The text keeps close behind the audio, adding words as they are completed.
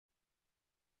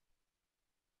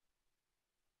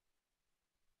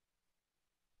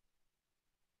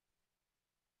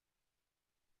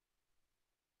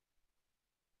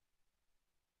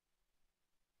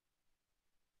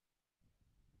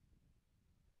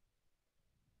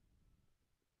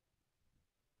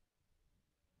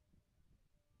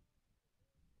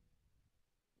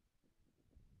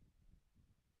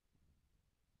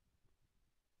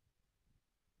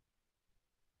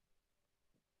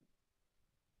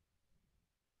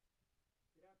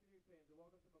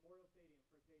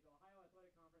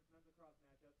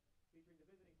lacrosse matchup featuring the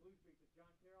visiting Blue Streaks of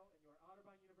John Carroll and your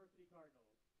Otterbein University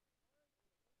Cardinals.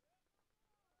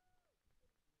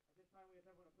 At this time, we ask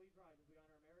everyone to please rise as we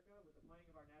honor America with the playing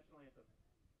of our national anthem.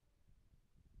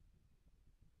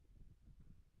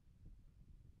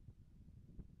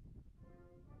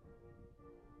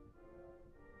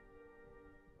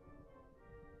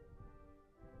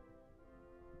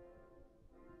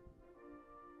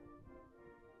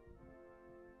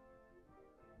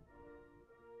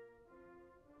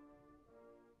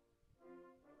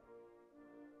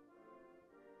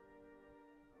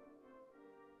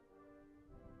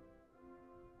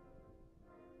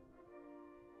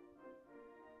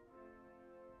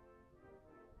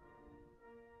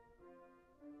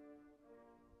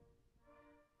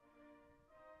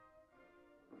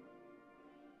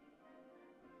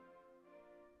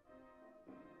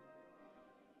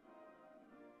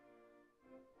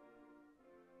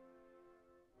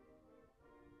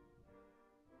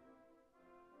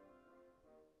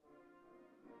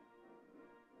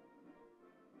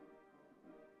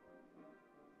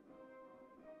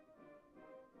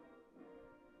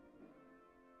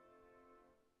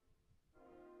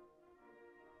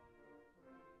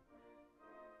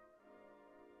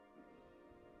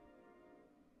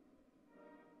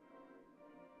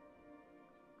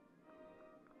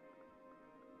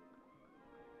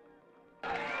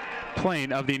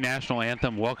 Playing of the national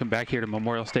anthem. Welcome back here to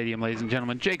Memorial Stadium, ladies and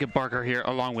gentlemen. Jacob Barker here,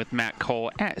 along with Matt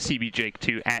Cole at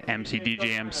CBJake2 at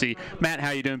MCDJMC. Matt,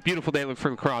 how you doing? Beautiful day for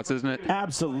lacrosse, isn't it?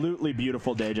 Absolutely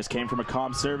beautiful day. Just came from a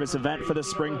comm service event for the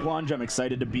spring plunge. I'm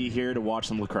excited to be here to watch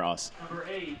some lacrosse.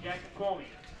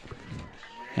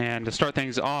 And to start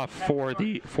things off for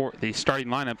the starting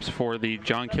lineups for the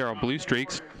John Carroll Blue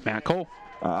Streaks, Matt Cole.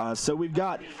 So we've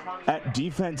got at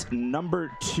defense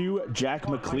number 2, Jack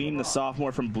McLean, the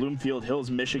sophomore from Bloomfield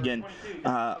Hills, Michigan.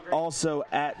 Also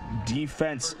at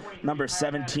defense number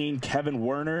 17, Kevin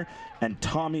Werner, and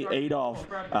Tommy Adolph,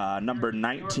 number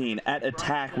 19. At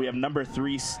attack, we have number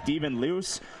 3, Stephen Liu,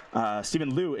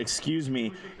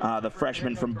 the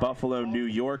freshman from Buffalo, New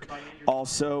York.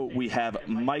 Also, we have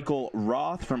Michael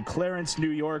Roth from Clarence, New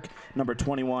York, number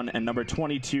 21, and number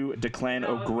 22, Declan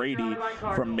O'Grady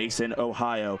from Mason,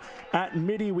 Ohio. At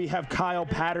midi, we have Kyle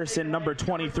Patterson, number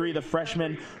 23, the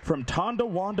freshman from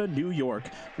Tonawanda, New York.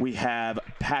 We have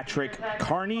Patrick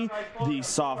Carney, the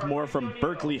sophomore from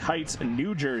Berkeley Heights,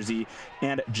 New Jersey,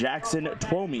 and Jackson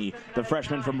Twomey, the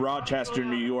freshman from Rochester,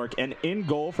 New York. And in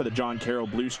goal for the John Carroll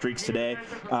Blue Streaks today,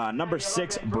 number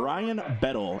 6, Brian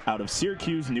Bettel out of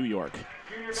Syracuse, New York.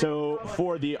 So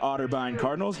for the Otterbein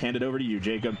Cardinals, hand it over to you,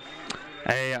 Jacob.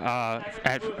 Freshman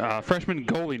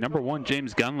goalie, number 1,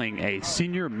 James Gunling. A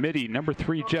senior midi, number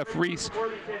 3, Jeff Reese.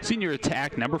 Senior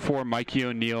attack, number 4, Mikey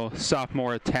O'Neill.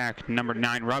 Sophomore attack, number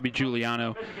 9, Robbie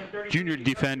Giuliano. Junior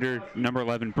defender, number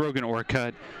 11, Brogan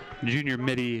Orcutt. Junior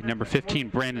midi, number 15,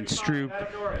 Brandon Stroop.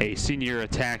 A senior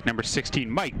attack, number 16,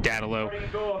 Mike Dadalo.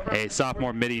 A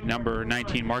sophomore midi, number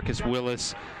 19, Marcus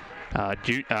Willis.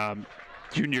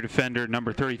 Junior defender,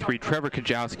 number 33, Trevor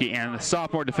Kajowski, and the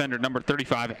sophomore defender, number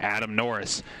 35, Adam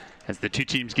Norris. As the two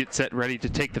teams get set ready to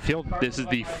take the field, this is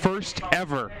the first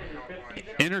ever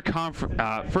intra-conference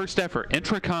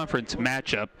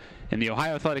matchup in the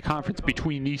Ohio Athletic Conference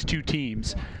between these two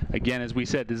teams. Again, as we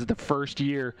said, this is the first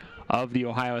year of the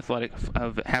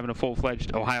having a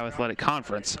full-fledged Ohio Athletic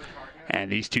Conference. And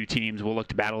these two teams will look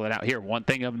to battle it out here. One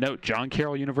thing of note, John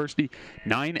Carroll University,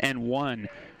 9-1.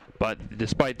 But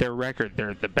despite their record,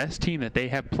 the best team that they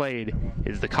have played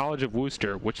is the College of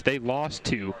Worcester, which they lost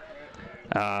to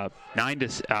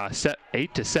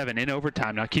 8-7 in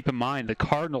overtime. Now keep in mind, the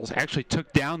Cardinals actually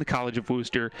took down the College of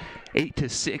Worcester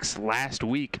 8-6 last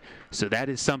week. So that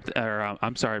is something,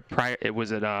 it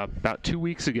was about 2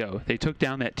 weeks ago. They took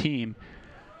down that team.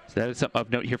 So that is something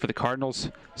of note here for the Cardinals.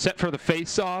 Set for the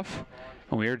face-off,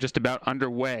 and we are just about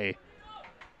underway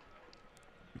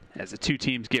as the two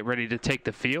teams get ready to take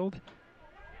the field.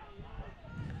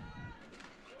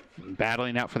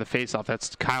 Battling out for the faceoff,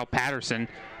 that's Kyle Patterson,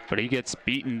 but he gets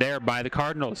beaten there by the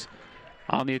Cardinals.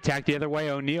 On the attack the other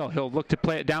way, O'Neill. He'll look to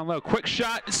play it down low. Quick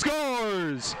shot,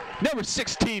 scores! Number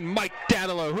 16, Mike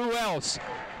Dadalo. Who else?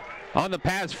 On the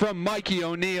pass from Mikey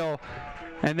O'Neill.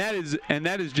 And that is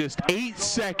just 8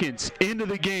 seconds into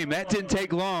the game. That didn't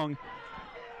take long.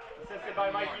 Assisted by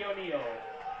Mikey O'Neill.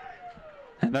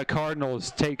 And the Cardinals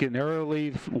take an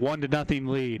early 1-0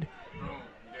 lead.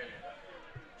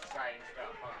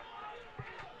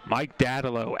 Mike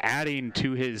Dadalo adding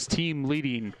to his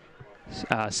team-leading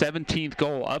 17th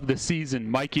goal of the season.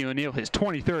 Mikey O'Neill, his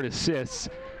 23rd assist.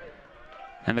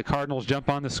 And the Cardinals jump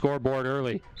on the scoreboard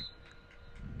early.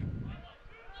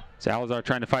 Salazar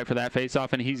trying to fight for that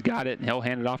faceoff, and he's got it, and he'll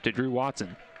hand it off to Drew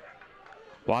Watson.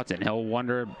 Watson, he'll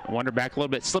wander back a little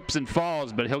bit, slips and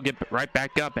falls, but he'll get right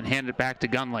back up and hand it back to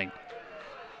Gunling.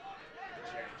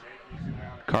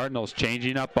 Cardinals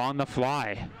changing up on the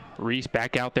fly. Reese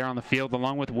back out there on the field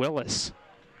along with Willis.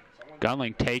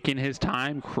 Gunling taking his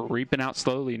time, creeping out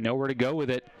slowly, nowhere to go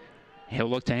with it. He'll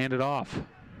look to hand it off.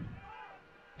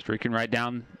 Streaking right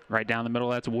down the middle,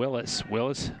 that's Willis.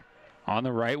 Willis on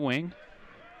the right wing.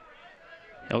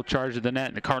 He'll charge the net,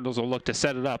 and the Cardinals will look to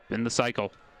set it up in the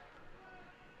cycle.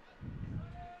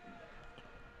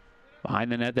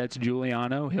 Behind the net, that's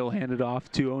Giuliano. He'll hand it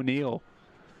off to O'Neal.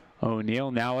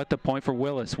 O'Neal now at the point for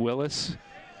Willis. Willis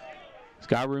has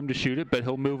got room to shoot it, but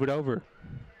he'll move it over.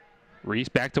 Reese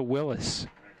back to Willis.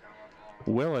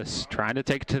 Willis trying to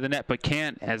take it to the net, but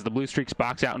can't as the Blue Streaks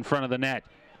box out in front of the net.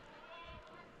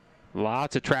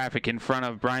 Lots of traffic in front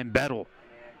of Brian Bettel.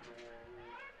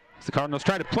 As the Cardinals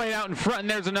try to play it out in front, and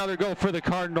there's another goal for the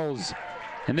Cardinals.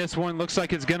 And this one looks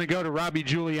like it's going to go to Robbie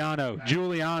Giuliano.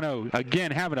 Giuliano,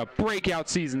 again, having a breakout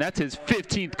season. That's his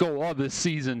 15th goal of this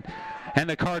season. And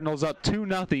the Cardinals up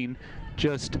 2-0,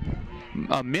 just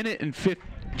a minute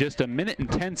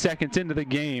and 10 seconds into the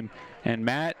game. And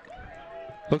Matt,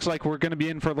 looks like we're going to be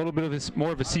in for a little bit of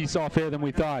more of a seesaw affair than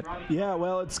we thought. Yeah,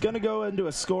 well, it's going to go into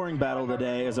a scoring battle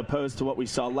today as opposed to what we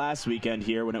saw last weekend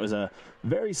here when it was a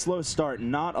very slow start.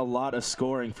 Not a lot of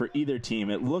scoring for either team.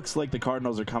 It looks like the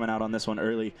Cardinals are coming out on this one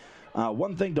early.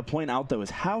 One thing to point out, though, is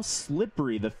how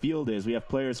slippery the field is. We have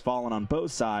players falling on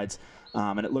both sides,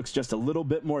 and it looks just a little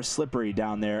bit more slippery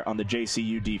down there on the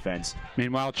JCU defense.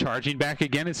 Meanwhile, charging back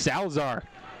again is Salazar.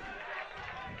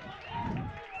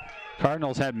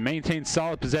 Cardinals have maintained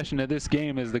solid possession of this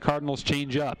game as the Cardinals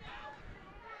change up.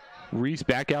 Reese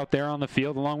back out there on the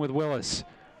field along with Willis.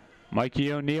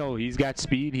 Mikey O'Neal, he's got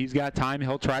speed, he's got time,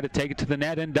 he'll try to take it to the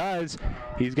net and does.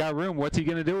 He's got room, what's he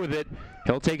going to do with it?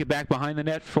 He'll take it back behind the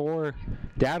net for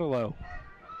Dadalo.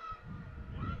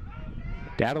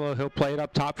 Dadalo, he'll play it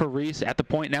up top for Reese. At the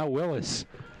point now, Willis.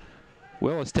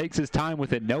 Willis takes his time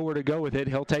with it, nowhere to go with it.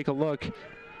 He'll take a look.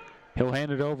 He'll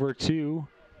hand it over to,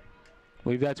 I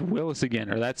believe that's Willis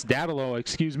again, or that's Dadalo,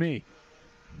 excuse me.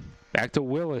 Back to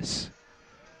Willis.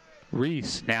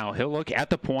 Reese now, he'll look at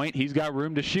the point. He's got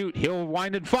room to shoot. He'll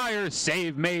wind and fire.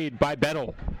 Save made by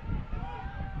Bettel.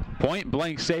 Point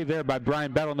blank save there by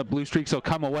Brian Bettel, and the Blue Streaks will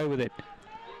come away with it.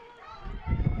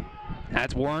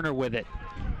 That's Warner with it.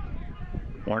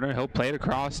 Warner, he'll play it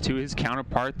across to his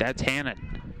counterpart. That's Hannon.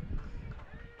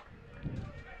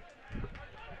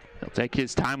 He'll take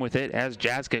his time with it as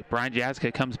Brian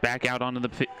Jaska comes back out on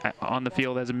the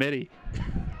field as a midi.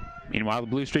 Meanwhile, the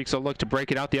Blue Streaks will look to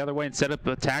break it out the other way and set up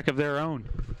an attack of their own.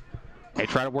 They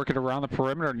try to work it around the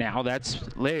perimeter now. That's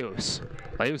Leos.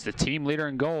 Leos, the team leader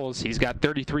in goals. He's got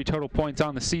 33 total points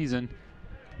on the season.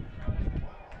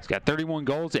 He's got 31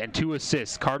 goals and 2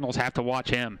 assists. Cardinals have to watch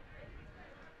him.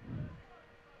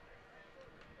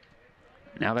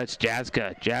 Now that's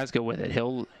Jaska. Jaska with it.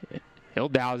 He'll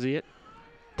dowsy it.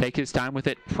 Take his time with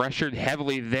it. Pressured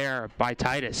heavily there by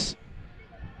Titus.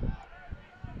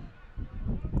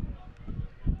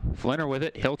 Flinner with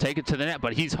it. He'll take it to the net,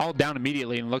 but he's hauled down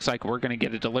immediately, and looks like we're going to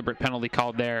get a deliberate penalty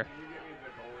called there.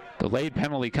 Delayed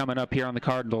penalty coming up here on the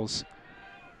Cardinals.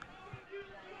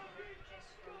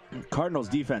 Cardinals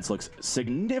defense looks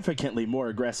significantly more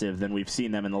aggressive than we've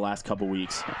seen them in the last couple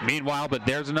weeks. Meanwhile, but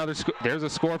there's a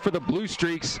score for the Blue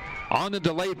Streaks on the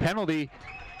delayed penalty.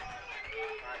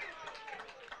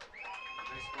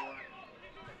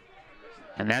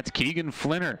 And that's Keegan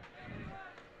Flinner.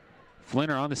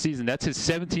 Flinner on the season. That's his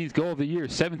 17th goal of the year.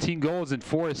 17 goals and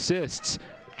 4 assists.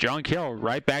 John Carroll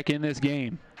right back in this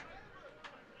game.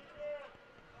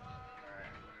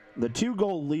 The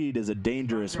 2-goal lead is a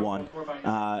dangerous one,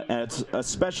 and it's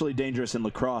especially dangerous in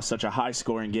lacrosse, such a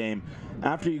high-scoring game.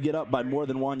 After you get up by more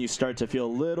than one, you start to feel a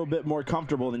little bit more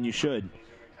comfortable than you should,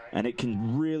 and it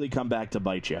can really come back to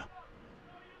bite you.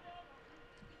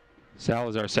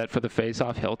 Salazar set for the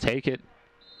faceoff. He'll take it.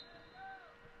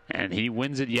 And he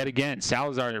wins it yet again.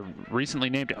 Salazar recently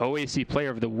named OAC Player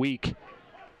of the Week.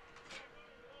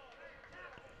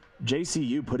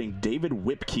 JCU putting David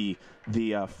Whipkey,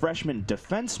 the freshman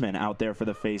defenseman, out there for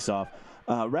the faceoff.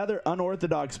 Rather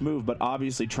unorthodox move, but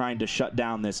obviously trying to shut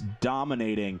down this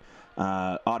dominating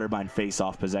Otterbein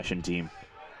faceoff possession team.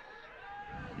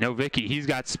 No, Vicky, he's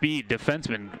got speed.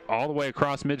 Defenseman all the way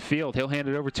across midfield. He'll hand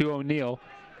it over to O'Neal,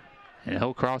 and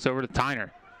he'll cross over to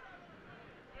Tyner.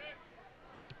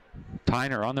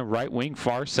 Tyner on the right wing,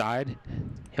 far side.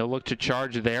 He'll look to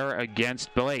charge there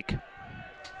against Blake.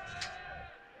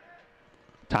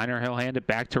 Tyner, he'll hand it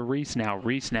back to Reese now.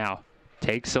 Reese now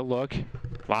takes a look.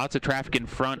 Lots of traffic in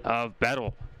front of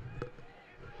Bettel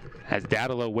as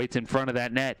Dadalo waits in front of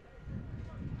that net.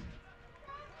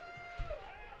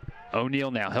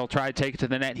 O'Neal now. He'll try to take it to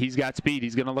the net. He's got speed.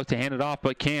 He's going to look to hand it off,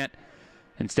 but can't.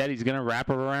 Instead, he's going to wrap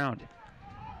her around.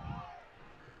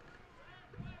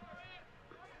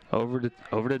 Over to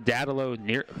Dadalo,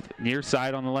 near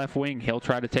side on the left wing. He'll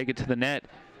try to take it to the net,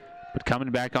 but coming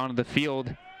back onto the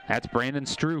field, that's Brandon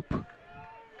Stroop.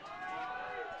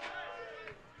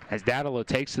 As Dadalo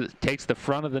takes the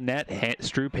front of the net,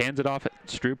 Stroop hands it off.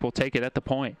 Stroop will take it at the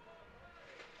point.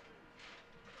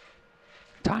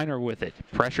 Tyner with it,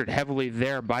 pressured heavily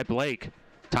there by Blake.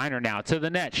 Tyner now to the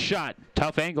net, shot,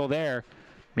 tough angle there.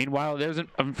 Meanwhile, there's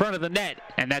in front of the net,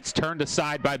 and that's turned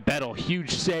aside by Bettel.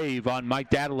 Huge save on Mike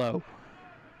Dadalo.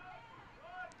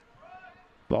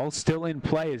 Ball still in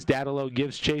play as Dadalo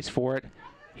gives chase for it.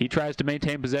 He tries to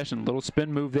maintain possession. Little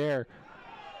spin move there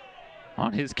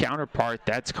on his counterpart.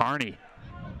 That's Carney.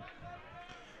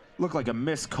 Looked like a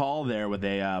missed call there with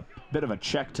a bit of a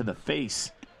check to the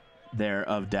face there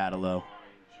of Dadalo.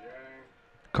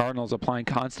 Cardinals applying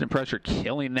constant pressure,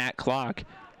 killing that clock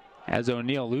as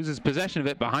O'Neal loses possession of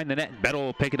it behind the net. Bettel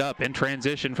will pick it up in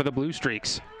transition for the Blue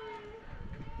Streaks.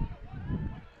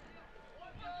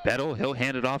 Bettel, he'll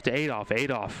hand it off to Adolph.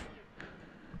 Adolph.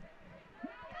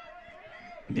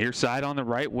 Near side on the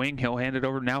right wing, he'll hand it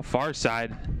over now far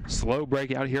side. Slow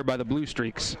break out here by the Blue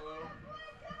Streaks.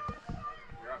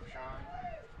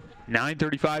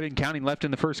 9:35 and counting left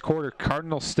in the first quarter.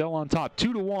 Cardinals still on top,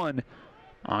 2-1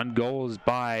 on goals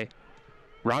by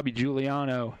Robbie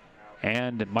Giuliano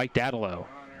and Mike Dadalo.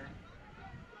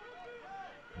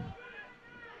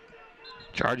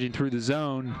 Charging through the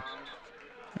zone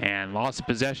and lost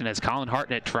possession as Colin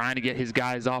Hartnett trying to get his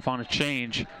guys off on a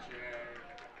change.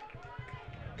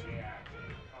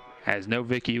 As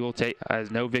Novicki will take, as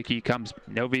Novicki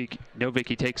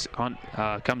takes on,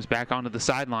 comes back onto the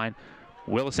sideline.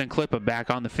 Willis and Klippa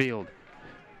back on the field.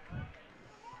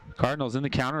 Cardinals in the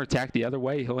counterattack the other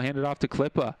way. He'll hand it off to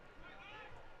Klippa.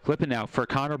 Klippa now for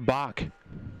Connor Bach.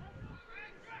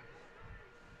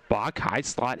 Bach, high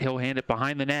slot. He'll hand it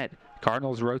behind the net.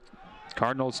 Cardinals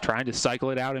trying to cycle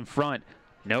it out in front.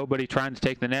 Nobody trying to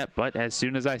take the net, but as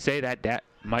soon as I say that,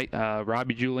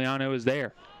 Robbie Giuliano is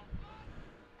there.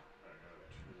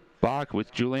 Bach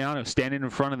with Giuliano standing in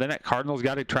front of the net. Cardinals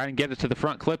got to try and get it to the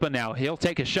front. Klippa now. He'll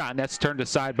take a shot, and that's turned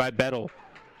aside by Bettel.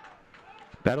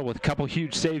 Bettel with a couple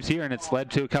huge saves here, and it's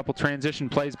led to a couple transition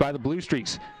plays by the Blue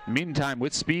Streaks. Meantime,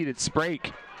 with speed, it's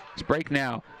Sprake. Sprake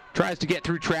now tries to get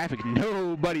through traffic.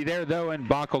 Nobody there, though, and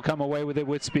Bach will come away with it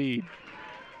with speed.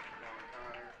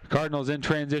 Cardinals in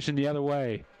transition the other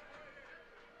way.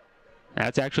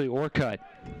 That's actually Orcutt.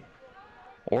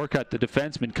 Orcutt, the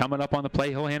defenseman, coming up on the play.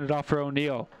 He'll hand it off for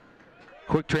O'Neal.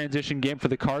 Quick transition game for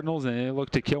the Cardinals, and they look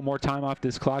to kill more time off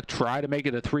this clock, try to make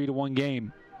it a 3-1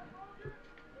 game.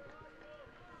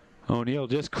 O'Neal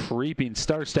just creeping,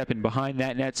 stepping behind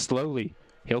that net slowly.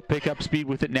 He'll pick up speed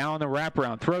with it now on the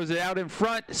wraparound. Throws it out in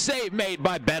front. Save made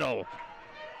by Bettel.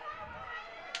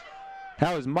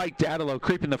 That was Mike Dadalo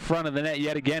creeping the front of the net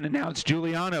yet again, and now it's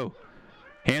Giuliano.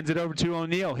 Hands it over to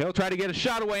O'Neal. He'll try to get a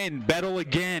shot away, and Bettel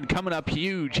again coming up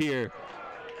huge here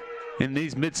in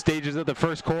these mid stages of the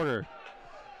first quarter.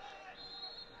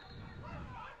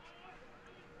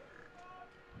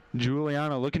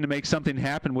 Giuliano looking to make something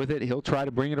happen with it. He'll try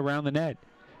to bring it around the net.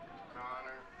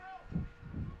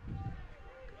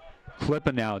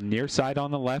 Klippa now near side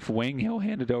on the left wing. He'll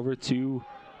hand it over to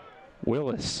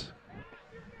Willis.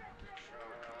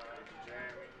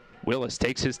 Willis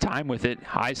takes his time with it.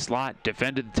 High slot,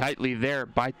 defended tightly there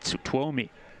by Twomey.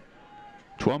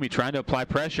 Twomey trying to apply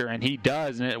pressure, and he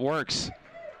does, and it works.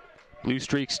 Blue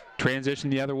Streaks transition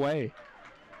the other way.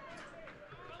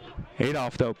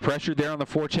 Adolph, though, pressured there on the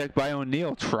forecheck by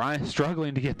O'Neal,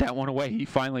 struggling to get that one away. He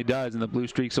finally does, and the Blue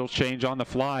Streaks will change on the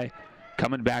fly.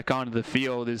 Coming back onto the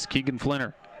field is Keegan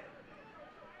Flinner.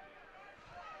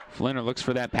 Flinner looks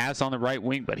for that pass on the right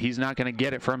wing, but he's not going to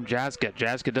get it from Jaska.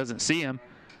 Jaska doesn't see him.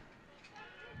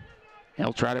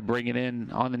 He'll try to bring it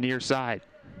in on the near side.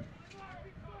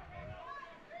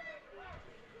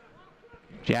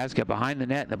 Jaska behind the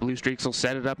net, and the Blue Streaks will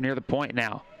set it up near the point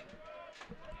now.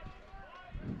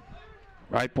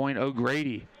 Right point,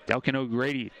 O'Grady. Delkin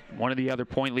O'Grady, one of the other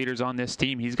point leaders on this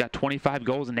team. He's got 25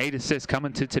 goals and 8 assists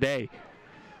coming to today.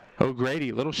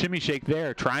 O'Grady, little shimmy shake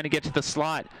there, trying to get to the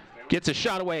slot. Gets a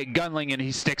shot away at Gunling, and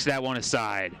he sticks that one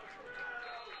aside.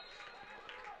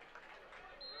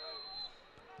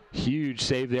 Huge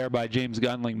save there by James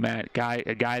Gunling, Matt.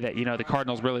 A guy that, you know, the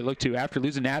Cardinals really look to after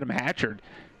losing Adam Hatchard.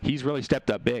 he's really stepped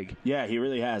up big. Yeah, he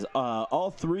really has.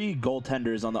 All three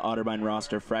goaltenders on the Otterbein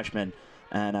roster, freshmen,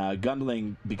 and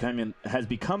Gundling has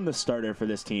become the starter for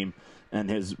this team and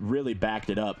has really backed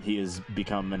it up. He has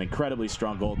become an incredibly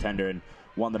strong goaltender and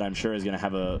one that I'm sure is going to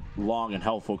have a long and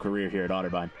helpful career here at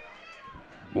Otterbein.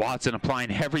 Watson applying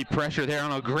heavy pressure there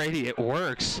on O'Grady. It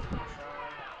works.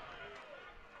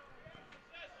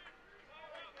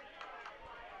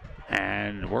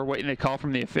 And we're waiting a call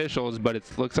from the officials, but it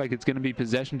looks like it's going to be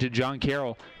possession to John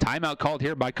Carroll. Timeout called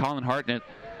here by Colin Hartnett.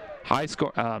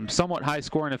 Somewhat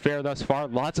high-scoring affair thus far.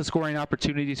 Lots of scoring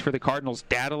opportunities for the Cardinals.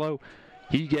 Dadalo,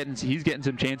 he's getting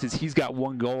some chances. He's got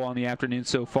 1 goal on the afternoon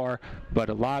so far, but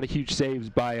a lot of huge saves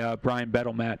by Brian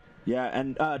Bettelmatt. Yeah,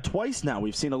 and twice now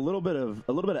we've seen a little bit of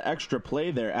extra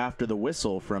play there after the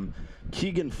whistle from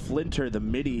Keegan Flinter, the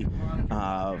midi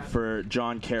for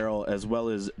John Carroll, as well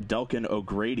as Delkin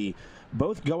O'Grady,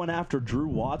 both going after Drew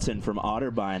Watson from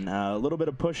Otterbein. A little bit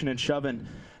of pushing and shoving.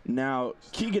 Now,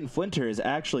 Keegan Flinter is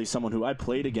actually someone who I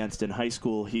played against in high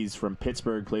school. He's from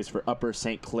Pittsburgh, plays for Upper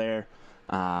St. Clair,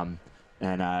 and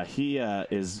he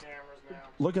is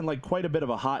looking like quite a bit of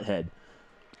a hothead.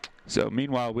 So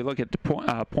meanwhile, we look at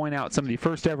to point out some of the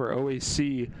first ever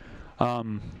OAC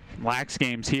Lax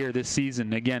games here this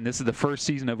season. Again, this is the first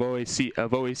season of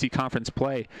OAC conference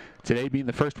play. Today being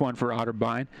the first one for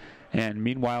Otterbein. And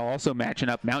meanwhile, also matching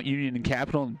up Mount Union and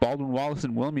Capital and Baldwin Wallace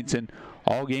and Wilmington.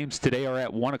 All games today are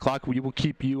at 1 o'clock. We will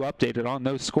keep you updated on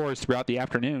those scores throughout the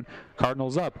afternoon.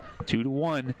 Cardinals up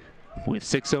 2-1 with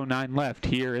 6:09 left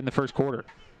here in the first quarter.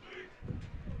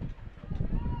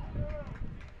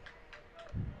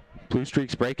 Blue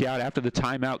Streaks break out after the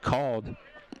timeout called.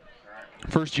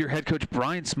 First-year head coach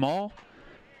Brian Small.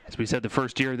 As we said, the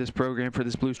first year of this program for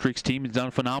this Blue Streaks team has done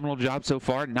a phenomenal job so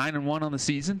far. 9-1 on the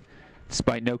season,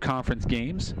 despite no conference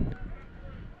games.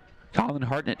 Colin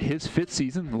Hartnett, his 5th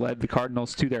season, led the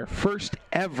Cardinals to their first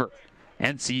ever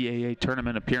NCAA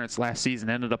tournament appearance last season.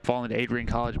 Ended up falling to Adrian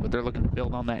College, but they're looking to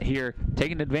build on that here,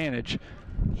 taking advantage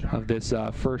of this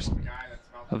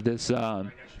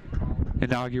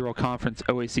inaugural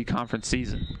OAC conference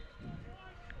season.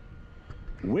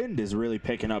 Wind is really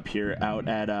picking up here out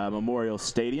at Memorial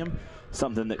Stadium,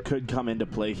 something that could come into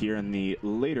play here in the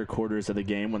later quarters of the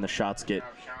game when the shots get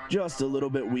just a little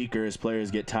bit weaker as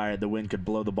players get tired. The wind could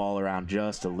blow the ball around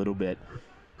just a little bit.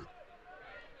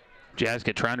 Jazz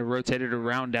trying to rotate it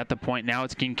around at the point. Now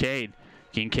it's Kincaid.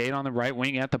 Kincaid on the right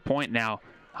wing at the point now.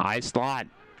 High slot.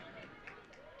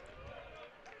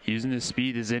 Using his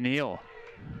speed is Anil,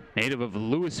 native of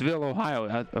Louisville,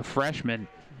 Ohio, a freshman.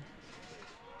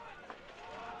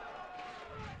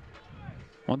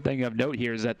 One thing of note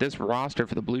here is that this roster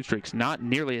for the Blue Streaks not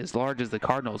nearly as large as the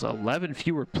Cardinals. 11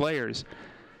 fewer players.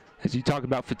 As you talk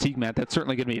about fatigue, Matt, that's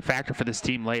certainly going to be a factor for this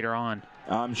team later on.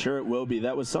 I'm sure it will be.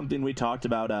 That was something we talked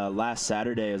about last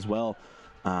Saturday as well,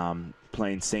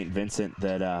 playing St. Vincent,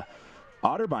 that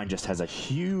Otterbein just has a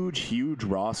huge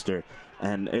roster,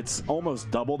 and it's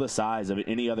almost double the size of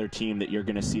any other team that you're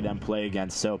going to see them play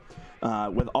against. So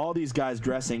with all these guys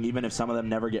dressing, even if some of them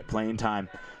never get playing time,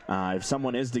 if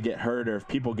someone is to get hurt or if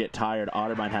people get tired,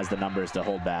 Otterbein has the numbers to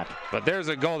hold back. But there's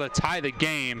a goal to tie the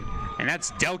game, and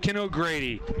that's Delkin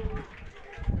O'Grady.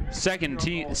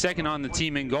 Second on the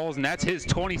team in goals, and that's his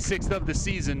 26th of the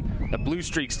season. The Blue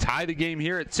Streaks tie the game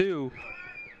here at 2.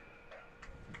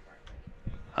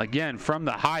 Again, from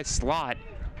the high slot,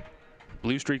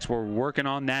 Blue Streaks were working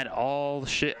on that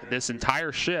this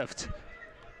entire shift.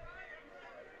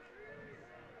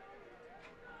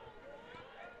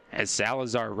 As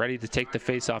Salazar ready to take the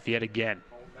face-off yet again.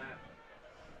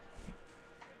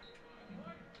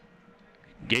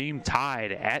 Game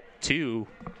tied at 2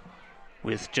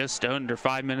 with just under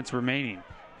 5 minutes remaining.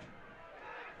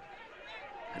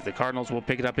 As the Cardinals will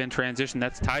pick it up in transition,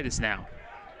 that's Titus now.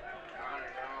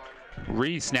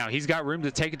 Reese now, he's got room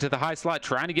to take it to the high slot,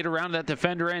 trying to get around that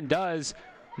defender and does.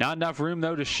 Not enough room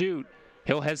though to shoot.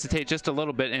 He'll hesitate just a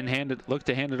little bit and look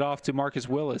to hand it off to Marcus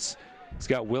Willis. He's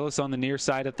got Willis on the near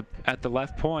side at the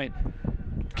left point.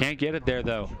 Can't get it there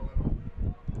though.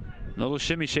 Little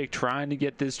shimmy shake trying to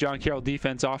get this John Carroll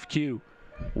defense off cue.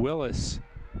 Willis.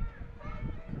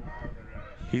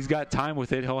 He's got time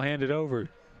with it. He'll hand it over.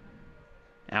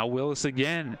 Now Willis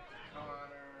again.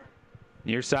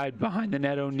 Near side behind the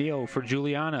net, O'Neal for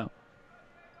Giuliano.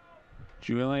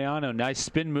 Giuliano, nice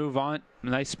spin move on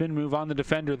the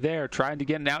defender there, trying to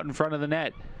get it out in front of the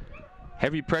net.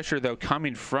 Heavy pressure though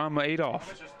coming from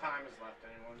Adolph.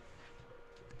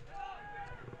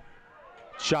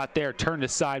 Shot there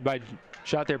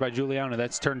by Giuliano.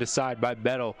 That's turned aside by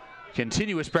Bettel.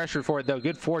 Continuous pressure for it though.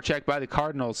 Good forecheck by the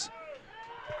Cardinals.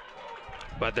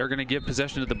 But they're going to give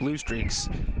possession to the Blue Streaks.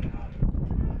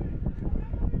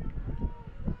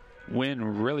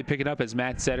 wind really picking up, as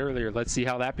Matt said earlier. Let's see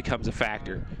how that becomes a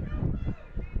factor.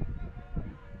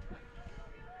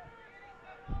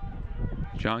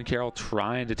 John Carroll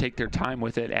trying to take their time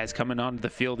with it, as coming onto the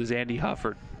field is Andy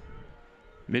Hufford.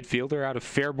 Midfielder out of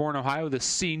Fairborn, Ohio, the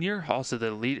senior, also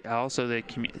the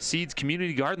Seeds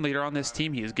Community Garden leader on this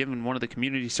team. He was given one of the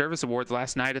Community Service Awards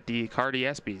last night at the Cardi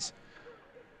ESPYs.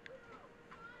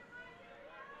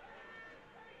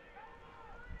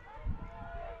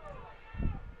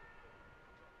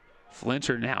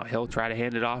 Flincher now, he'll try to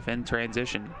hand it off in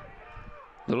transition.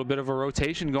 A little bit of a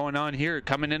rotation going on here.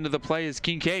 Coming into the play is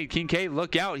Kincaid. Kincaid,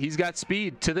 look out, he's got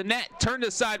speed. To the net, turned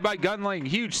aside by Gunling,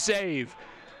 huge save.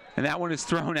 And that one is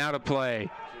thrown out of play.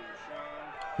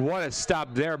 What a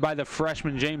stop there by the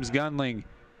freshman James Gunling.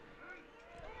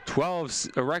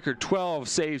 A record 12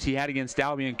 saves he had against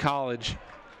Albion College.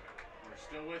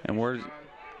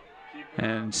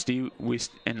 And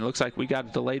it looks like we got a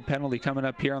delayed penalty coming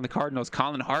up here on the Cardinals.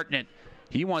 Colin Hartnett,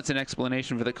 he wants an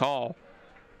explanation for the call.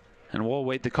 And we'll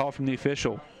await the call from the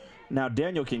official. Now,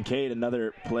 Daniel Kincaid,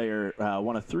 another player,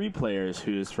 one of 3 players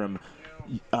who's from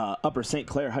Upper St.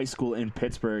 Clair High School in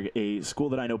Pittsburgh, a school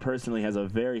that I know personally has a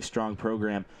very strong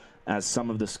program, as some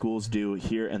of the schools do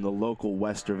here in the local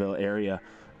Westerville area.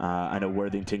 I know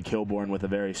Worthington Kilbourne with a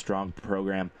very strong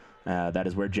program. That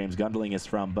is where James Gunling is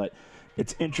from. But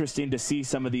it's interesting to see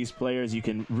some of these players. You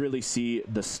can really see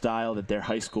the style that their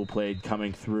high school played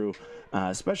coming through.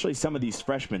 Especially some of these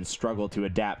freshmen struggle to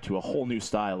adapt to a whole new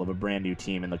style of a brand new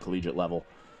team in the collegiate level.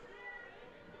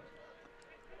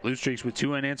 Blue Streaks with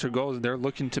 2 unanswered goals, and they're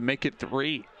looking to make it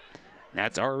 3.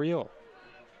 That's Ariel.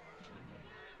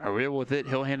 Ariel with it,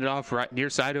 he'll hand it off right near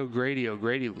side O'Grady.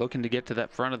 O'Grady looking to get to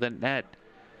that front of the net.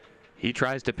 He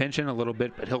tries to pinch in a little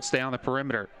bit, but he'll stay on the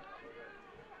perimeter.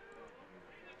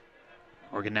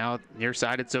 Working now near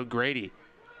side, it's O'Grady.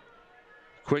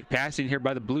 Quick passing here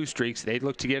by the Blue Streaks. They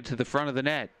look to get to the front of the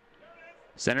net.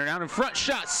 Center down in front,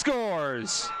 shot,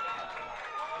 scores!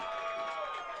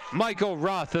 Michael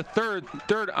Roth, the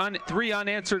 3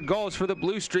 unanswered goals for the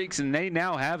Blue Streaks, and they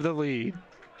now have the lead.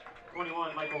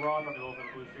 21, Michael Roth on the goal for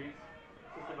the Blue Streaks,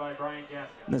 assisted by Brian Gaskin.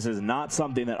 This is not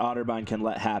something that Otterbein can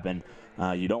let happen.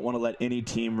 You don't want to let any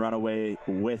team run away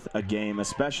with a game,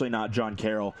 especially not John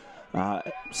Carroll.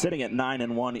 Sitting at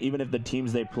 9-1, even if the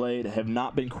teams they played have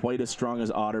not been quite as strong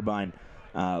as Otterbein,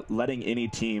 letting any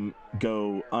team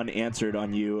go unanswered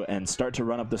on you and start to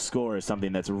run up the score is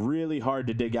something that's really hard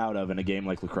to dig out of in a game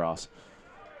like lacrosse.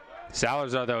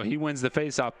 Salazar, though, he wins the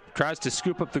faceoff, tries to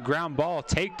scoop up the ground ball,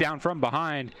 takedown from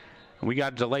behind. And we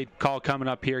got a delayed call coming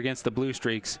up here against the Blue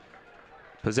Streaks.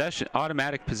 Possession,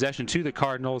 automatic possession to the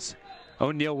Cardinals.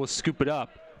 O'Neal will scoop it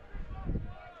up.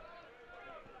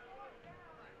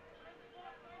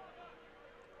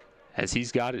 As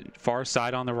he's got it far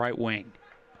side on the right wing.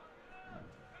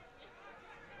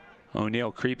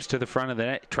 O'Neal creeps to the front of the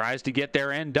net, tries to get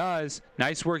there and does.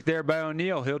 Nice work there by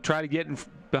O'Neal. He'll try to get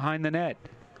behind the net.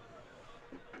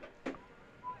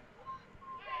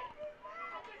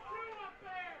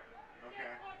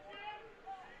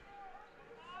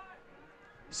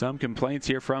 Some complaints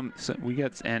here from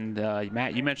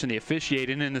Matt, you mentioned the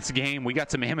officiating in this game. We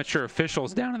got some amateur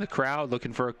officials down in the crowd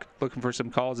looking for some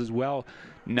calls as well.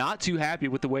 Not too happy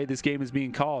with the way this game is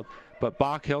being called. But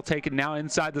Bach, he'll take it now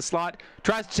inside the slot.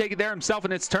 Tries to take it there himself,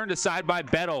 and it's turned aside by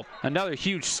Bettel. Another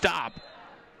huge stop.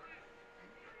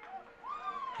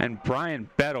 And Brian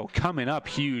Bettel coming up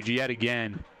huge yet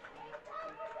again.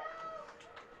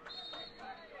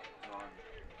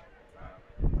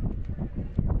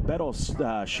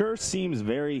 Bettel sure seems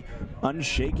very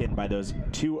unshaken by those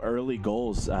 2 early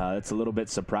goals. That's a little bit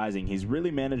surprising. He's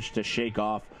really managed to shake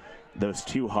off those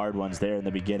 2 hard ones there in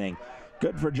the beginning.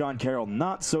 Good for John Carroll,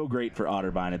 not so great for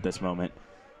Otterbein at this moment.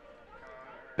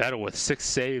 Bettel with 6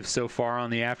 saves so far on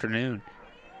the afternoon.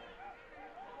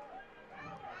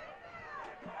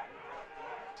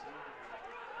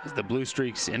 As the Blue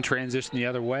Streaks in transition the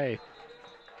other way.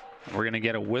 We're going to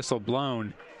get a whistle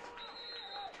blown.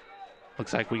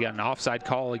 Looks like we got an offside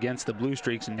call against the Blue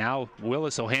Streaks, and now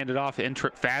Willis will hand it off in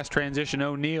fast transition.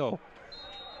 O'Neal.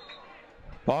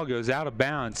 Ball goes out of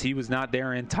bounds. He was not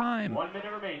there in time. 1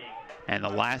 minute remaining. And the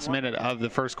last minute of the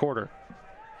first quarter.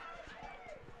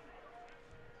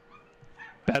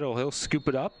 Bettel, he'll scoop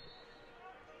it up.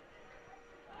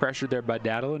 Pressured there by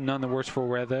Daddle, and none the worse for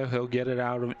wear, though. He'll get it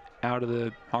out of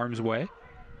the harm's way.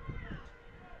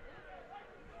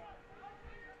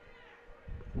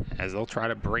 As they'll try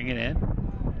to bring it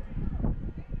in.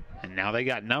 And now they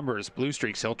got numbers. Blue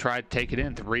Streaks, he'll try to take it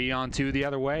in. 3-on-2 the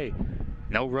other way.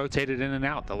 No rotated in and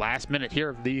out. The last minute here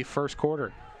of the first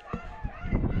quarter.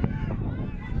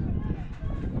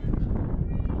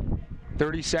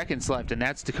 30 seconds left, and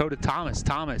that's Dakota Thomas.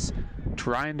 Thomas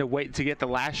trying to wait to get the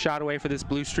last shot away for this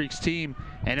Blue Streaks team,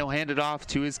 and he'll hand it off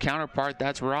to his counterpart.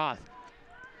 That's Roth.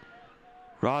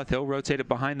 Roth, he'll rotate it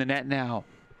behind the net now.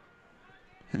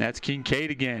 And that's Kincaid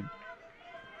again.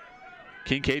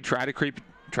 Kincaid try to creep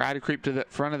to the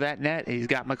front of that net. He's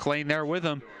got McLean there with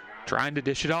him, trying to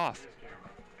dish it off.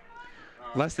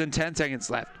 Less than 10 seconds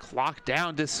left. Clock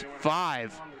down to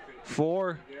 5,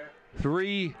 4,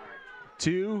 3,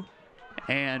 2,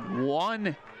 and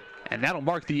 1. And that'll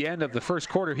mark the end of the first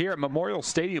quarter here at Memorial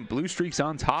Stadium. Blue Streaks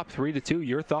on top, 3-2.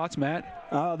 Your thoughts, Matt?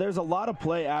 There's a lot of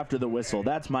play after the whistle.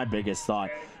 That's my biggest thought.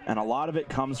 And a lot of it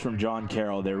comes from John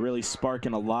Carroll. They're really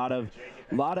sparking a lot of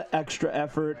extra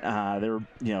effort.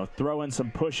 They're throwing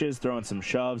some pushes, throwing some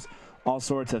shoves, all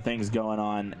sorts of things going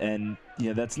on. And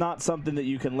that's not something that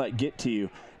you can let get to you.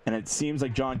 And it seems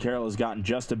like John Carroll has gotten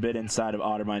just a bit inside of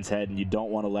Otterbein's head, and you don't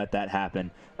want to let that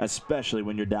happen, especially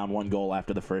when you're down 1 goal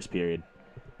after the first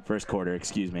quarter,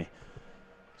 excuse me.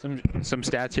 Some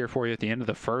stats here for you at the end of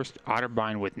the first.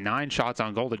 Otterbein with 9 shots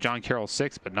on goal to John Carroll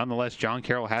 6, but nonetheless, John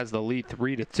Carroll has the lead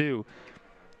 3-2.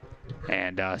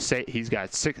 And he's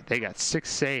got 6. They got 6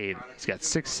 saves. He's got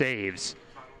 6 saves.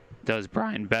 Does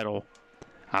Brian Bettel?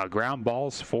 Ground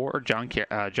balls 4. John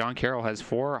Carroll has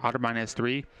 4. Otterbein has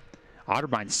 3.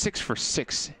 Otterbein 6 for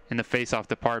 6 in the face-off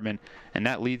department, and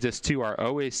that leads us to our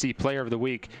OAC Player of the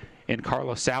Week in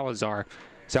Carlos Salazar.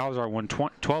 Salazar won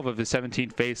 12 of his 17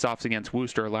 face-offs against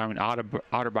Worcester, allowing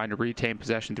Otterbein to retain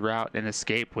possession throughout and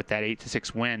escape with that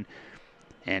 8-6 win.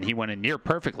 And he went a near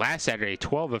perfect last Saturday,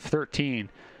 12 of 13,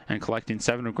 and collecting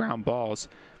 7 ground balls.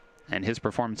 And his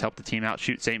performance helped the team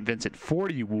outshoot St. Vincent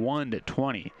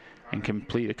 41-20 and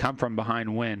complete a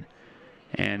come-from-behind win.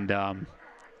 And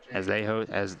as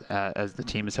the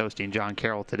team is hosting John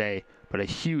Carroll today, but a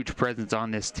huge presence on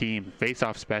this team,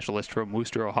 face-off specialist from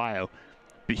Worcester, Ohio.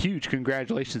 But huge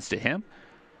congratulations to him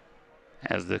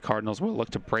as the Cardinals will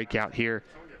look to break out here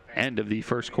end of the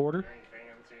first quarter,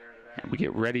 and we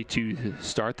get ready to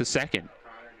start the second.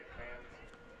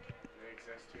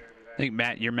 I think,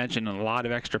 Matt, you're mentioning a lot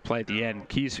of extra play at the end.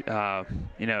 Keys,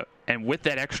 and with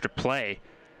that extra play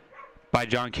by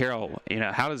John Carroll,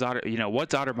 how does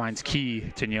what's Otterbein's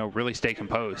key to really stay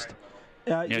composed?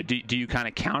 Do you kind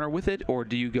of counter with it, or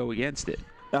do you go against it?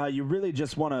 You really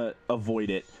just want to avoid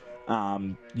it.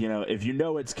 If you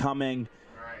know it's coming,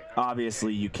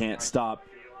 obviously you can't stop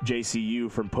JCU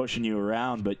from pushing you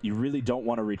around, but you really don't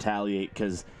want to retaliate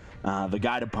because the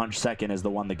guy to punch second is the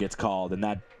one that gets called, and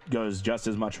that goes just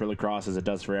as much for lacrosse as it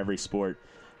does for every sport.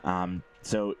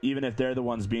 So even if they're the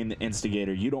ones being the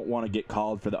instigator, you don't want to get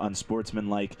called for the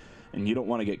unsportsmanlike, and you don't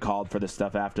want to get called for the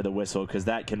stuff after the whistle because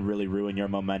that can really ruin your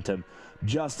momentum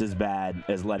just as bad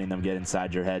as letting them get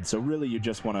inside your head. So really you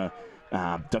just want to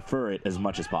defer it as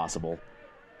much as possible.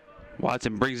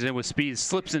 Watson brings it in with speed,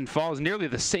 slips and falls nearly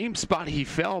the same spot he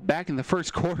fell back in the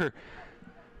first quarter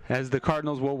as the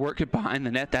Cardinals will work it behind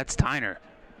the net. That's Tyner.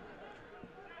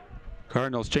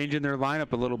 Cardinals changing their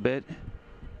lineup a little bit.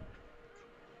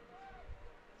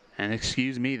 And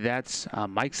excuse me, that's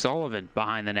Mike Sullivan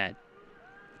behind the net.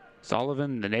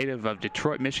 Sullivan, the native of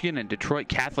Detroit, Michigan, and Detroit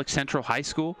Catholic Central High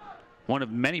School. One of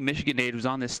many Michigan natives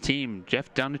on this team.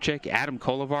 Jeff Dunachek, Adam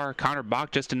Kolivar, Connor Bach,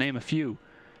 just to name a few.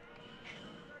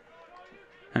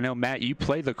 I know, Matt, you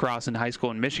played lacrosse in high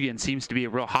school, and Michigan seems to be a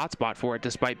real hotspot for it,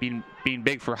 despite being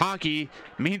big for hockey.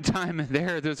 Meantime,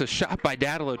 there's a shot by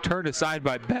Dadalo, turned aside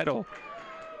by Bettel.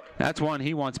 That's one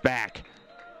he wants back.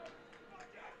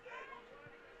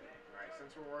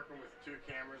 Since we're working with 2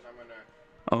 cameras, I'm going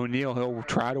to... O'Neal, he'll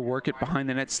try to work it behind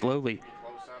the net slowly.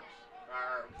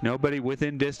 Nobody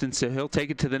within distance, so he'll take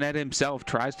it to the net himself.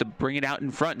 Tries to bring it out in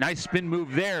front. Nice spin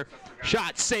move there.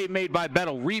 Shot save made by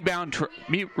Bettel.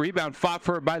 Rebound fought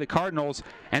for by the Cardinals,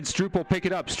 and Stroop will pick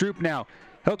it up. Stroop now.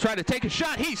 He'll try to take a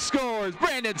shot. He scores.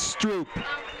 Brandon Stroop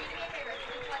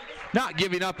not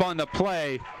giving up on the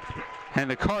play,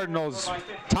 and the Cardinals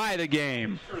tie the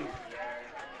game.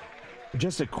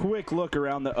 Just a quick look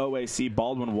around the OAC.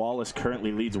 Baldwin Wallace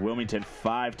currently leads Wilmington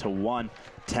 5-1.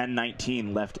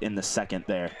 10-19 left in the second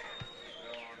there.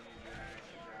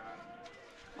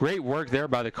 Great work there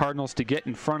by the Cardinals to get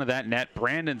in front of that net.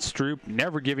 Brandon Stroop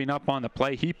never giving up on the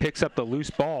play. He picks up the loose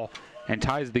ball and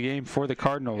ties the game for the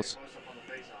Cardinals.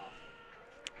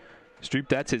 Stroop,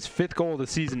 that's his 5th goal of the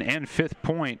season and 5th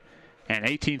point, and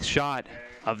 18th shot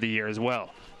of the year as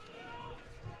well.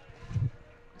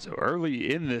 So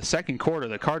early in the second quarter,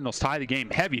 the Cardinals tie the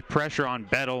game. Heavy pressure on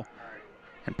Bettel,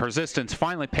 and persistence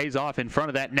finally pays off in front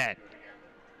of that net.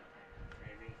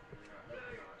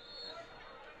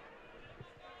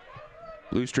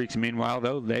 Blue Streaks, meanwhile,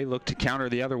 though, they look to counter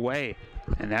the other way,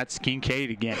 and that's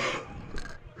Kincaid again.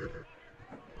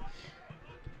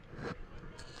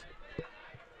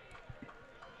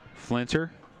 Flinter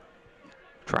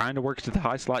trying to work to the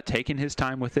high slot, taking his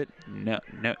time with it.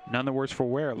 None the worse for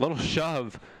wear. A little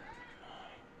shove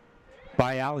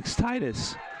by Alex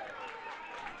Titus.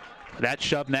 That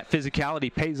shove and that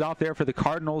physicality pays off there for the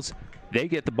Cardinals. They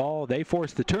get the ball, they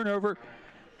force the turnover,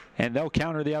 and they'll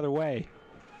counter the other way.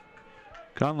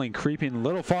 Gunling creeping a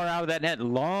little far out of that net.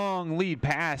 Long lead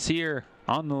pass here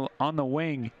on the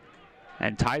wing,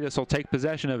 and Titus will take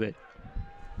possession of it.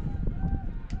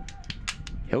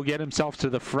 He'll get himself to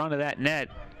the front of that net,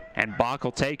 and Bach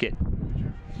will take it.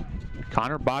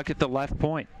 Connor Bach at the left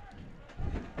point.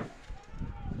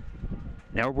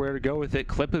 Nowhere to go with it.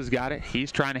 Klippa's got it.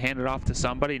 He's trying to hand it off to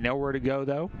somebody. Nowhere to go,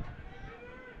 though.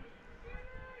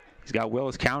 He's got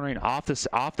Willis countering off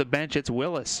the bench. It's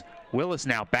Willis. Willis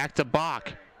now back to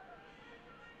Bach.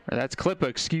 Or that's Klippa,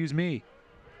 excuse me.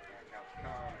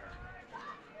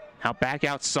 Now back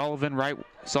out Sullivan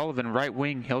right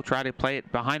wing. He'll try to play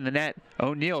it behind the net.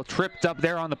 O'Neal tripped up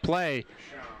there on the play.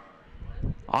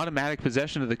 Automatic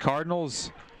possession of the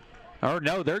Cardinals. Or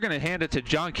no, they're going to hand it to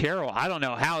John Carroll. I don't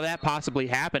know how that possibly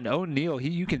happened. O'Neal,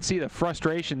 you can see the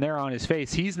frustration there on his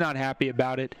face. He's not happy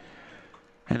about it.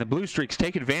 And the Blue Streaks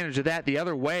take advantage of that the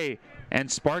other way.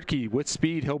 And Sparky with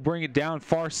speed, he'll bring it down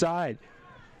far side.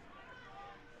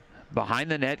 Behind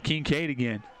the net, Kincaid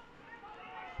again.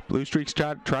 Blue Streaks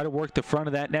try to work the front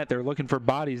of that net. They're looking for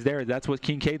bodies there. That's what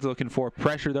Kincaid's looking for.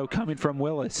 Pressure, though, coming from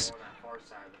Willis.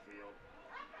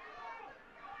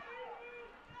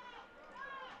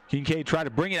 Kincaid tried to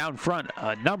bring it out in front.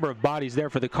 A number of bodies there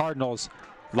for the Cardinals.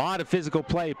 A lot of physical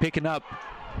play picking up.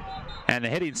 And the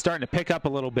hitting's starting to pick up a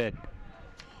little bit.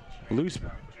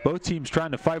 Both teams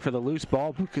trying to fight for the loose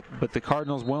ball, but the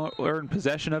Cardinals won't earn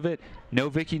possession of it.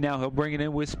 Novicki now, he'll bring it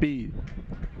in with speed.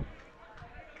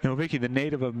 Novicki, the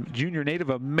junior native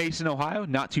of Mason, Ohio,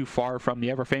 not too far from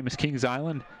the ever-famous Kings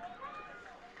Island.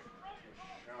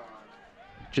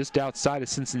 Just outside of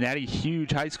Cincinnati,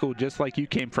 huge high school just like you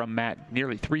came from, Matt.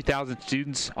 Nearly 3,000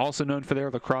 students, also known for their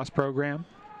lacrosse program.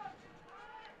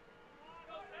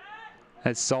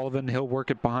 As Sullivan, he'll work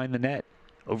it behind the net.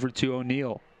 Over to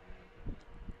O'Neal.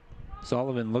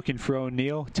 Sullivan looking for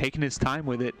O'Neal, taking his time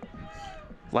with it.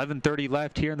 11:30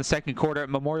 left here in the second quarter at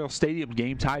Memorial Stadium.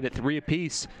 Game tied at 3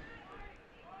 apiece.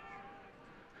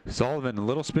 Sullivan, a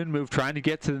little spin move, trying to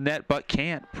get to the net, but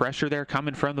can't. Pressure there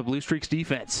coming from the Blue Streaks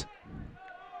defense.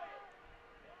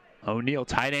 O'Neal,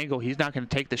 tight angle. He's not going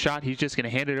to take the shot. He's just going to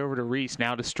hand it over to Reese.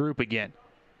 Now to Stroop again.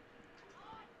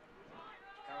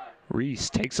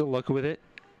 Reese takes a look with it.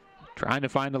 Trying to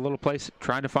find a little place,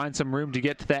 trying to find some room to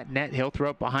get to that net. He'll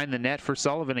throw it behind the net for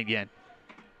Sullivan again.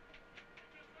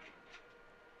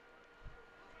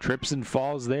 Trips and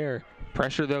falls there.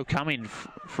 Pressure, though, coming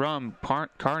from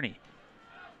Kearney.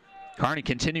 Kearney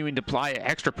continuing to apply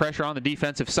extra pressure on the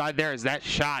defensive side there as that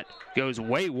shot goes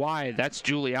way wide. That's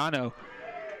Giuliano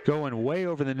going way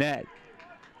over the net.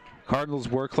 Cardinals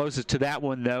were closest to that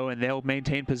one, though, and they'll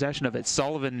maintain possession of it.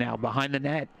 Sullivan now behind the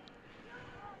net.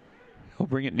 He'll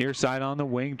bring it near side on the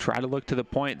wing, try to look to the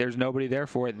point. There's nobody there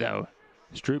for it, though.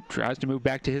 Stroop tries to move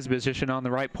back to his position on the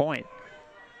right point.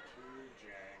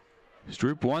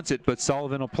 Stroop wants it, but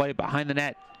Sullivan will play it behind the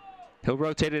net. He'll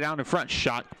rotate it out in front.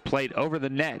 Shot played over the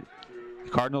net.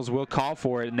 The Cardinals will call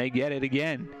for it, and they get it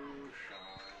again.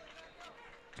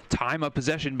 Time of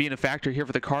possession being a factor here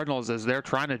for the Cardinals as they're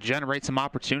trying to generate some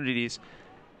opportunities,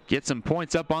 get some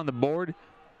points up on the board.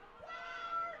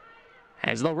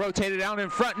 As they'll rotate it out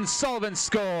in front, and Sullivan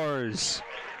scores.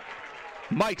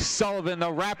 Mike Sullivan, the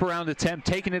wraparound attempt,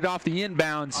 taking it off the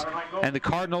inbounds, and the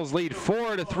Cardinals lead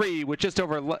 4-3 with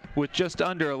just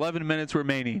under 11 minutes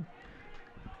remaining.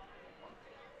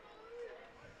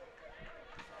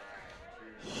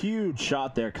 Huge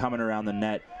shot there coming around the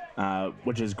net,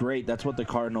 which is great. That's what the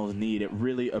Cardinals need. It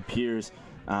really appears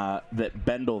that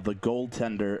Bendel, the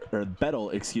goaltender, or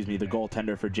Bettel, excuse me, the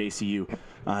goaltender for JCU,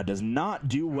 does not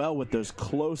do well with those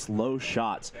close, low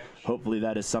shots. Hopefully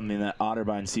that is something that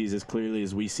Otterbein sees as clearly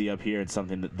as we see up here and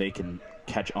something that they can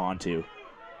catch on to.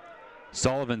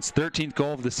 Sullivan's 13th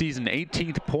goal of the season,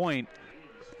 18th point.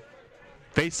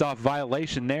 Face-off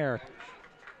violation there,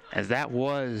 as that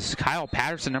was Kyle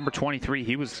Patterson, number 23.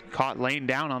 He was caught laying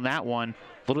down on that one.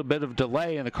 A little bit of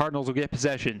delay, and the Cardinals will get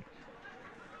possession.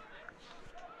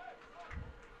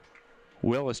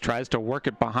 Willis tries to work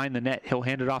it behind the net. He'll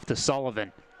hand it off to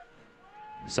Sullivan.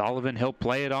 Sullivan, he'll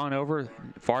play it on over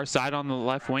far side on the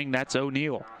left wing. That's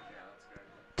O'Neal.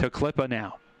 To Klippa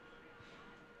now.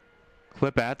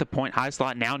 Klippa at the point, high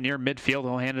slot now near midfield.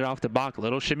 He'll hand it off to Bach.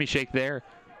 Little shimmy shake there.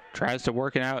 Tries to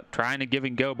work it out, trying to give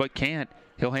and go, but can't.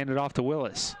 He'll hand it off to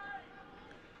Willis.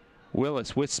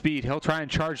 Willis with speed. He'll try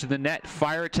and charge to the net.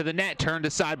 Fire it to the net. Turned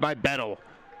aside by Bettel.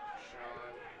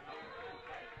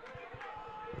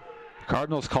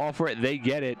 Cardinals call for it. They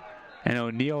get it. And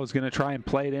O'Neal is going to try and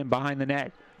play it in behind the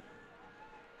net.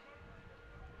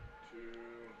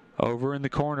 Over in the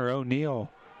corner,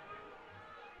 O'Neal.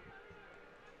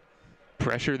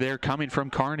 Pressure there coming from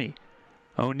Kearney.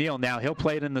 O'Neal now, he'll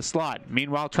play it in the slot.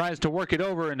 Meanwhile, tries to work it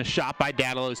over, and a shot by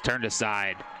Dadalow is turned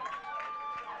aside.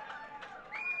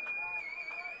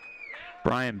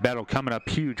 Brian Bettle coming up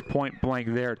huge, point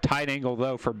blank there. Tight angle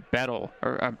though for Bettle,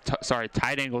 or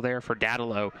tight angle there for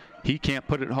Dadalow. He can't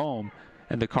put it home,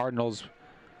 and the Cardinals,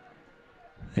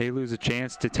 they lose a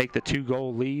chance to take the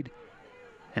 2-goal lead,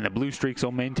 and the Blue Streaks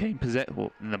will maintain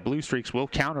possession. And the Blue Streaks will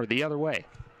counter the other way.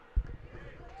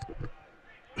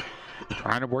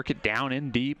 Trying to work it down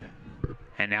in deep,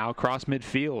 and now across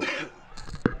midfield.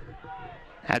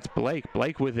 That's Blake.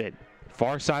 Blake with it.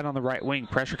 Far side on the right wing.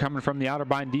 Pressure coming from the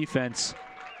Otterbein defense.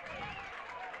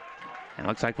 And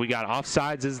looks like we got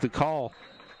offsides is the call.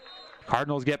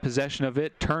 Cardinals get possession of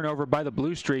it. Turnover by the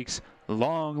Blue Streaks.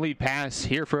 Long lead pass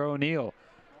here for O'Neal.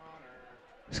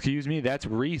 Excuse me, that's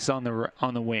Reese on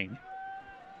the wing.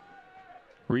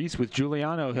 Reese with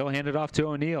Giuliano. He'll hand it off to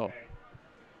O'Neal.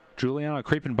 Giuliano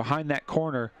creeping behind that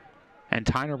corner, and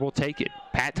Tyner will take it.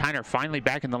 Pat Tyner finally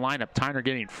back in the lineup. Tyner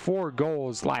getting 4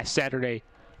 goals last Saturday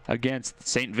against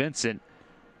St. Vincent.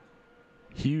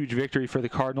 Huge victory for the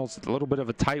Cardinals. A little bit of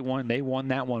a tight one. They won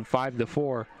that one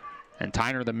 5-4. And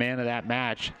Tyner, the man of that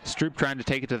match. Stroop trying to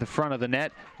take it to the front of the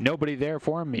net. Nobody there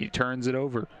for him. He turns it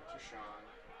over.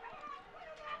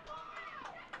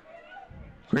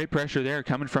 Great pressure there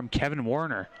coming from Kevin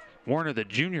Warner. Warner, the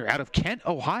junior out of Kent,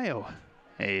 Ohio.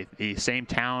 The same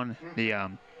town,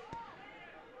 the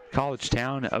college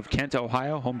town of Kent,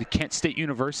 Ohio, home to Kent State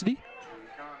University.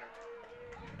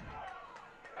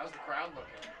 How's the crowd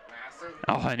looking? Massive?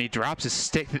 Oh, and he drops his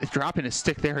stick, dropping his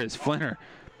stick there as Flinner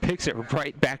picks it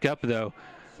right back up, though,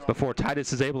 before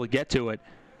Titus is able to get to it.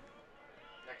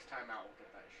 Next time out, we'll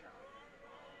get that shot.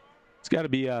 It's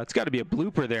got to be a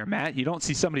blooper there, Matt. You don't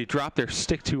see somebody drop their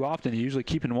stick too often. They're usually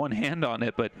keeping one hand on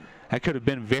it, but that could have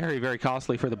been very, very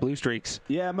costly for the Blue Streaks.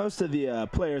 Yeah, most of the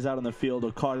players out on the field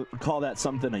will call that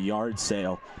something a yard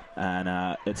sale,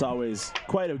 and it's always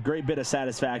quite a great bit of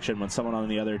satisfaction when someone on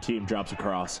the other team drops a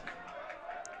cross.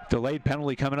 Delayed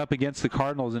penalty coming up against the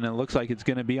Cardinals, and it looks like it's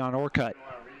going to be on Orcutt.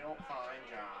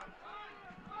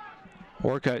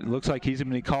 Orcutt looks like he's going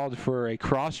to be called for a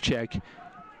cross check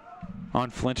on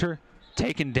Flinter.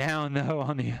 Taken down though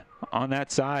on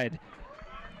that side,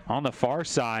 on the far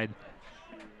side.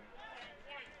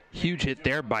 Huge hit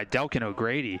there by Delkin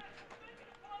O'Grady,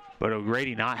 but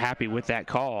O'Grady not happy with that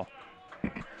call. So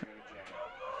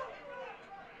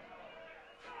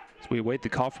we await the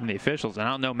call from the officials. And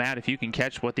I don't know, Matt, if you can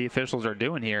catch what the officials are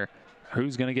doing here.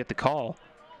 Who's going to get the call?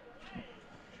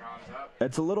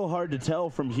 It's a little hard to tell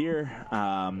from here.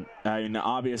 I mean,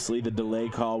 obviously the delay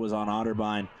call was on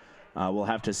Otterbein. We'll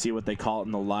have to see what they call it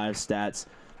in the live stats.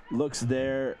 Looks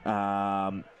there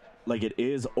like it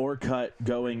is Orcutt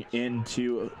going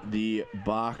into the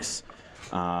box.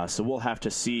 So we'll have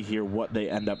to see here what they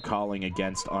end up calling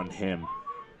against on him.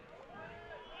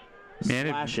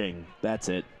 Slashing, that's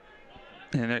it.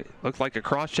 And it looked like a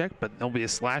cross check, but there'll be a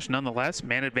slash nonetheless.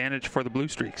 Man advantage for the Blue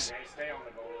Streaks.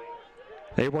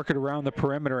 They work it around the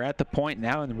perimeter at the point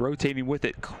now and rotating with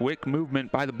it. Quick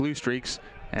movement by the Blue Streaks,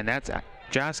 and that's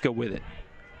Jaska with it.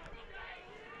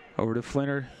 Over to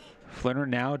Flinner. Flinner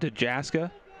now to Jaska.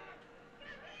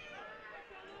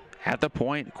 At the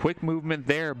point, quick movement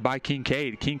there by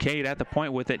Kincaid. Kincaid at the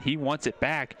point with it. He wants it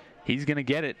back. He's going to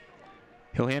get it.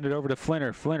 He'll hand it over to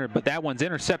Flinner. Flinner, but that one's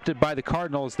intercepted by the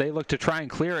Cardinals. They look to try and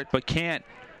clear it, but can't.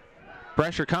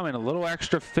 Pressure coming, a little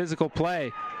extra physical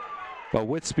play, but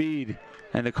with speed.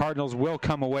 And the Cardinals will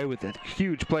come away with a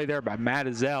huge play there by Matt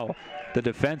Azell, the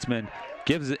defenseman.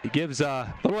 Gives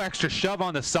a little extra shove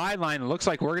on the sideline. It looks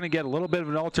like we're going to get a little bit of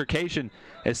an altercation.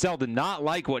 Azell did not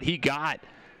like what he got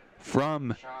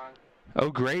from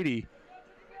O'Grady.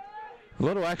 A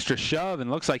little extra shove, and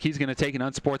looks like he's going to take an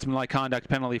unsportsmanlike conduct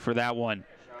penalty for that one.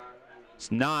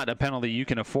 It's not a penalty you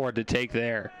can afford to take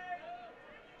there.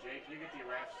 Jake, you get the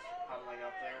refs huddling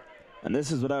up there. And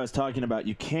this is what I was talking about.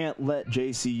 You can't let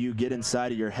JCU get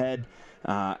inside of your head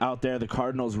out there. The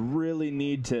Cardinals really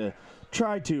need to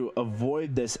try to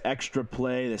avoid this extra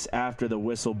play, this after the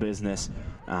whistle business.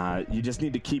 You just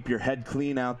need to keep your head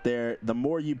clean out there. The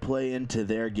more you play into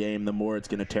their game, the more it's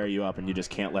going to tear you up, and you just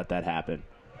can't let that happen.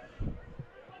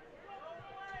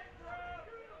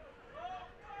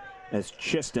 As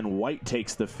Chiston White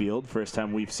takes the field, first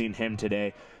time we've seen him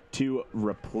today, to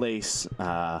replace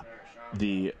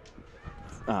the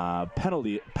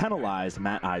penalized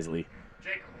Matt Isley.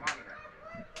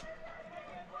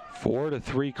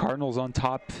 4-3 Cardinals on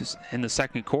top in the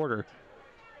second quarter.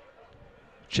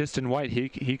 Tristan White,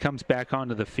 he comes back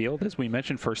onto the field. As we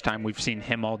mentioned, first time we've seen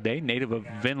him all day. Native of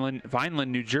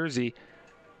Vineland, New Jersey.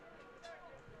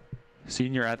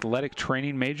 Senior athletic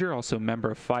training major, also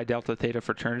member of Phi Delta Theta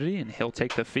fraternity, and he'll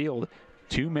take the field.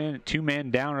 Two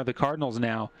man down are the Cardinals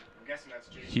now. I'm guessing that's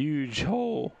Jason. Huge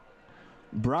hole.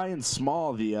 Brian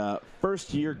Small, the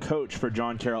first-year coach for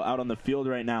John Carroll, out on the field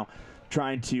right now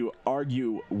trying to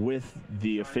argue with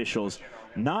the officials.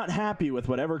 Not happy with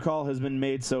whatever call has been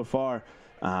made so far,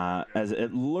 as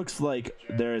it looks like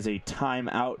there is a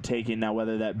timeout taken. Now,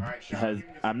 whether that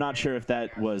I'm not sure if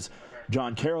that was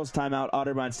John Carroll's timeout,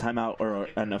 Otterbein's timeout, or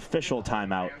an official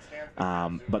timeout,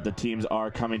 but the teams are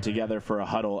coming together for a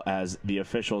huddle as the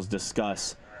officials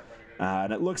discuss.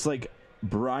 And it looks like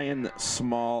Brian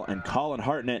Small and Colin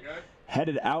Hartnett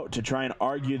headed out to try and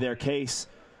argue their case.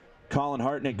 Colin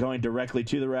Hartnett going directly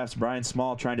to the refs. Brian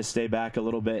Small trying to stay back a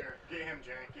little bit. Get him,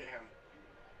 Jay. Get him.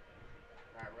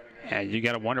 All right, way to go. Yeah, you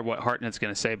got to wonder what Hartnett's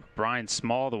going to say. But Brian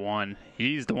Small,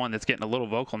 he's the one that's getting a little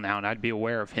vocal now, and I'd be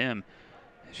aware of him.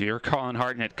 If you're Colin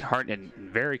Hartnett,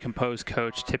 very composed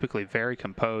coach, typically very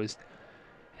composed,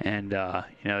 and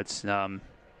it's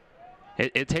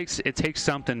it takes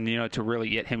something to really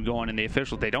get him going. And the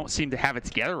officials, they don't seem to have it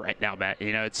together right now, Matt.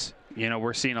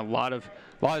 We're seeing a lot of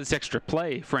this extra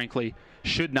play, frankly,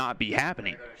 should not be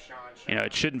happening.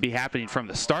 It shouldn't be happening from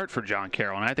the start for John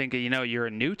Carroll. And I think you're a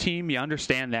new team, you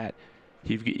understand that.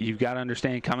 You've got to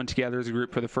understand coming together as a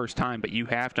group for the first time, but you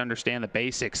have to understand the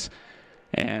basics.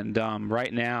 And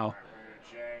right now,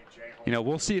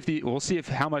 we'll see if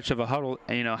how much of a huddle,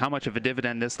 how much of a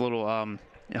dividend this little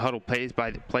huddle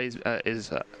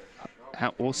is.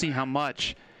 We'll see how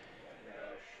much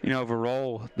of a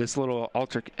role this little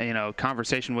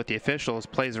conversation with the officials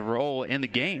plays a role in the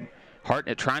game.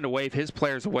 Hartnett trying to wave his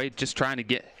players away, just trying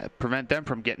to prevent them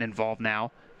from getting involved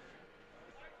now.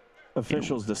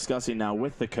 Officials discussing now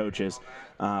with the coaches.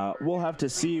 We'll have to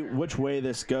see which way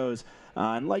this goes.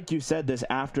 And like you said, this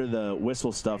after the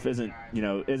whistle stuff isn't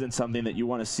something that you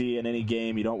want to see in any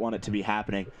game. You don't want it to be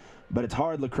happening. But it's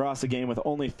hard lacrosse, a game with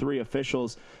only 3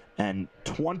 officials and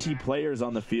 20 players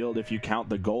on the field if you count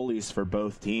the goalies for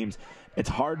both teams. It's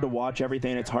hard to watch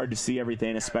everything. It's hard to see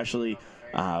everything, especially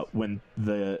when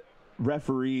the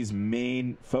referee's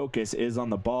main focus is on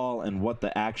the ball and what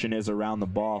the action is around the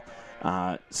ball.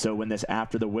 So when this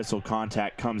after the whistle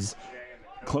contact comes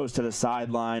close to the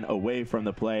sideline, away from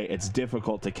the play, it's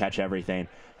difficult to catch everything.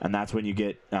 And that's when you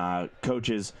get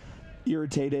coaches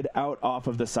irritated out off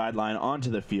of the sideline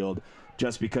onto the field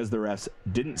just because the refs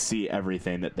didn't see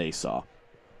everything that they saw.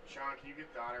 Sean, can you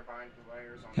get the Otterbein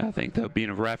players on? I think, though, being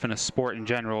a ref in a sport in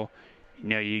general,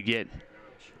 you get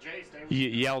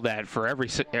yelled at for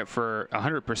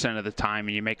 100% of the time,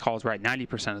 and you make calls right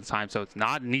 90% of the time. So it's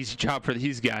not an easy job for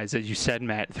these guys, as you said,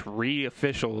 Matt. 3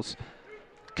 officials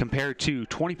compared to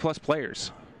 20-plus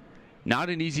players. Not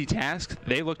an easy task.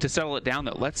 They look to settle it down.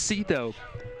 Let's see, though,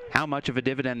 how much of a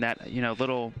dividend that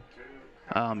little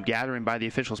gathering by the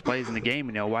officials plays in the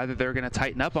game. Whether they're going to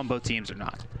tighten up on both teams or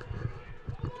not.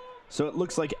 So it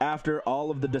looks like after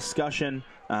all of the discussion,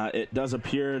 it does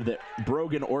appear that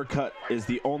Brogan Orcutt is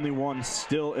the only one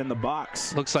still in the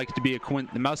box. Looks like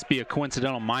it must be a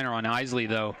coincidental minor on Isley,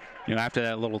 though. After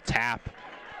that little tap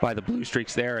by the Blue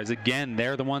Streaks there, as again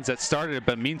they're the ones that started it.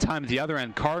 But meantime, at the other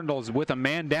end, Cardinals with a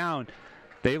man down,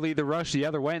 they lead the rush the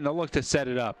other way, and they'll look to set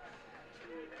it up.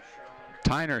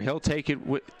 Tyner, he'll take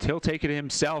it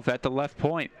himself at the left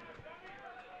point.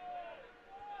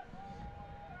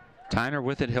 Tyner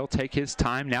with it, he'll take his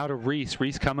time now to Reese.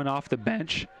 Reese coming off the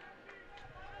bench.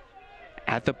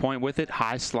 At the point with it,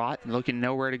 high slot, looking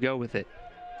nowhere to go with it.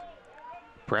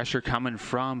 Pressure coming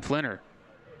from Flinner.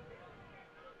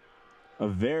 A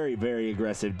very, very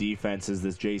aggressive defense is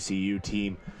this JCU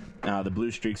team. The Blue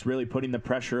Streaks really putting the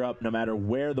pressure up no matter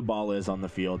where the ball is on the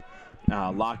field.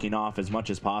 Locking off as much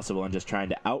as possible and just trying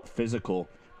to out-physical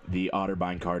the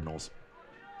Otterbein Cardinals.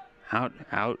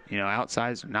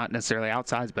 Outsize, not necessarily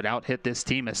outsize, but out-hit this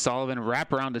team as Sullivan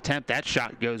wraparound attempt. That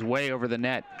shot goes way over the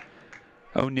net.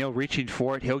 O'Neal reaching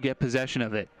for it. He'll get possession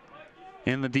of it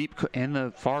in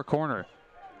the far corner.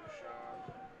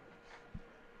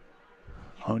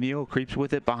 O'Neal creeps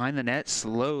with it behind the net,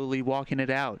 slowly walking it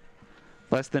out.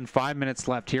 Less than 5 minutes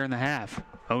left here in the half.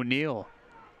 O'Neal,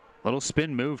 little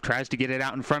spin move, tries to get it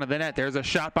out in front of the net. There's a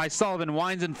shot by Sullivan,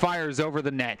 winds and fires over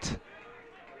the net.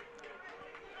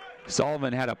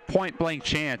 Sullivan had a point-blank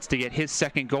chance to get his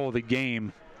second goal of the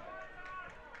game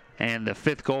and the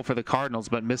 5th goal for the Cardinals,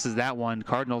 but misses that one.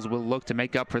 Cardinals will look to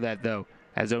make up for that, though,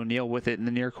 as O'Neal with it in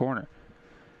the near corner.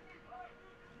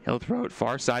 He'll throw it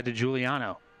far side to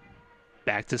Giuliano.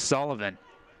 Back to Sullivan.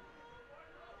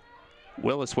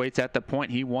 Willis waits at the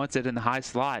point. He wants it in the high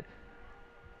slot.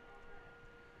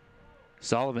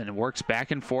 Sullivan works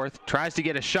back and forth, tries to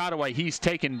get a shot away. He's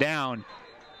taken down.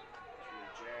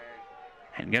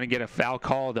 And going to get a foul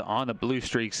called on the Blue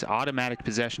Streaks. Automatic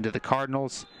possession to the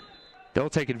Cardinals. They'll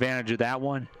take advantage of that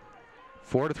one.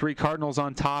 4-3 Cardinals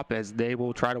on top as they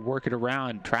will try to work it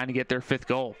around, trying to get their 5th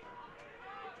goal.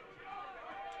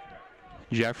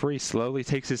 Jeffrey slowly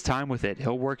takes his time with it.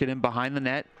 He'll work it in behind the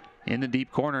net. In the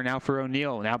deep corner now for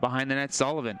O'Neill. Now behind the net,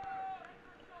 Sullivan.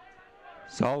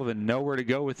 Sullivan nowhere to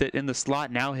go with it in the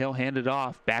slot. Now he'll hand it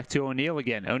off. Back to O'Neill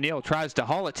again. O'Neill tries to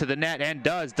haul it to the net and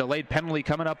does. Delayed penalty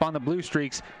coming up on the Blue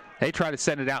Streaks. They try to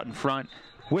send it out in front.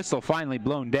 Whistle finally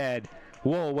blown dead.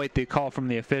 We'll await the call from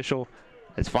the official.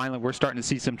 As finally we're starting to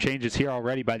see some changes here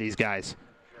already by these guys.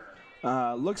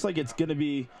 Looks like it's going to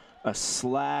be a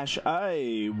slash.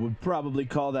 I would probably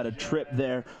call that a trip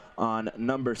there on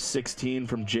number 16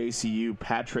 from JCU,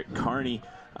 Patrick Carney.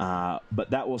 But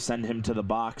that will send him to the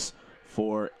box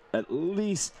for at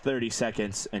least 30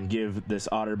 seconds and give this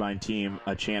Otterbein team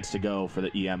a chance to go for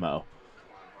the EMO.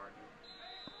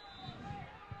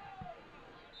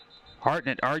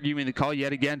 Hartnett arguing the call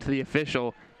yet again to the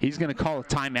official. He's going to call a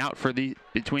timeout for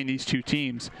between these two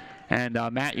teams. And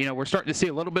Matt, we're starting to see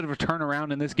a little bit of a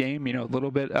turnaround in this game. A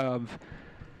little bit of,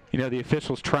 the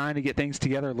officials trying to get things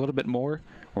together a little bit more.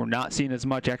 We're not seeing as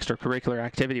much extracurricular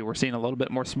activity. We're seeing a little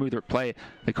bit more smoother play.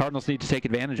 The Cardinals need to take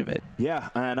advantage of it. Yeah,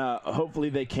 and hopefully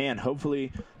they can.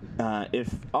 Hopefully, if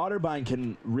Otterbein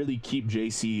can really keep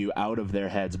JCU out of their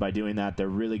heads by doing that, they're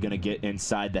really going to get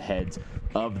inside the heads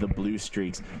of the Blue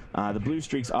Streaks. The Blue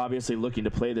Streaks obviously looking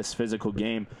to play this physical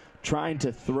game, trying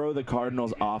to throw the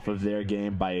Cardinals off of their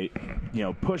game by,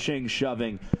 pushing,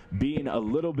 shoving, being a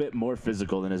little bit more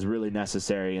physical than is really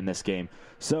necessary in this game.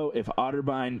 So if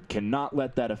Otterbein cannot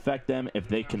let that affect them, if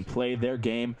they can play their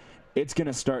game, it's going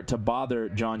to start to bother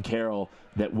John Carroll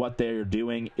that what they're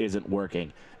doing isn't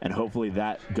working. And hopefully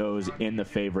that goes in the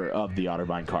favor of the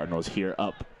Otterbein Cardinals here,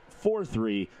 up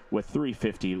 4-3 with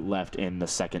 3:50 left in the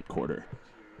second quarter.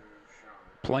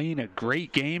 Playing a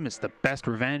great game is the best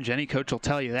revenge. Any coach will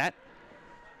tell you that.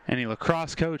 Any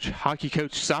lacrosse coach, hockey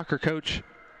coach, soccer coach,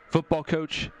 football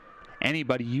coach,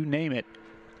 anybody, you name it.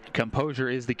 Composure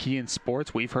is the key in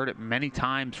sports. We've heard it many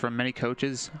times from many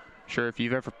coaches. Sure, if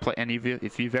you've ever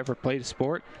played a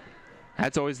sport,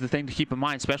 that's always the thing to keep in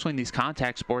mind, especially in these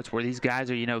contact sports where these guys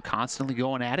are, constantly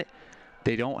going at it.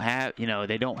 They don't have,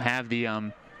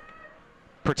 the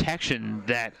protection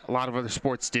that a lot of other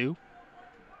sports do.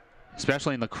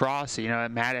 Especially in lacrosse,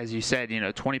 Matt, as you said,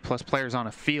 20-plus players on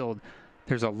a field.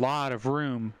 There's a lot of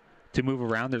room to move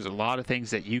around. There's a lot of things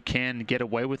that you can get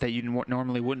away with that you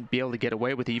normally wouldn't be able to get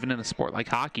away with, even in a sport like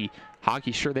hockey.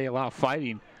 Hockey, sure, they allow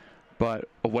fighting, but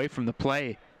away from the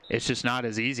play, it's just not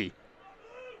as easy.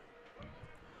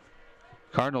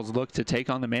 Cardinals look to take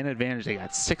on the man advantage. They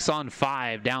got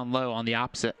 6-on-5 down low on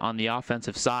the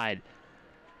offensive side.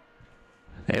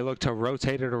 They look to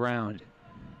rotate it around.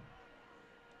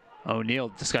 O'Neill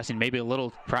discussing maybe a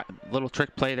little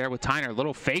trick play there with Tyner. A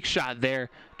little fake shot there,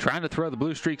 trying to throw the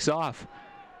Blue Streaks off.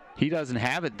 He doesn't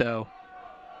have it, though.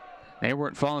 They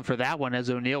weren't falling for that one, as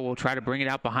O'Neill will try to bring it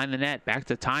out behind the net. Back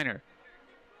to Tyner.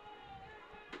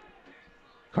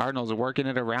 Cardinals are working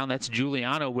it around. That's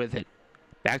Giuliano with it.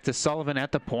 Back to Sullivan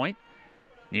at the point.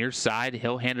 Near side,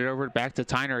 he'll hand it over back to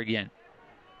Tyner again.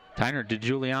 Tyner to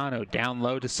Giuliano, down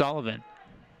low to Sullivan.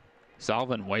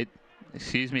 Sullivan,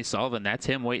 that's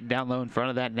him waiting down low in front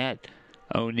of that net.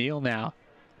 O'Neill now.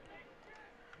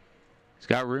 He's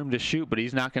got room to shoot, but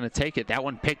he's not going to take it. That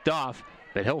one picked off,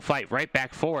 but he'll fight right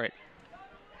back for it.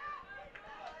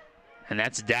 And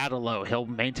that's Dadalow. He'll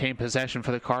maintain possession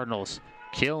for the Cardinals.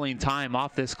 Killing time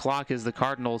off this clock is the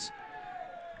Cardinals,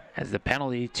 as the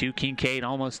penalty to Kincaid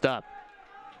almost up.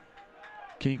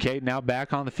 Kincaid now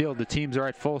back on the field. The teams are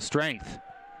at full strength.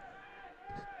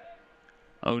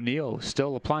 O'Neill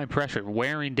still applying pressure,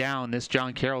 wearing down this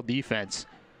John Carroll defense.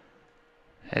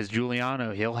 As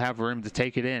Giuliano, he'll have room to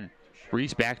take it in.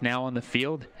 Reese back now on the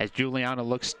field as Giuliano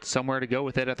looks somewhere to go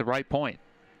with it at the right point.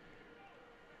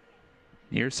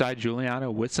 Near side, Giuliano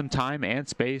with some time and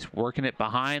space, working it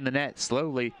behind the net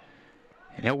slowly,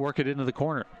 and he'll work it into the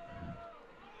corner.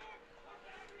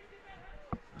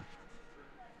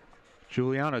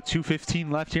 Giuliano,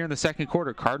 2:15 left here in the second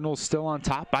quarter. Cardinals still on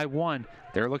top by 1.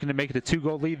 They're looking to make it a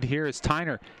 2-goal lead. Here is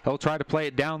Tyner. He'll try to play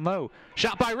it down low.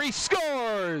 Shot by Reese,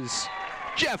 scores!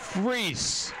 Jeff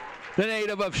Reese, the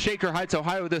native of Shaker Heights,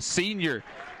 Ohio, the senior.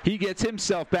 He gets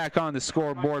himself back on the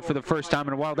scoreboard for the first time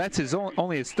in a while. That's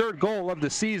only his 3rd goal of the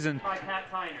season.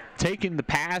 Taking the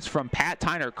pass from Pat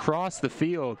Tyner across the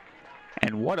field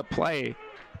And what a play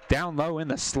down low in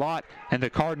the slot, and the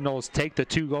Cardinals take the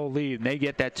 2-goal lead, and they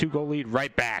get that 2-goal lead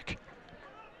right back.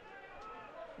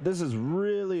 This is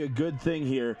really a good thing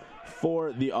here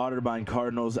for the Otterbein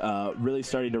Cardinals, really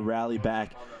starting to rally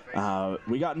back.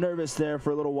 We got nervous there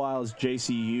for a little while as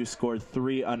JCU scored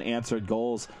 3 unanswered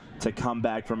goals to come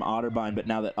back from Otterbein, but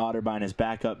now that Otterbein is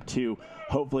back up 2,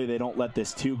 hopefully they don't let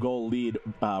this 2-goal lead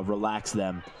relax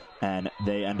them, and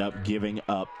they end up giving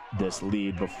up this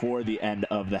lead before the end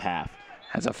of the half.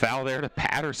 Has a foul there to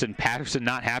Patterson. Patterson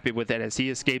not happy with it as he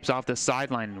escapes off the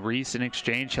sideline. Reese in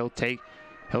exchange, he'll take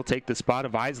the spot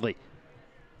of Isley.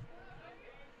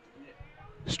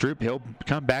 Stroop, he'll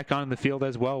come back on the field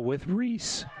as well with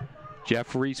Reese.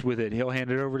 Jeff Reese with it. He'll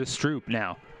hand it over to Stroop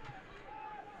now.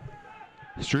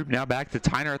 Stroop now back to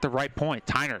Tyner at the right point.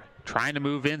 Tyner trying to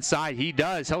move inside. He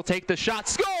does. He'll take the shot.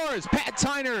 Scores! Pat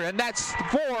Tyner, and that's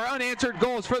 4 unanswered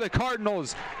goals for the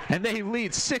Cardinals. And they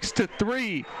lead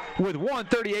 6-3 with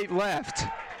 1:38 left.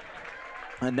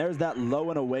 And there's that low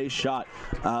and away shot.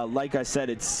 Like I said,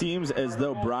 it seems as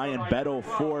though Brian Bettel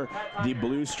for the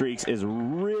Blue Streaks is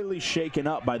really shaken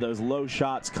up by those low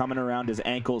shots coming around his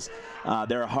ankles.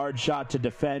 They're a hard shot to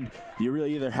defend. You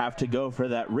really either have to go for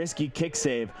that risky kick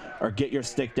save or get your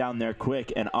stick down there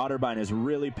quick. And Otterbein has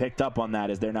really picked up on that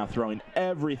as they're now throwing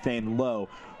everything low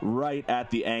right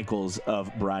at the ankles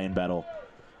of Brian Bettel.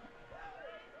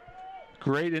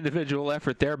 Great individual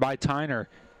effort there by Tyner.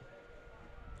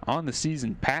 On the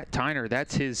season, Pat Tyner,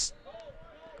 that's his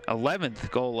 11th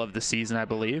goal of the season, I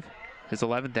believe. His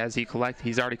 11th as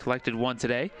he's already collected 1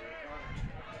 today.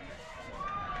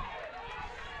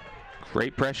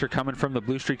 Great pressure coming from the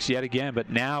Blue Streaks yet again, but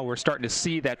now we're starting to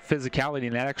see that physicality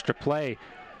and that extra play.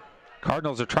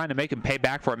 Cardinals are trying to make him pay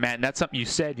back for it, Matt, and that's something you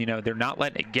said, you know, they're not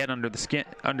letting it get under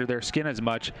their skin as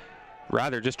much,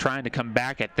 rather just trying to come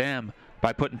back at them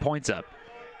by putting points up.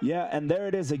 Yeah, and there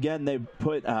it is again. They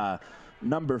put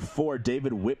number 4,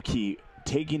 David Whipkey,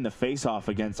 taking the face-off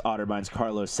against Otterbein's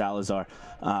Carlos Salazar.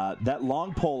 That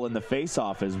long pole in the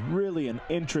face-off is really an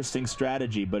interesting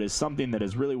strategy, but is something that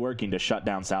is really working to shut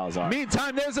down Salazar.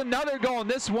 Meantime, there's another goal, and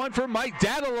this one for Mike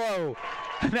Dadalo.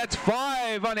 And that's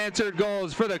 5 unanswered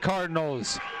goals for the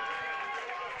Cardinals.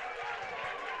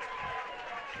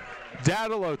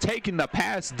 Dadalo taking the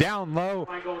pass down low.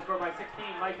 Goal scored by 16,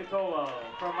 Mike Catolo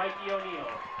from Mikey O'Neill.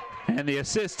 And the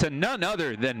assist to none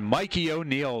other than Mikey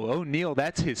O'Neill. O'Neill,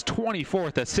 that's his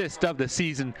 24th assist of the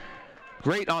season.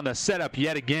 Great on the setup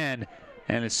yet again.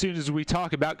 And as soon as we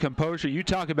talk about composure, you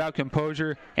talk about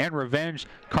composure and revenge.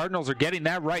 Cardinals are getting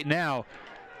that right now.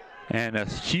 And a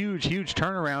huge, huge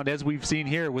turnaround as we've seen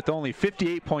here with only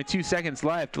 58.2 seconds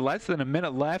left. Less than a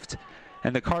minute left.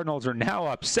 And the Cardinals are now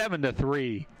up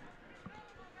 7-3.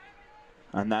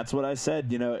 And that's what I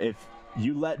said, you know, if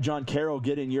you let John Carroll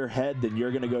get in your head, then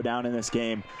you're going to go down in this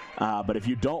game. But if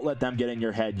you don't let them get in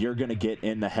your head, you're going to get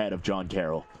in the head of John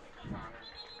Carroll.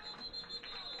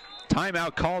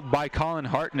 Timeout called by Colin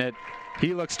Hartnett.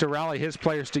 He looks to rally his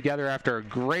players together after a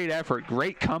great effort,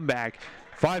 great comeback.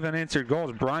 5 unanswered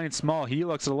goals. Brian Small, he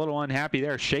looks a little unhappy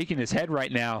there, shaking his head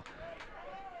right now.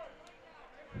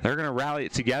 They're going to rally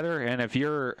it together, and if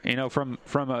you're, you know, from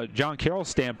a John Carroll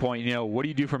standpoint, you know, what do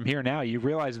you do from here now? You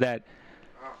realize that,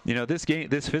 you know, this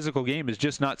physical game is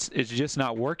just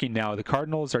not working now. The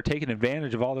Cardinals are taking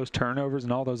advantage of all those turnovers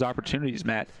and all those opportunities,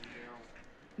 Matt.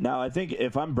 Now, I think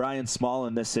if I'm Brian Small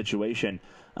in this situation,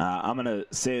 I'm going to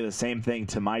say the same thing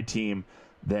to my team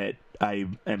that I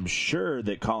am sure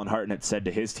that Colin Hartnett said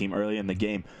to his team early in the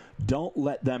game. Don't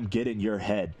let them get in your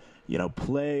head. You know,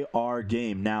 play our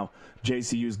game. Now,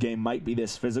 JCU's game might be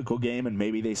this physical game, and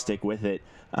maybe they stick with it.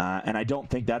 And I don't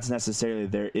think that's necessarily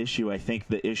their issue. I think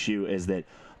the issue is that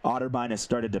Otterbein has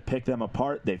started to pick them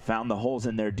apart. They found the holes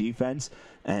in their defense,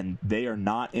 and they are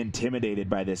not intimidated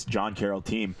by this John Carroll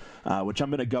team, which I'm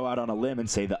going to go out on a limb and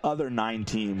say the other 9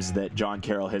 teams that John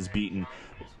Carroll has beaten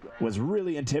was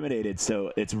really intimidated.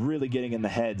 So it's really getting in the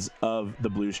heads of the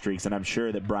Blue Streaks, and I'm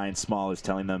sure that Brian Small is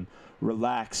telling them,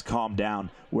 relax, calm down.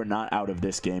 We're not out of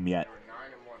this game yet.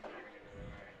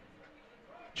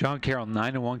 John Carroll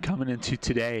 9-1 coming into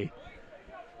today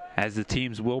as the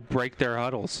teams will break their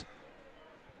huddles.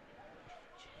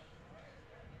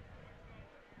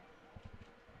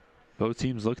 Both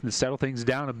teams looking to settle things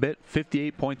down a bit.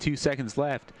 58.2 seconds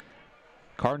left.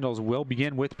 Cardinals will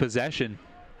begin with possession.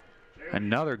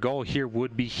 Another goal here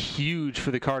would be huge for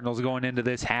the Cardinals going into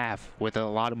this half with a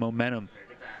lot of momentum.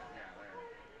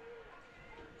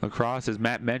 Lacrosse, as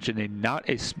Matt mentioned, not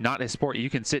a sport you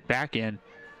can sit back in.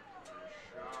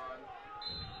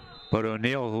 But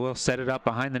O'Neill will set it up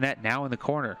behind the net now in the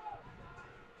corner.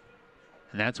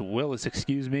 And that's Willis,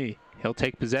 excuse me. He'll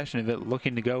take possession of it,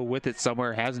 looking to go with it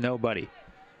somewhere, has nobody.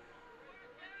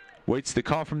 Waits the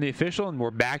call from the official, and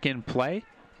we're back in play.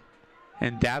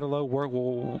 And Dadalo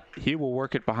will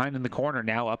work it behind in the corner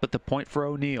now, up at the point for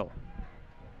O'Neal.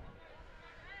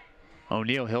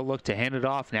 O'Neal, he'll look to hand it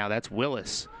off now. That's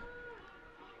Willis.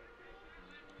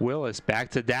 Willis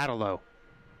back to Dadalo.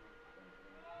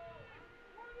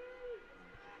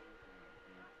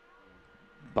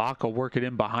 Bach will work it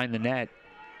in behind the net.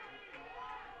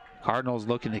 Cardinals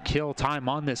looking to kill time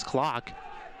on this clock.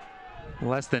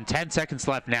 Less than 10 seconds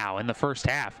left now in the first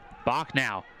half. Bach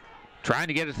now trying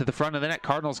to get it to the front of the net.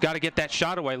 Cardinals got to get that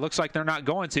shot away. Looks like they're not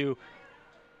going to.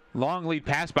 Long lead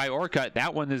pass by Orcutt.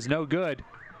 That one is no good.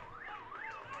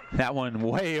 That one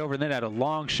way over the net. Had a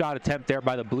long shot attempt there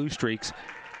by the Blue Streaks.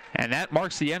 And that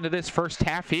marks the end of this first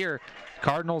half here.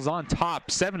 Cardinals on top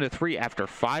 7-3 after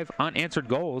 5 unanswered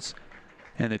goals.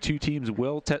 And the two teams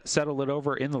will settle it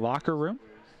over in the locker room.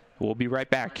 We'll be right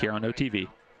back here on OTV.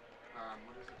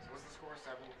 What's the score? 7-3?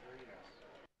 Yes.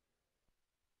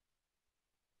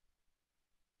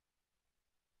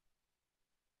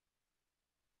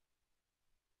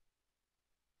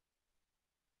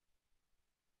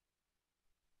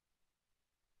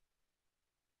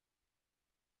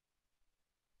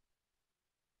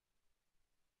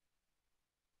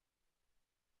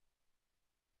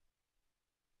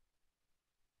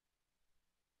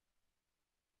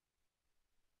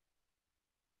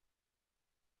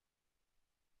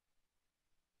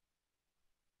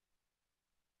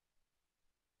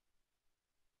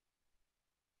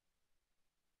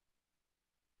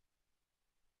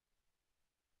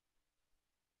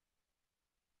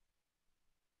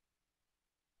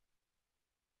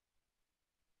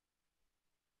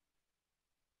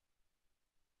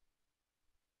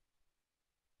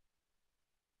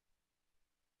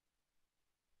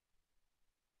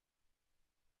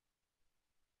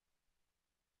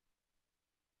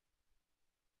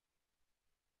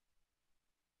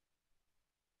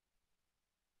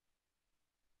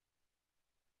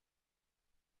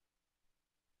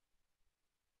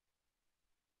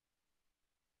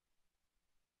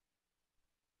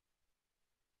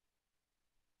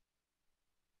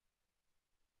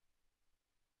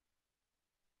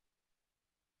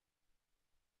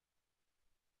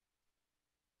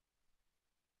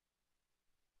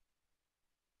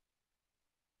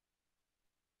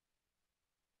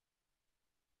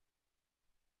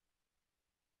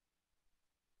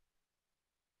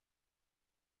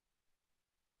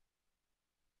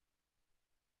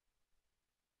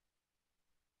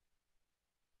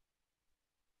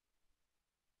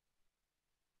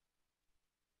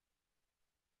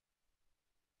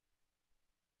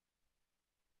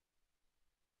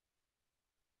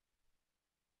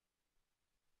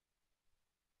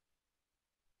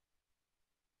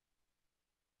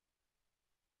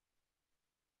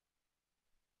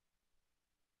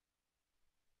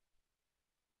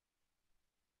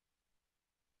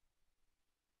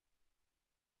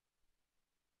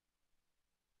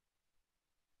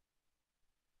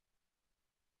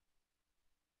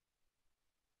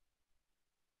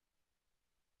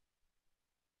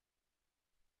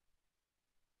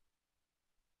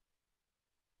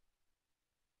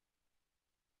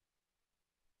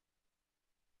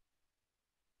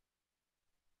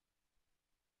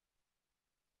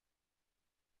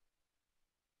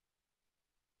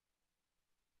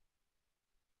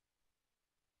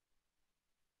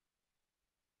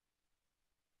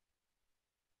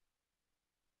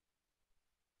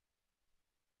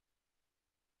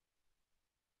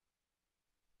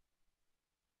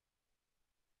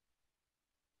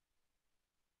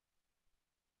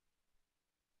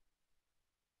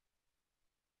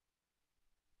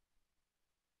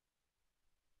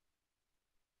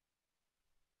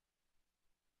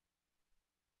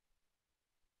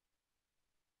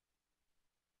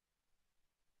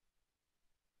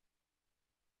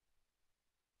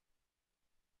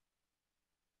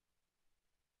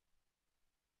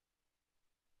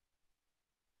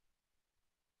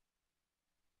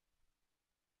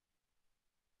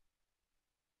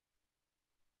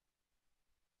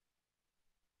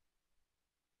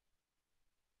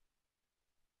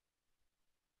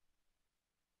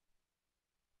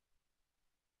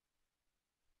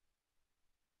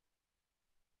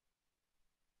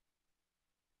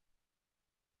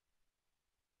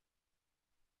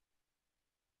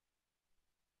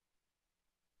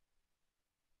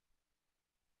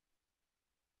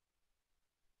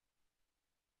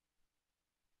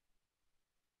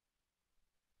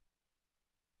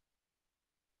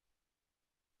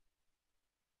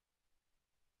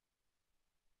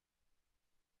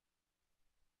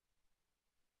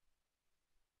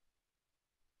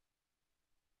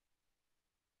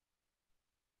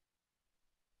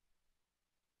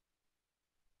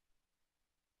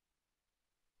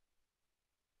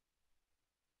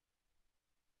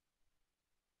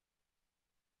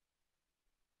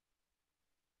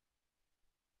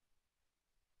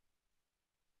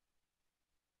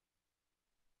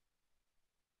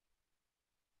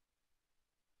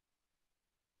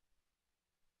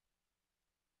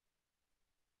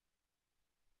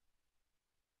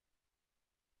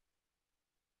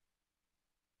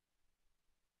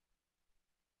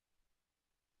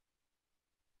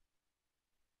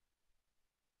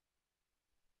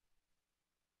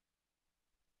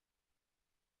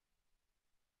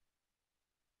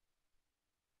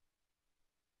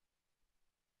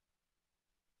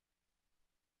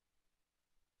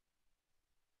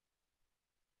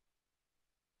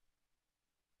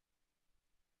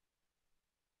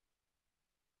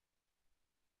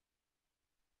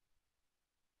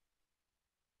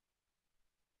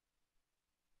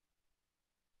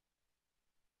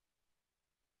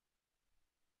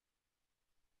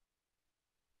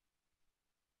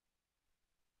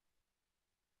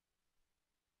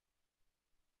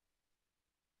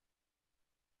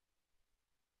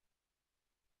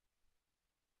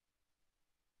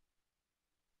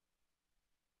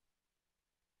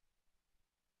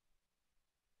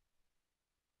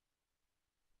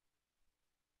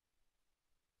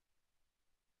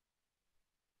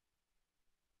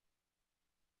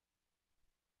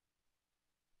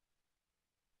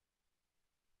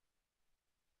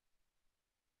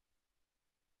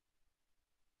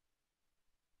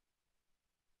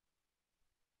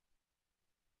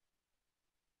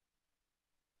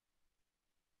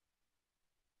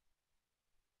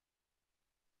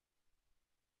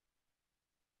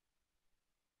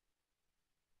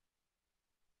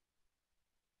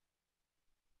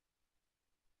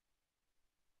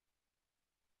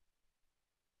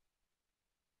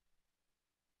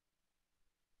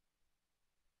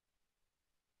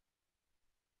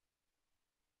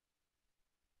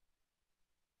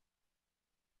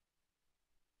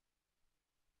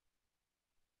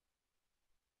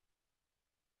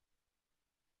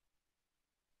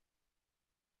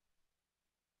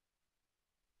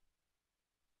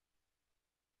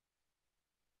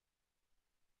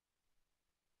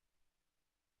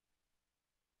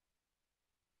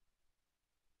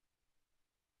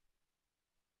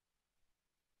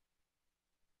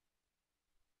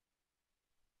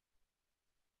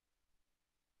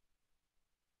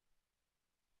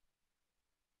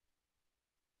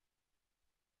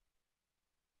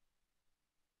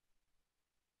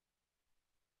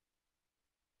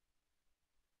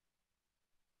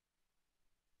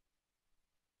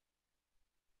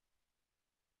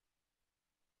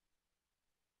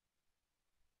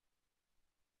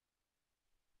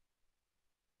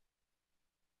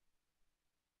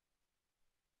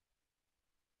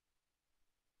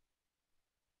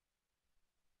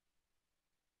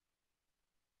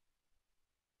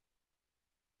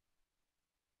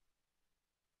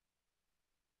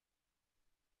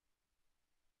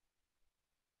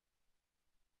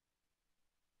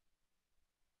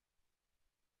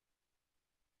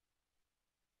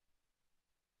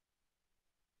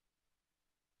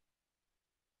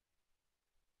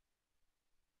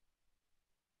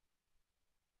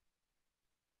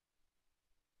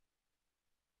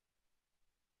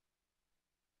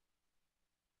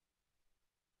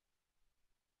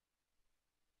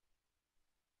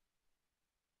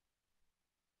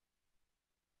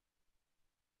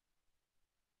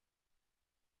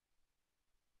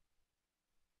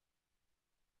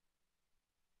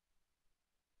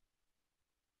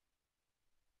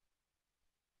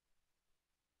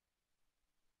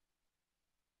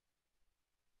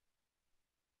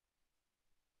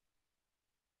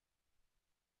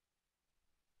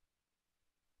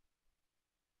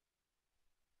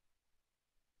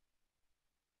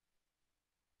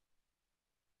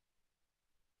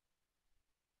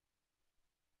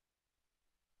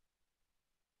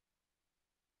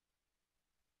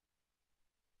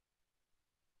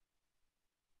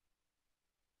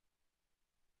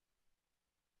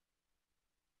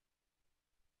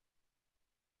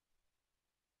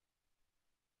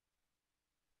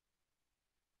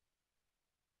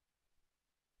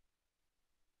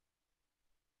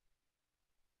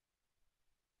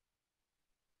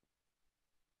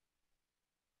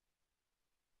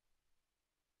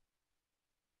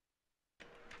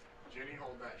 Jenny,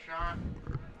 hold that shot.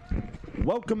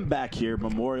 Welcome back here,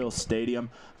 Memorial Stadium,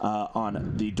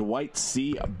 on the Dwight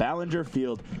C. Ballinger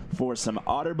Field for some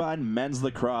Otterbein men's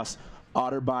lacrosse.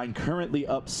 Otterbein currently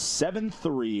up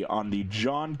 7-3 on the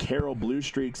John Carroll Blue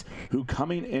Streaks, who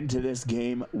coming into this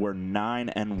game were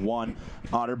 9-1.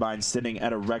 Otterbein sitting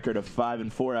at a record of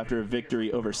 5-4 after a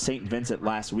victory over St. Vincent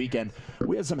last weekend.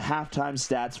 We have some halftime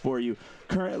stats for you.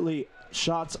 Currently,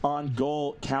 shots on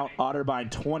goal count Otterbein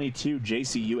 22,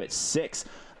 JCU at 6.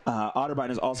 Otterbein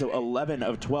is also 11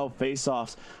 of 12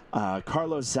 faceoffs.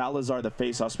 Carlos Salazar, the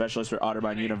faceoff specialist for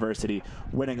Otterbein University,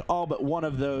 winning all but one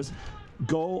of those.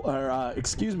 Ground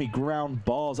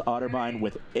balls, Otterbein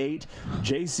with 8,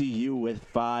 JCU with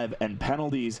 5, and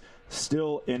penalties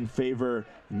still in favor,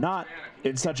 not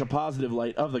in such a positive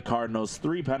light, of the Cardinals.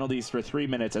 3 penalties for 3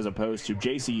 minutes as opposed to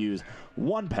JCU's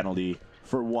 1 penalty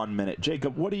for 1 minute.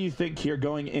 Jacob, what do you think here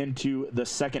going into the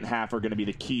second half are going to be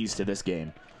the keys to this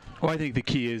game? Well, I think the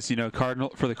key is,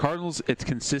 for the Cardinals, it's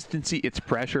consistency, it's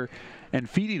pressure, and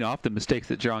feeding off the mistakes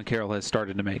that John Carroll has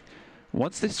started to make.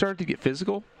 Once they started to get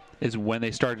physical is when they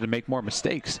started to make more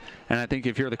mistakes. And I think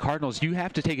if you're the Cardinals, you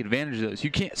have to take advantage of those. You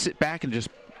can't sit back and just,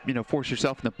 force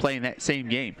yourself into playing that same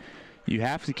game. You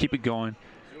have to keep it going.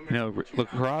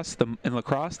 Lacrosse,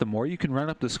 the more you can run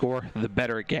up the score, the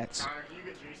better it gets.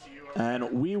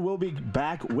 And we will be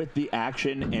back with the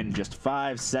action in just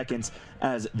 5 seconds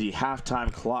as the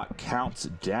halftime clock counts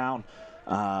down.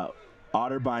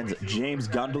 Otterbein's James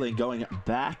Gundling going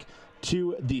back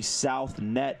to the south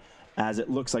net as it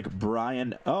looks like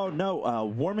Brian,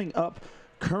 warming up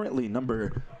currently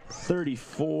number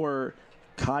 34,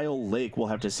 Kyle Lake. We'll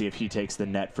have to see if he takes the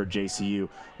net for JCU.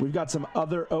 We've got some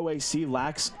other OAC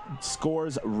lax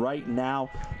scores right now.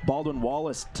 Baldwin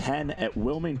Wallace 10 at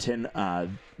Wilmington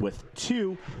with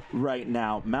 2 right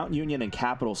now. Mount Union and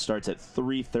Capital starts at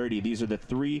 3:30. These are the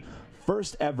 3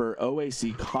 first ever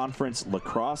OAC conference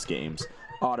lacrosse games.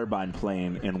 Otterbein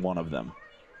playing in one of them.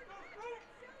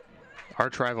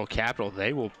 Arch rival Capital,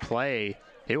 they will play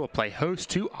host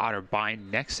to Otterbein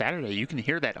next Saturday. You can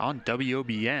hear that on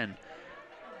WOBN.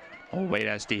 We'll wait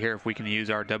as to hear if we can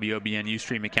use our WOBN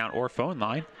Ustream account or phone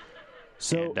line.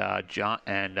 So John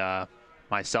and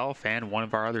myself and one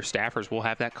of our other staffers will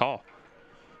have that call.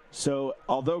 So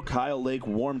although Kyle Lake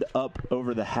warmed up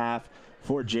over the half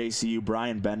for JCU,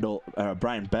 Brian Bettel,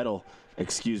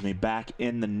 back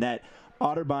in the net.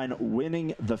 Otterbein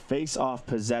winning the face-off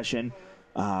possession.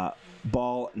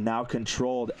 Ball now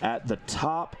controlled at the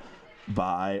top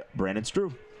by Brandon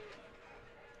Strew.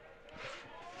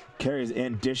 Carries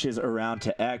in, dishes around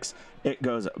to X. It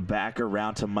goes back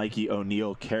around to Mikey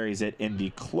O'Neill. Carries it in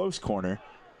the close corner.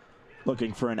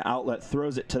 Looking for an outlet.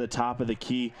 Throws it to the top of the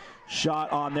key.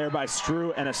 Shot on there by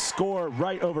Strew and a score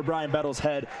right over Brian Bettel's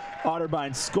head.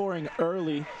 Otterbein scoring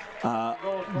early,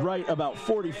 right about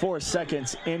 44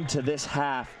 seconds into this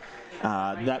half.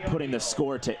 That putting the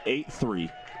score to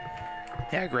 8-3.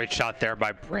 Yeah, great shot there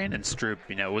by Brandon Stroop.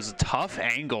 It was a tough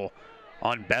angle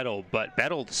on Bettel, but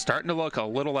Bettel starting to look a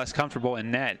little less comfortable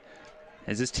in net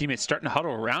as his teammates starting to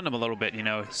huddle around him a little bit.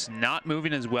 It's not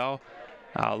moving as well.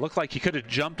 Looked like he could have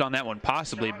jumped on that one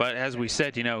possibly, but as we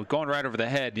said, going right over the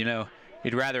head,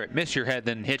 you'd rather it miss your head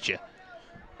than hit you.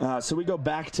 So we go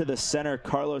back to the center.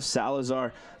 Carlos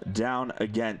Salazar down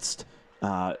against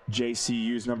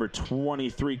JCU's number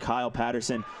 23, Kyle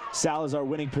Patterson. Salazar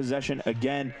winning possession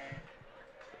again.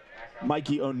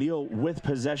 Mikey O'Neill with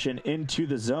possession into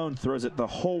the zone, throws it the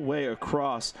whole way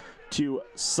across to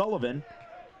Sullivan.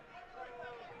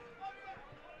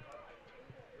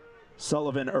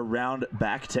 Sullivan around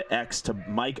back to X to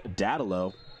Mike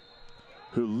Dadalo,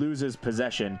 who loses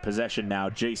possession. Possession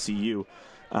now JCU,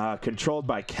 controlled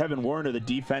by Kevin Warner, the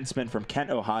defenseman from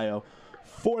Kent, Ohio,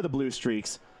 for the Blue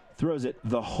Streaks. Throws it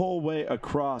the whole way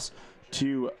across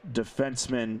to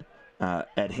defenseman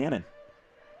Ed Hannon.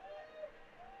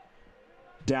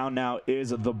 Down now is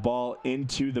the ball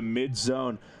into the mid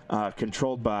zone,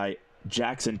 controlled by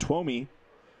Jackson Twomey.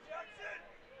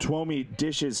 Twomey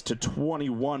dishes to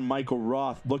 21, Michael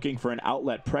Roth, looking for an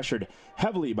outlet, pressured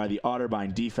heavily by the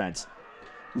Otterbein defense.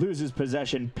 Loses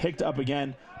possession, picked up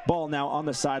again. Ball now on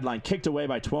the sideline, kicked away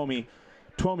by Twomey.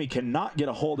 Twomey cannot get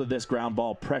a hold of this ground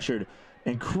ball, pressured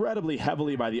incredibly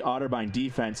heavily by the Otterbein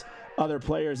defense. Other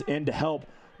players in to help.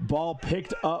 Ball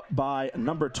picked up by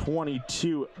number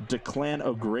 22, Declan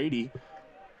O'Grady.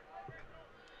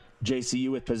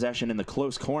 JCU with possession in the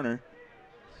close corner.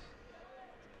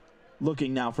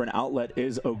 Looking now for an outlet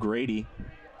is O'Grady.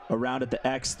 Around at the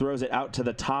X, throws it out to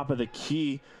the top of the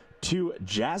key to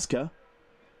Jaska.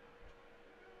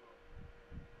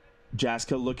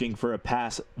 Jaska looking for a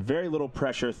pass. Very little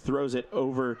pressure. Throws it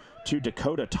over to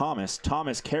Dakota Thomas.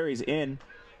 Thomas carries in.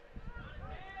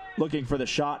 Looking for the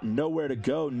shot. Nowhere to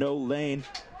go. No lane.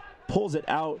 Pulls it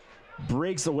out.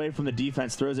 Breaks away from the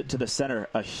defense. Throws it to the center.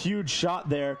 A huge shot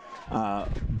there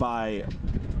by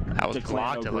That was Declan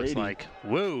blocked, it looks O'Grady. like.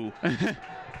 Woo.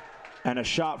 And a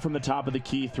shot from the top of the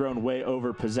key thrown way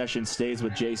over. Possession stays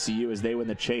with JCU as they win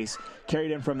the chase. Carried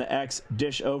in from the X.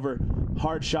 Dish over.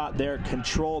 Hard shot there.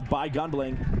 Controlled by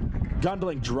Gundling.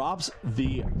 Gundling drops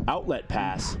the outlet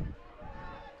pass.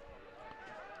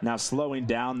 Now slowing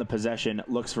down the possession.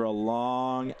 Looks for a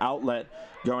long outlet.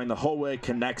 Going the whole way.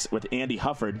 Connects with Andy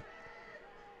Hufford.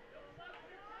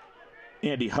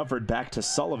 Andy Hufford back to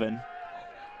Sullivan.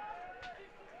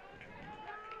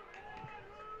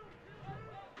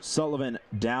 Sullivan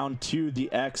down to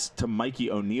the X to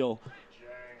Mikey O'Neill.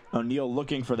 O'Neill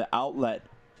looking for the outlet.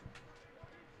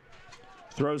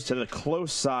 Throws to the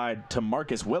close side to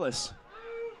Marcus Willis.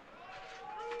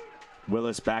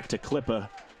 Willis back to Klippa.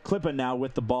 Klippa now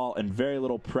with the ball and very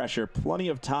little pressure. Plenty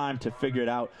of time to figure it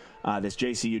out. This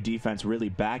JCU defense really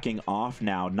backing off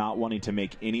now, not wanting to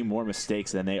make any more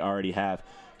mistakes than they already have.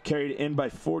 Carried in by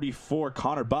 44,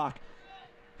 Connor Bach.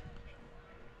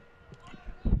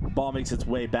 Ball makes its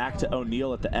way back to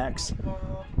O'Neill at the X.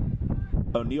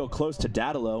 O'Neill close to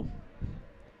Dadalo.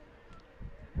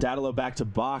 Dadalo back to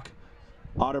Bach.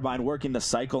 Otterbein working the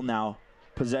cycle now.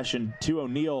 Possession to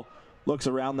O'Neill. Looks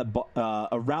around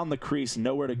the crease,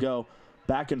 nowhere to go.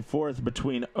 Back and forth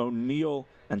between O'Neill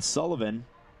and Sullivan.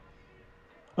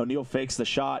 O'Neill fakes the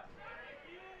shot.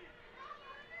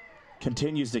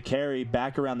 Continues to carry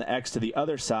back around the X to the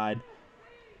other side.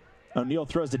 O'Neill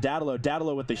throws to Dadalo.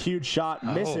 Dadalo with the huge shot,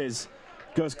 misses,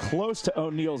 goes close to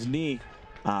O'Neill's knee,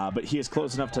 but he is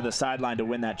close enough to the sideline to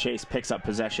win that chase, picks up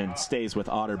possession, stays with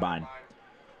Otterbein.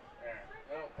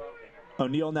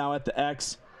 O'Neill now at the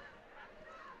X.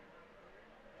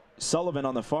 Sullivan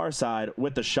on the far side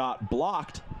with the shot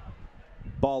blocked.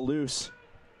 Ball loose.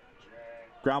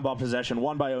 Ground ball possession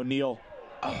won by O'Neill.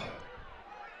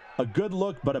 A good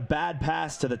look, but a bad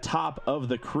pass to the top of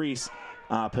the crease.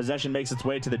 Possession makes its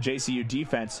way to the JCU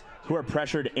defense, who are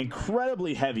pressured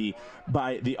incredibly heavy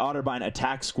by the Otterbein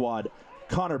attack squad.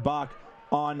 Connor Bach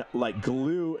on like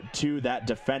glue to that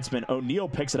defenseman. O'Neill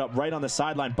picks it up right on the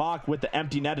sideline. Bach with the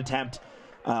empty net attempt.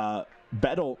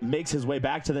 Bettel makes his way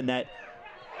back to the net,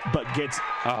 but gets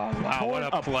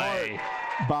what a play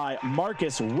by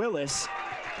Marcus Willis,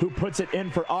 who puts it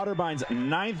in for Otterbein's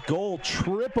 9th goal,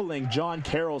 tripling John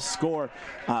Carroll's score.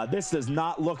 This does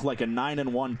not look like a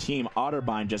 9-1 team.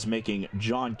 Otterbein just making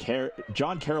John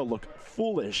Carroll look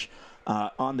foolish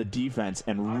on the defense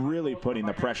and really putting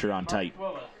the pressure on tight.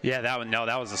 Yeah,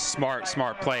 that was a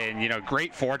smart play, and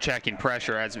great forechecking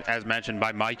pressure as mentioned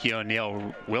by Mikey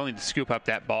O'Neill, willing to scoop up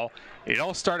that ball. It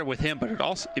all started with him, but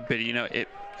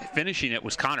finishing it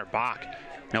was Connor Bach.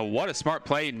 What a smart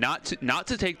play not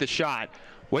to take the shot.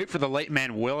 Wait for the late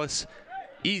man Willis.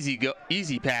 Easy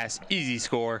pass, easy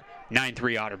score.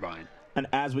 9-3 Otterbein. And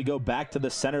as we go back to the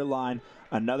center line,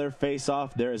 another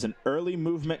face-off. There is an early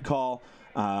movement call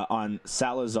on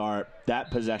Salazar.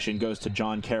 That possession goes to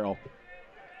John Carroll.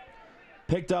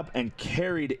 Picked up and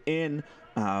carried in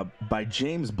by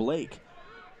James Blake,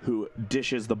 who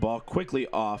dishes the ball quickly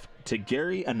off to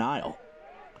Gary Anile.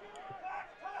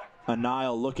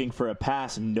 Anile looking for a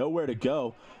pass, nowhere to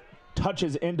go.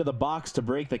 Touches into the box to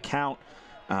break the count.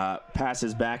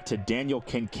 Passes back to Daniel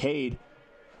Kincaid.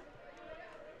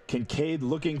 Kincaid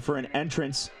looking for an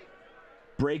entrance.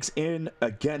 Breaks in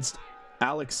against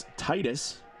Alex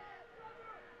Titus.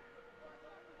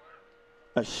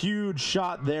 A huge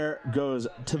shot there goes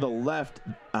to the left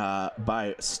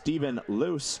by Stephen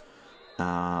Luce.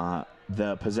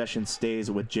 The possession stays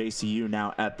with JCU.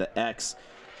 Now at the X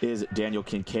is Daniel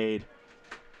Kincaid.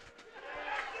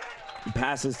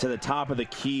 Passes to the top of the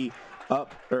key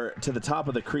to the top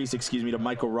of the crease, to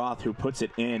Michael Roth, who puts it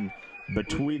in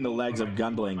between the legs of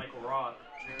Gundling.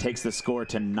 Takes the score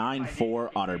to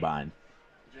 9-4 Otterbein.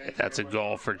 That's a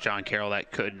goal for John Carroll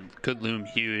that could loom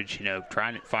huge.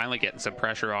 Finally getting some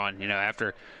pressure on.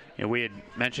 After we had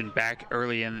mentioned back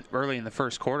early in the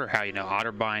first quarter how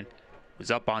Otterbein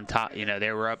was up on top.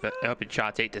 They were up in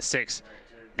shots 8-6.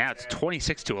 Now it's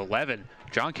 26-11.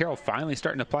 John Carroll finally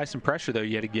starting to apply some pressure though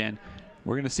yet again.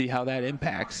 We're going to see how that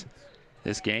impacts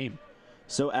this game.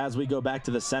 So as we go back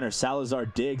to the center, Salazar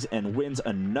digs and wins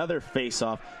another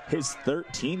faceoff, his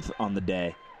 13th on the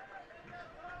day.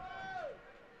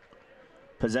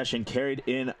 Possession carried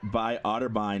in by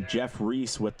Otterbein. Jeff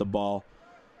Reese with the ball.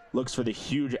 Looks for the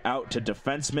huge out to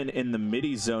defenseman in the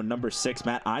midi zone, number 6,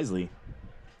 Matt Isley.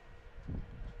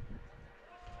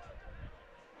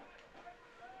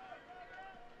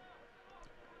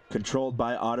 controlled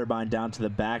by Otterbein down to the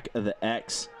back of the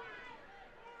X.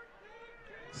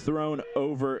 Thrown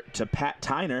over to Pat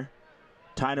Tyner.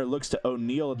 Tyner looks to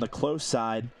O'Neal in the close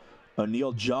side.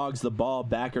 O'Neal jogs the ball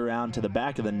back around to the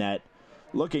back of the net,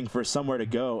 looking for somewhere to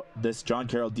go. This John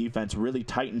Carroll defense really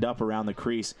tightened up around the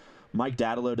crease. Mike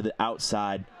Dadalow to the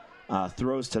outside,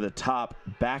 throws to the top,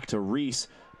 back to Reese,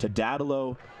 to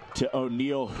Dadalow, to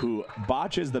O'Neal, who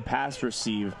botches the pass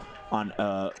receive on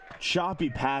a choppy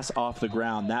pass off the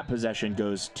ground. That possession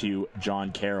goes to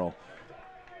John Carroll.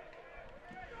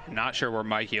 Not sure where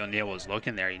Mikey O'Neal was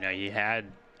looking there. You know, he had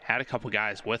a couple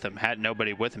guys with him, had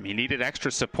nobody with him. He needed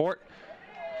extra support.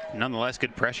 Nonetheless,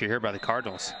 good pressure here by the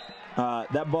Cardinals.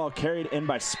 That ball carried in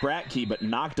by Spratke, but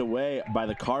knocked away by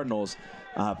the Cardinals.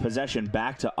 Possession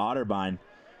back to Otterbein.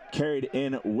 Carried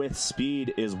in with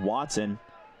speed is Watson.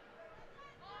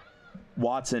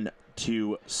 Watson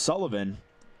to Sullivan.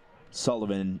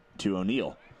 Sullivan to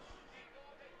O'Neal.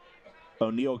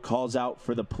 O'Neal calls out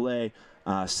for the play.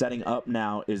 Setting up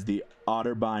now is the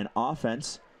Otterbein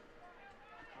offense,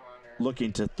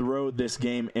 looking to throw this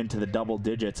game into the double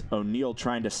digits. O'Neal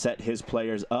trying to set his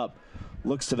players up.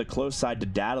 Looks to the close side to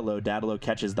Dadalow. Dadalow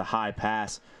catches the high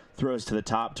pass. Throws to the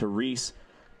top to Reese.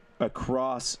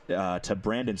 Across to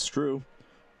Brandon Strew.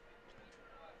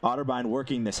 Otterbein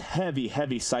working this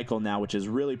heavy cycle now, which has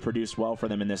really produced well for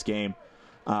them in this game.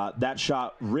 That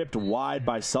shot ripped wide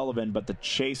by Sullivan, but the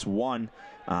chase won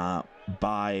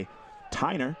by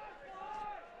Tyner.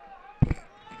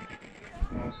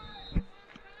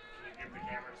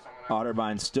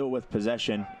 Otterbein still with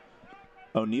possession.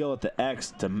 O'Neal at the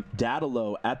X to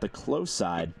Dadalow at the close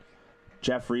side.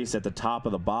 Jeff Reese at the top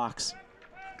of the box.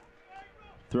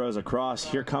 Throws across.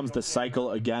 Here comes the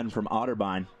cycle again from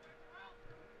Otterbein.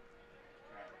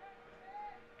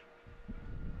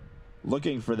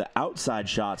 Looking for the outside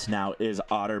shots now is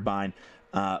Otterbein.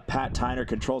 Pat Tyner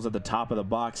controls at the top of the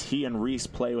box. He and Reese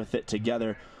play with it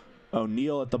together.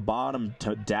 O'Neal at the bottom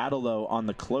to Dadalow on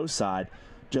the close side.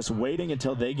 Just waiting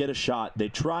until they get a shot. They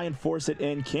try and force it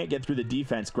in. Can't get through the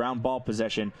defense. Ground ball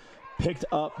possession picked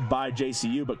up by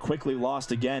JCU, but quickly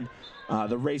lost again.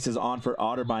 The race is on for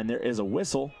Otterbein. There is a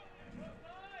whistle.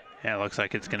 Yeah, it looks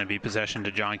like it's going to be possession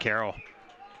to John Carroll.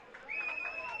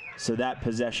 So that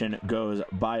possession goes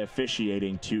by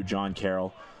officiating to John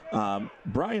Carroll.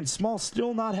 Brian Small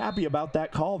still not happy about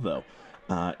that call, though,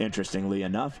 interestingly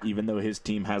enough, even though his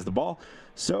team has the ball.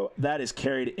 So that is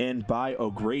carried in by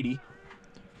O'Grady.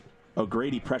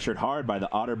 O'Grady pressured hard by the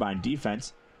Otterbein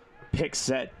defense. Pick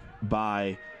set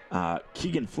by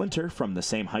Keegan Flinter from the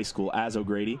same high school as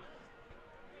O'Grady.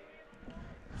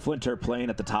 Flinter playing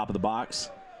at the top of the box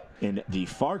in the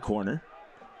far corner.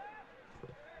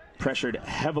 Pressured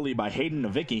heavily by Hayden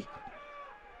Novicki.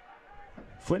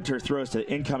 Flinter throws to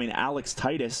incoming Alex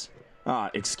Titus.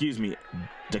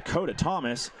 Dakota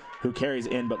Thomas, who carries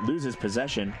in but loses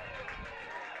possession.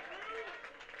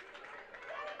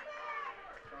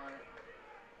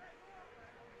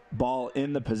 Ball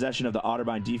in the possession of the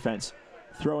Otterbein defense.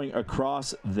 Throwing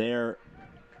across there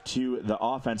to the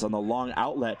offense on the long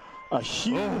outlet. A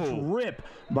huge rip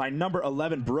by number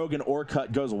 11, Brogan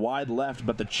Orcutt, goes wide left,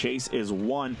 but the chase is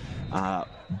won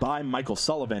by Michael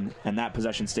Sullivan, and that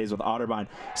possession stays with Otterbein.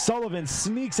 Sullivan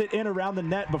sneaks it in around the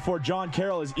net before John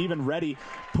Carroll is even ready,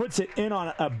 puts it in on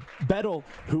a Bettel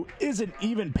who isn't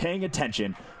even paying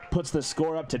attention, puts the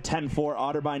score up to 10-4.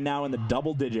 Otterbein now in the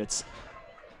double digits.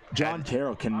 John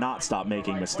Carroll cannot stop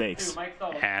making mistakes.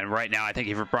 And right now, I think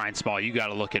if you're Brian Small, you got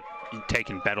to look at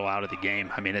taking Bettel out of the game.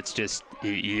 I mean, it's just,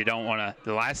 you don't want to,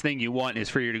 the last thing you want is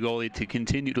for your goalie to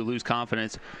continue to lose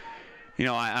confidence. You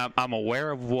know, I'm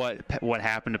aware of what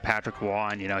happened to Patrick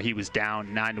Waugh. You know, he was down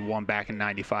 9-1 back in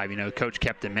 '95. You know, coach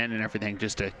kept him in and everything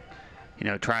just to, you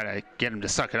know, try to get him to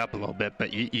suck it up a little bit.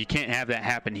 But you can't have that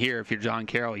happen here if you're John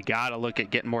Carroll. You got to look at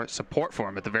getting more support for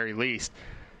him at the very least.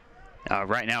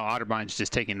 Right now, Otterbein's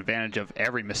just taking advantage of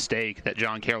every mistake that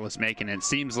John Carroll is making. And it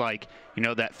seems like, you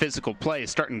know, that physical play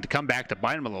is starting to come back to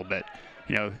bite him a little bit.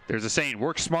 You know, there's a saying,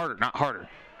 work smarter, not harder.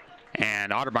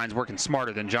 And Otterbein's working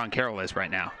smarter than John Carroll is right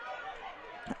now.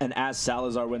 And as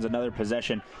Salazar wins another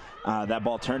possession, that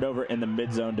ball turned over in the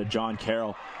mid zone to John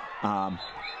Carroll.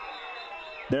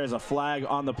 There's a flag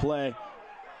on the play.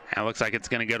 And it looks like it's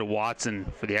going to go to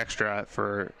Watson for the extra,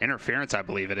 for interference, I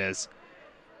believe it is.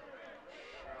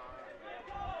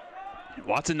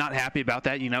 Watson not happy about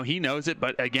that. You know, he knows it,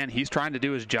 but again, he's trying to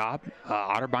do his job.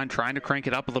 Otterbein trying to crank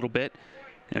it up a little bit,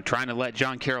 you know, trying to let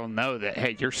John Carroll know that,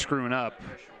 hey, you're screwing up,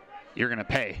 you're going to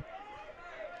pay.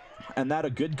 And that a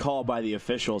good call by the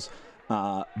officials,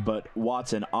 but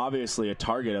Watson obviously a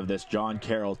target of this John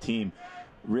Carroll team.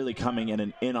 really coming in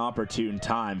an inopportune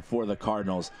time for the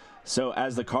Cardinals. So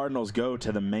as the Cardinals go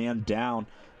to the man down,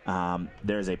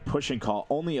 there's a pushing call,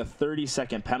 only a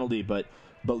 30-second penalty, but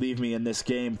believe me, in this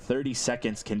game, 30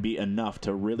 seconds can be enough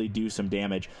to really do some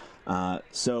damage.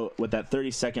 So with that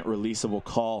 30-second releasable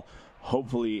call,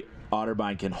 hopefully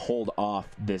Otterbein can hold off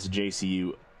this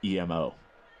JCU EMO.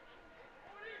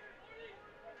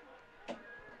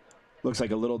 Looks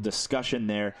like a little discussion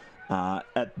there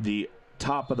at the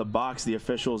top of the box. The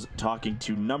officials talking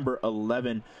to number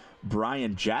 11,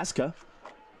 Brian Jaska,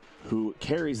 who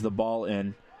carries the ball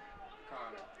in.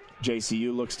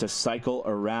 JCU looks to cycle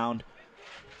around.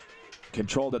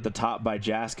 Controlled at the top by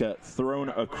Jaska, thrown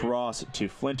across to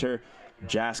Flinter.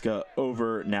 Jaska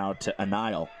over now to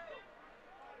Anile.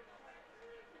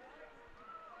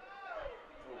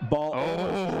 Ball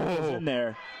is in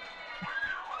there,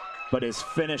 but is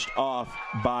finished off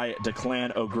by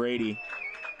Declan O'Grady.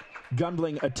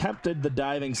 Gundling attempted the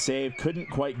diving save, couldn't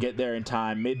quite get there in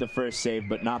time, made the first save,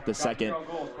 but not the second.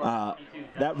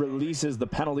 That releases the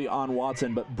penalty on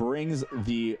Watson, but brings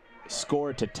the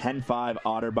score to 10-5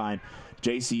 Otterbein.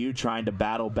 JCU trying to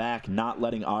battle back, not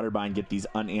letting Otterbein get these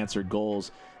unanswered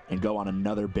goals and go on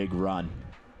another big run.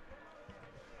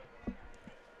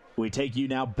 We take you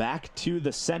now back to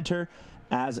the center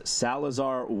as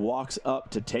Salazar walks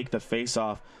up to take the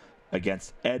faceoff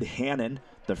against Ed Hannon,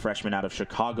 the freshman out of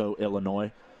Chicago,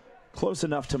 Illinois. Close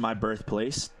enough to my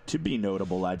birthplace to be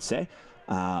notable, I'd say.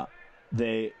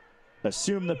 They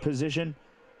assume the position.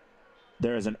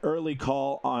 There is an early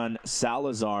call on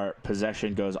Salazar.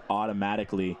 Possession goes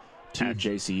automatically to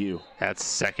JCU. That's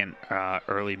second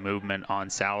early movement on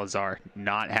Salazar.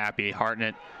 Not happy.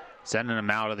 Hartnett sending him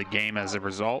out of the game as a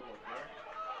result.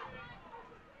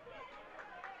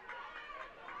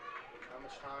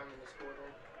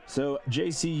 So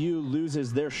JCU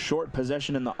loses their short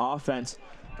possession in the offense,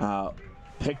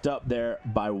 picked up there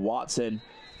by Watson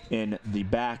in the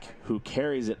back, who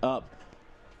carries it up.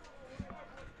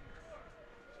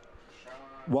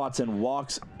 Watson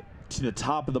walks to the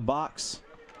top of the box.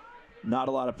 Not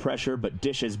a lot of pressure, but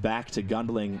dishes back to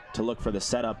Gundling to look for the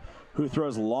setup, who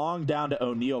throws long down to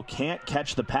O'Neal. Can't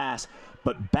catch the pass,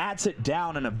 but bats it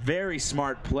down in a very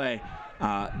smart play.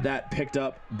 That picked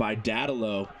up by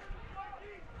Dadalow.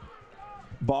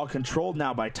 Ball controlled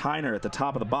now by Tyner at the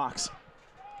top of the box.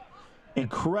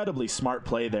 Incredibly smart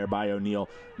play there by O'Neal.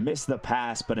 Missed the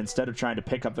pass, but instead of trying to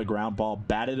pick up the ground ball,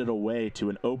 batted it away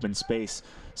to an open space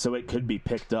so it could be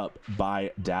picked up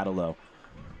by Dadalow.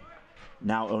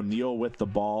 Now O'Neal with the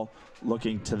ball,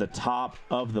 looking to the top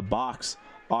of the box.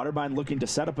 Otterbein looking to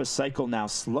set up a cycle now,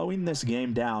 slowing this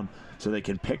game down so they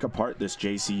can pick apart this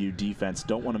JCU defense.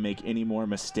 Don't want to make any more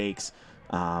mistakes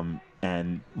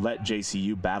and let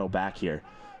JCU battle back here.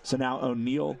 So now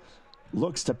O'Neal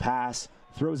looks to pass,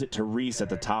 throws it to Reese at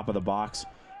the top of the box,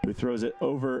 who throws it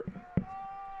over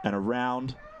and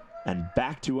around and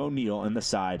back to O'Neal in the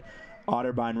side.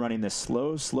 Otterbein running this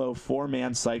slow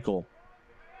four-man cycle.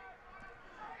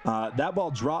 That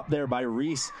ball dropped there by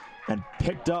Reese and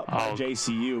picked up by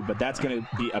JCU, but that's going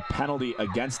to be a penalty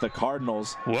against the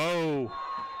Cardinals. Whoa.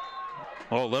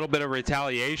 Well, a little bit of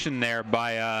retaliation there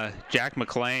by Jack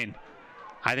McLean.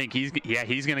 I think he's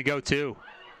going to go too.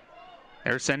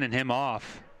 They're sending him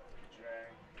off.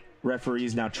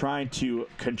 Referees now trying to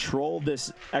control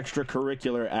this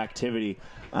extracurricular activity,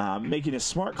 making a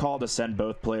smart call to send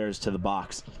both players to the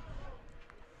box.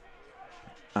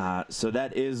 So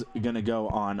that is going to go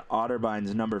on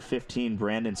Otterbein's number 15,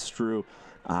 Brandon Strew,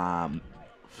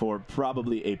 for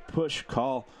probably a push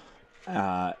call,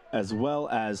 as well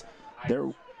as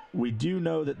we do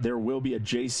know that there will be a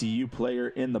JCU player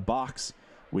in the box.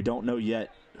 We don't know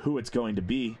yet who it's going to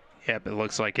be. Yep, it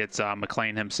looks like it's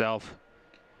McLean himself.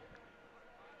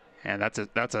 And that's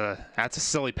a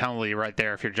silly penalty right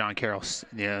there if you're John Carroll.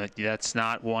 Yeah, that's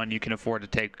not one you can afford to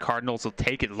take. Cardinals will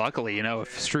take it. Luckily,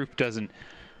 if Stroop doesn't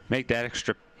make that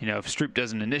extra, if Stroop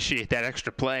doesn't initiate that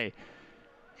extra play,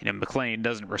 McLean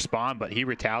doesn't respond, but he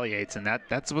retaliates, and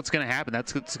that's what's going to happen.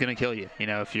 That's what's going to kill you.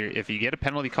 If you get a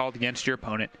penalty called against your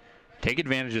opponent, take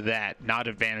advantage of that, not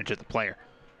advantage of the player.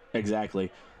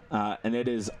 Exactly, and it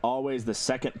is always the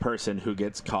second person who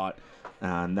gets caught.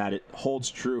 And that it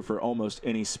holds true for almost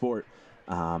any sport.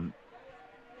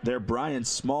 There, Brian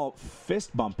Small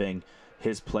fist bumping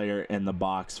his player in the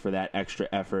box for that extra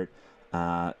effort.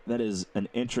 That is an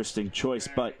interesting choice,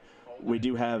 but we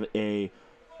do have a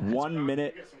 1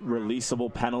 minute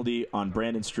releasable penalty on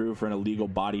Brandon Strew for an illegal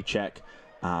body check,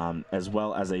 as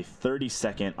well as a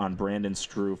 30-second on Brandon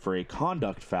Strew for a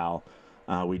conduct foul.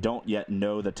 We don't yet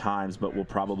know the times, but will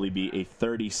probably be a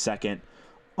 30-second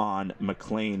on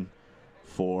McLean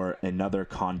for another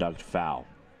conduct foul.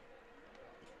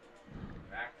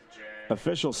 Back to Jay.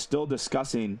 Officials still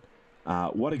discussing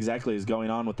what exactly is going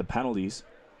on with the penalties.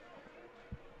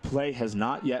 Play has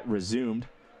not yet resumed.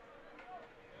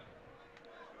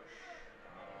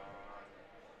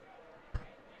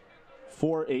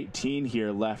 4:18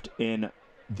 here left in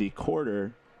the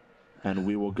quarter, and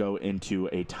we will go into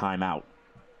a timeout.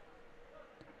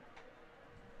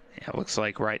 Yeah, it looks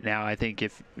like right now, I think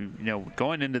if,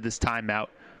 going into this timeout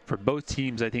for both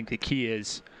teams, I think the key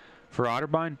is for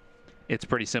Otterbein, it's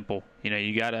pretty simple.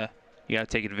 You gotta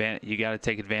take advantage. You gotta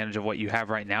take advantage of what you have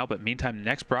right now. But meantime, the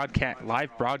next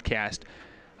live broadcast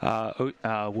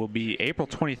will be April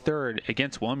 23rd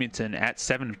against Wilmington at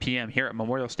 7 p.m. here at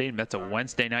Memorial Stadium. That's a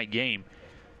Wednesday night game.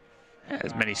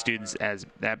 As many students as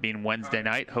that being Wednesday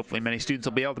night, hopefully many students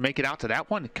will be able to make it out to that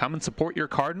one. Come and support your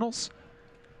Cardinals.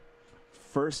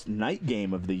 First night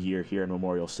game of the year here in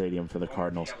Memorial Stadium for the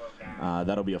Cardinals.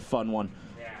 That'll be a fun one.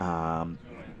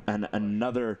 And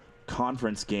another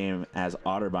conference game as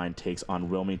Otterbein takes on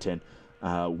Wilmington.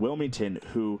 Wilmington,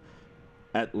 who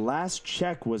at last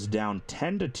check was down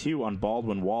 10-2 on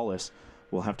Baldwin Wallace.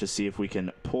 We'll have to see if we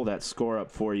can pull that score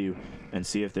up for you and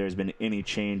see if there's been any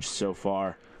change so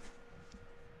far.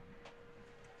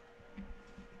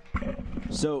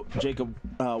 So, Jacob,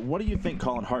 what do you think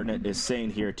Colin Hartnett is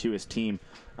saying here to his team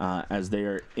as they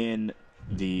are in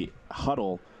the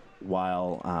huddle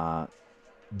while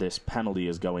this penalty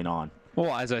is going on?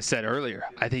 Well, as I said earlier,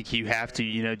 I think you have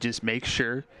to, just make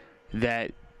sure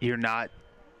that you're not,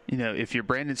 if you're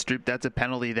Brandon Stroop, that's a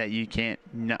penalty that you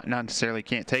not necessarily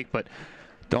can't take, but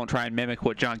don't try and mimic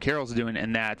what John Carroll's doing,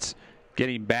 and that's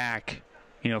getting back,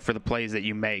 for the plays that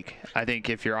you make. I think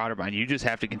if you're Otterbein, you just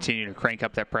have to continue to crank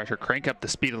up that pressure, crank up the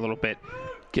speed a little bit,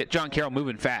 get John Carroll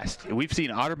moving fast. We've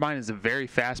seen Otterbein is a very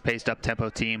fast-paced,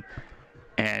 up-tempo team,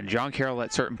 and John Carroll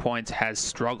at certain points has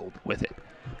struggled with it.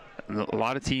 A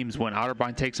lot of teams, when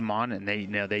Otterbein takes them on and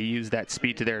they use that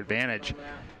speed to their advantage,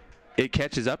 it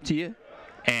catches up to you,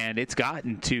 and it's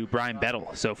gotten to Brian Bettle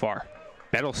so far.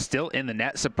 Bettle's still in the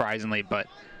net, surprisingly, but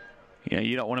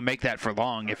you don't want to make that for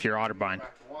long if you're Otterbein.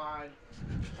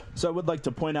 So I would like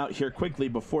to point out here quickly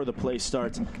before the play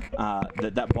starts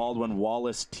that Baldwin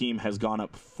Wallace team has gone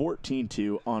up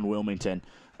 14-2 on Wilmington.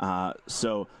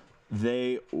 So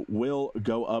they will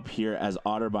go up here as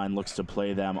Otterbein looks to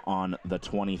play them on the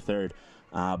 23rd.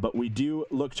 But we do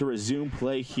look to resume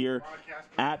play here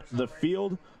at the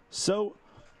field. So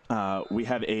we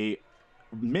have a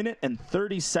minute and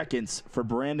 30 seconds for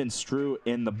Brandon Strew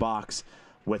in the box,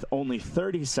 with only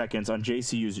 30 seconds on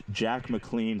JCU's Jack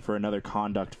McLean for another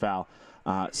conduct foul.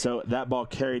 So that ball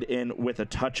carried in with a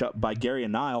touch-up by Gary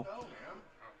Anile.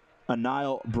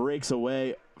 Anile breaks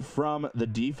away from the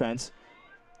defense,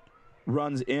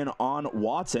 runs in on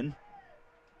Watson.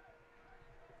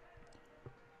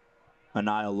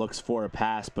 Anile looks for a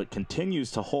pass, but continues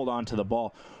to hold on to the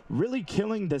ball, really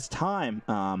killing this time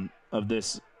of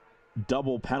this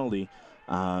double penalty.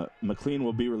 McLean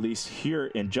will be released here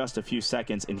in just a few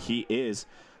seconds, and he is.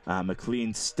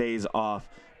 McLean stays off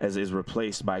as is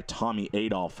replaced by Tommy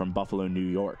Adolph from Buffalo, New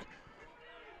York.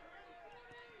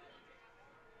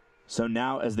 So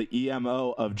now as the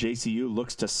EMO of JCU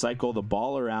looks to cycle the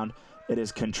ball around, it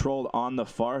is controlled on the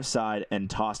far side and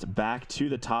tossed back to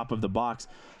the top of the box.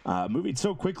 Moving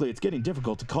so quickly, it's getting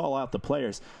difficult to call out the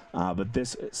players. But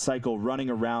this cycle running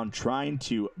around, trying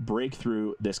to break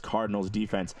through this Cardinals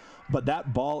defense. But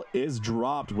that ball is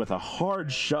dropped with a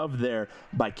hard shove there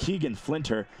by Keegan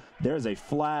Flinter. There's a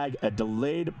flag. A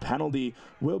delayed penalty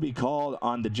will be called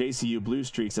on the JCU Blue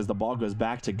Streaks as the ball goes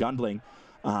back to Gundling.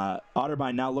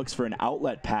 Otterbein now looks for an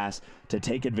outlet pass to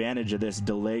take advantage of this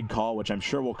delayed call, which I'm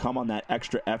sure will come on that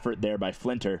extra effort there by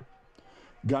Flinter.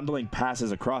 Gundling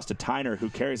passes across to Tyner, who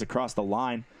carries across the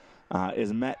line,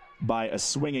 is met by a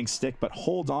swinging stick, but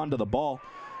holds on to the ball,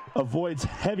 avoids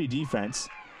heavy defense,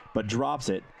 but drops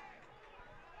it.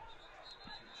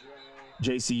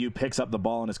 JCU picks up the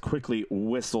ball and is quickly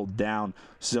whistled down,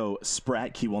 so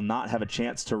Spratke will not have a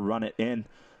chance to run it in.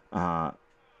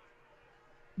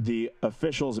 The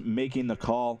officials making the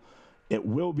call, it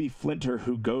will be Flinter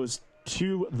who goes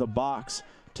to the box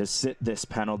to sit this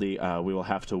penalty. We will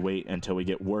have to wait until we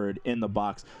get word in the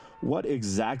box what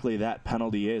exactly that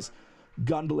penalty is.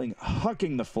 Gundling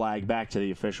hucking the flag back to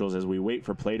the officials as we wait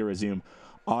for play to resume.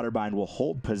 Otterbein will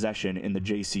hold possession in the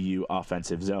JCU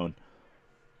offensive zone.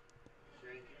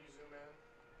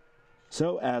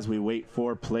 So as we wait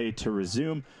for play to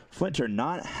resume, Flinter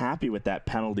not happy with that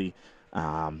penalty.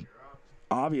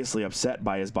 Obviously upset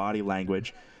by his body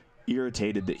language,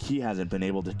 irritated that he hasn't been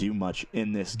able to do much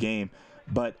in this game.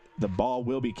 but the ball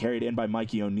will be carried in by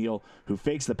Mikey O'Neill, who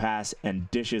fakes the pass and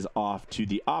dishes off to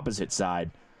the opposite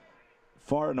side.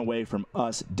 Far and away from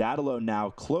us, Dadalo now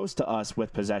close to us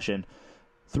with possession.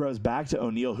 Throws back to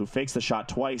O'Neill, who fakes the shot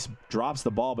twice, drops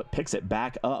the ball, but picks it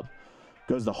back up.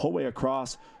 Goes the whole way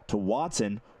across to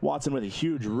Watson. Watson with a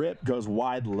huge rip, goes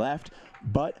wide left,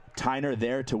 but Tyner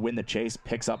there to win the chase,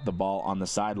 picks up the ball on the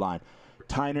sideline.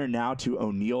 Tyner now to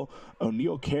O'Neill.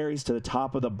 O'Neill carries to the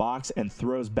top of the box and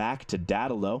throws back to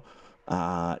Dadalo.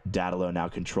 Dadalo now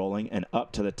controlling and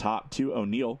up to the top to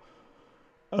O'Neill.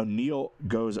 O'Neill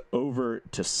goes over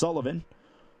to Sullivan.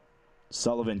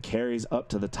 Sullivan carries up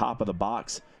to the top of the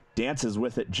box, dances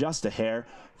with it just a hair,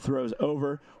 throws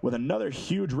over with another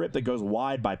huge rip that goes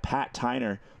wide by Pat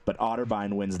Tyner, but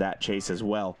Otterbein wins that chase as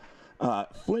well.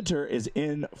 Flinter is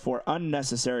in for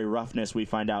unnecessary roughness. We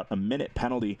find out a minute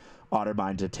penalty,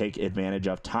 Otterbein to take advantage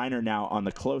of. Tyner now on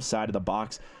the close side of the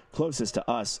box, closest to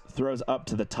us, throws up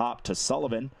to the top to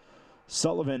Sullivan.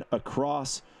 Sullivan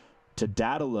across to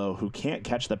Dadalo, who can't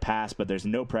catch the pass, but there's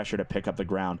no pressure to pick up the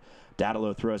ground.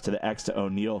 Dadalo throws to the X to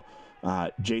O'Neill.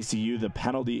 JCU, the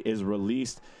penalty is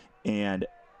released, and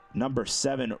number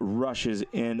 7 rushes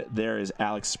in. There is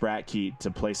Alex Spratke to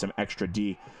play some extra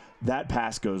D. That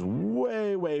pass goes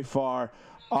way, way far.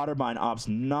 Otterbein opts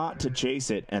not to chase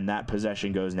it, and that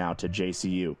possession goes now to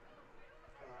JCU.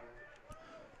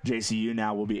 JCU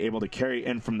now will be able to carry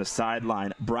in from the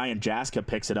sideline. Brian Jaska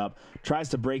picks it up, tries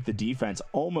to break the defense,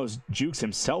 almost jukes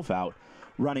himself out.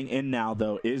 Running in now,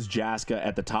 though, is Jaska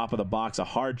at the top of the box. A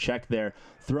hard check there,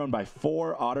 thrown by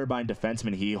 4 Otterbein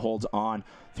defensemen. He holds on,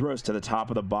 throws to the top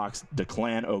of the box.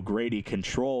 Declan O'Grady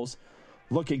controls,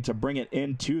 looking to bring it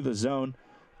into the zone.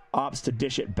 Opts to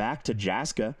dish it back to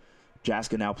Jaska.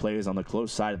 Jaska now plays on the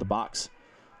close side of the box.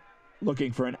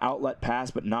 Looking for an outlet pass,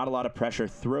 but not a lot of pressure.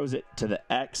 Throws it to the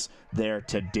X there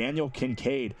to Daniel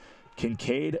Kincaid.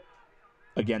 Kincaid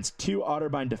against 2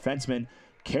 Otterbein defensemen.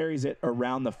 Carries it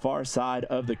around the far side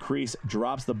of the crease.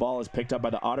 Drops the ball, is picked up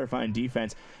by the Otterbein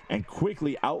defense, and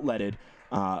quickly outletted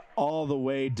all the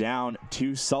way down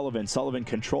to Sullivan. Sullivan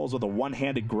controls with a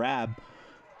one-handed grab.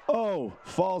 Oh,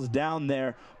 falls down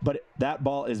there, but that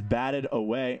ball is batted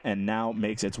away and now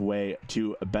makes its way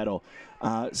to Bettel.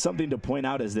 Something to point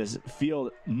out is this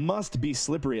field must be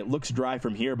slippery. It looks dry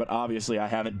from here, but obviously I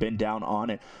haven't been down on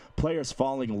it. Players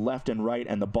falling left and right,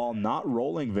 and the ball not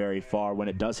rolling very far when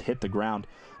it does hit the ground.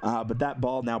 But that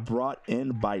ball now brought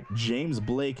in by James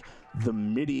Blake, the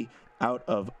midi out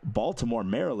of Baltimore,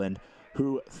 Maryland,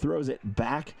 who throws it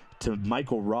back to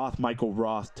Michael Roth. Michael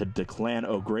Roth to Declan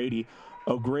O'Grady.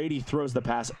 O'Grady throws the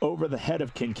pass over the head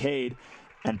of Kincaid,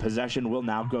 and possession will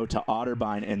now go to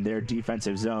Otterbein in their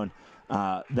defensive zone.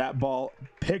 That ball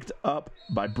picked up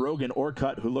by Brogan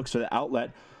Orcutt, who looks for the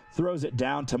outlet, throws it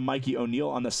down to Mikey O'Neill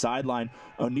on the sideline.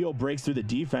 O'Neill breaks through the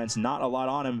defense, not a lot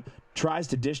on him, tries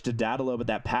to dish to Dadalo, but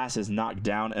that pass is knocked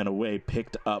down and away,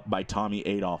 picked up by Tommy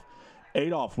Adolph.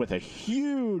 Adolph with a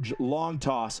huge long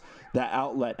toss. That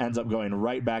outlet ends up going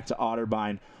right back to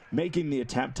Otterbein, making the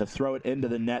attempt to throw it into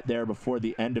the net there before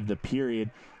the end of the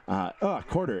period.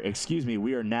 Quarter, excuse me.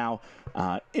 We are now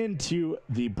into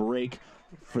the break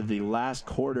for the last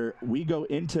quarter. We go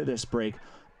into this break.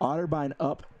 Otterbein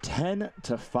up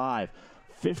 10-5.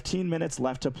 15 minutes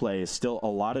left to play is still a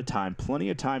lot of time. Plenty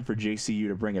of time for JCU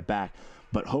to bring it back,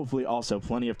 but hopefully also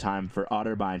plenty of time for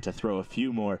Otterbein to throw a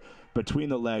few more between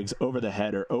the legs, over the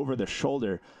head, or over the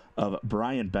shoulder of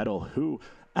Brian Bettel, who,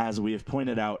 as we have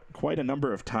pointed out quite a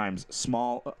number of times,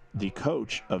 Small, the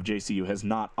coach of JCU, has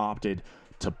not opted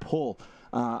to pull.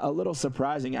 A little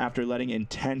surprising after letting in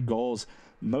 10 goals,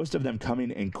 most of them coming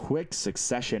in quick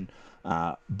succession,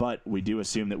 but we do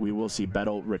assume that we will see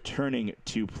Bettel returning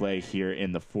to play here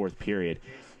in the 4th period.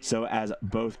 So as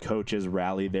both coaches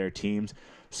rally their teams,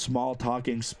 Small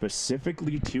talking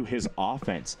specifically to his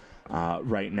offense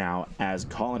right now as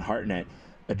Colin Hartnett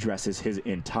addresses his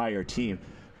entire team.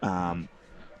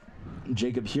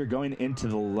 Jacob, here going into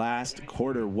the last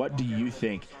quarter, what do you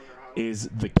think is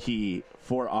the key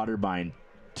for Otterbein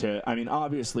to,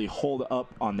 obviously hold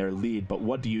up on their lead, but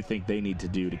what do you think they need to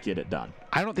do to get it done?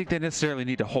 I don't think they necessarily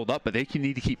need to hold up, but they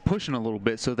need to keep pushing a little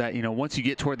bit so that, once you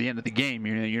get toward the end of the game,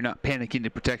 you're not panicking to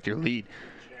protect your lead.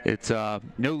 It's no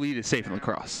lead is safe in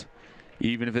lacrosse.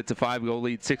 Even if it's a 5-goal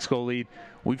lead, 6-goal lead,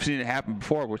 we've seen it happen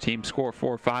before where teams score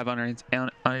 4 or 5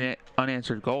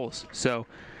 unanswered goals. So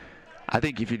I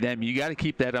think if you're them, you got to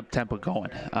keep that up tempo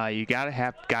going. You got to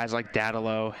have guys like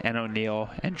Dadalo and O'Neill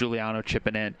and Giuliano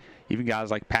chipping in, even guys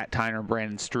like Pat Tyner and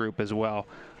Brandon Stroop as well.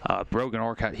 Brogan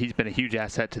Orcutt, he's been a huge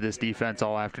asset to this defense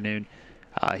all afternoon.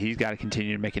 He's got to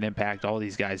continue to make an impact. All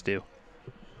these guys do.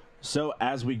 So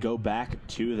as we go back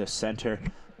to the center,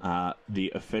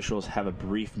 The officials have a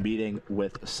brief meeting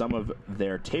with some of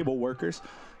their table workers,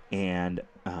 and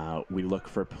we look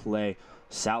for play.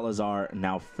 Salazar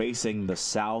now facing the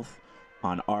south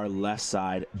on our left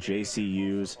side.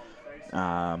 JCU's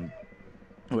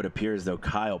would appear as though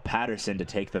Kyle Patterson to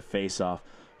take the face-off,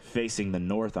 facing the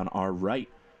north on our right.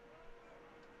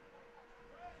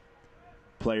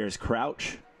 Players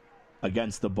crouch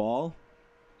against the ball.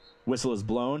 Whistle is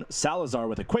blown. Salazar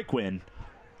with a quick win,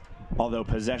 although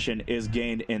possession is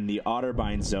gained in the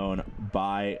Otterbein zone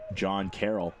by John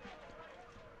Carroll.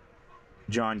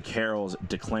 John Carroll's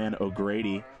Declan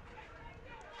O'Grady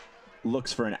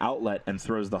looks for an outlet and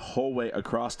throws the whole way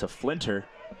across to Flinter.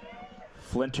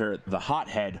 Flinter, the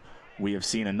hothead, we have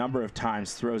seen a number of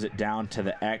times, throws it down to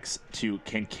the X to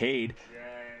Kincaid.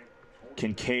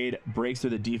 Kincaid breaks through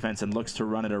the defense and looks to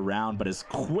run it around, but is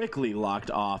quickly locked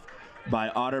off by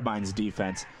Otterbein's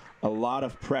defense. A lot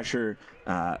of pressure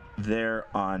there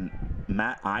on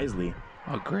Matt Isley.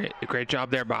 Oh, great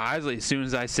job there by Isley. As soon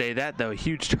as I say that, though,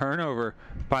 huge turnover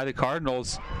by the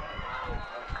Cardinals.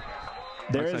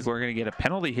 Looks like we're going to get a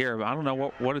penalty here, but I don't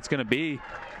know what it's going to be.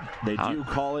 They do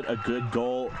call it a good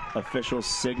goal. Officials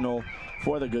signal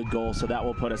for the good goal, so that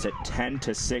will put us at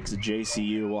 10-6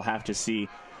 JCU. We'll have to see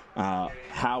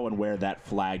how and where that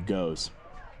flag goes.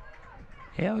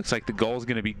 Yeah, it looks like the goal is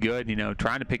going to be good. You know,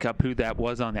 trying to pick up who that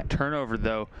was on that turnover,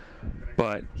 though.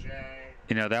 But,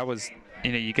 you know, that was,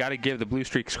 you know, you got to give the Blue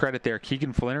Streaks credit there.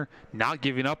 Keegan Flinter not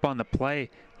giving up on the play.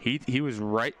 He was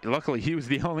right. Luckily, he was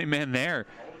the only man there.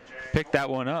 Picked that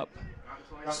one up.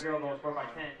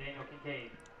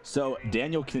 So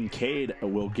Daniel Kincaid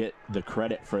will get the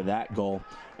credit for that goal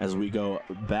as we go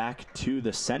back to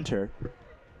the center.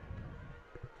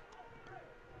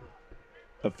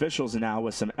 Officials now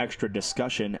with some extra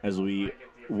discussion as we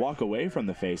walk away from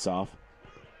the face-off.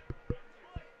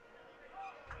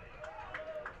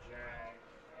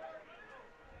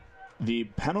 The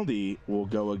penalty will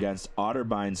go against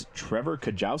Otterbein's Trevor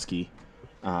Kajowski,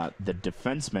 the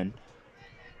defenseman.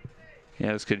 Yeah,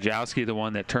 it was Kajowski the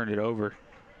one that turned it over.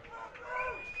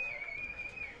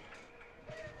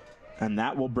 And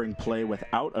that will bring play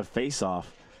without a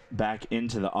face-off back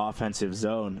into the offensive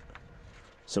zone.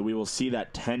 So we will see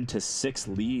that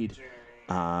 10-6 lead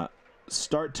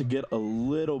start to get a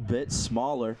little bit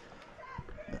smaller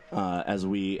as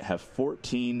we have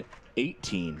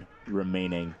 14-18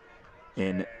 remaining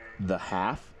in the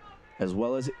half as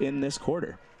well as in this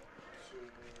quarter.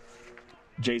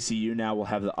 JCU now will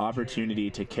have the opportunity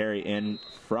to carry in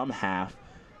from half,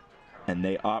 and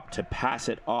they opt to pass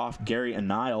it off. Gary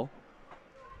Anile.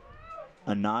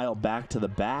 Anile back to the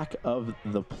back of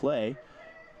the play.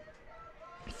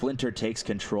 Flinter takes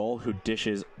control, who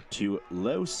dishes to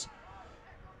Los.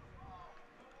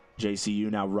 JCU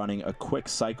now running a quick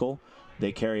cycle.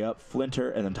 They carry up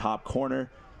Flinter in the top corner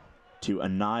to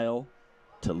Anile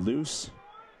to Luce.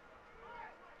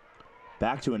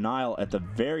 Back to Anile at the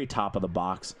very top of the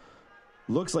box.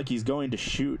 Looks like he's going to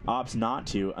shoot, opts not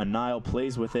to. Anile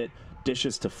plays with it,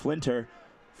 dishes to Flinter.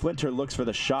 Flinter looks for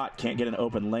the shot, can't get an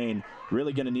open lane.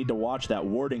 Really going to need to watch that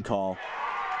warding call.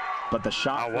 But the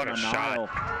shot from Anile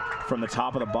from the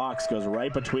top of the box goes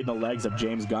right between the legs of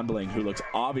James Gundling, who looks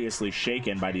obviously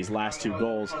shaken by these last two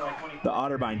goals. The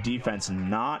Otterbein defense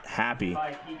not happy.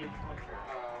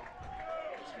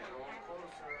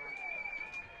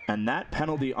 And that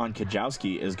penalty on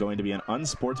Kajowski is going to be an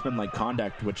unsportsmanlike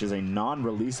conduct, which is a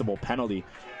non-releasable penalty.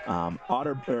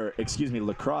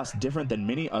 Lacrosse, different than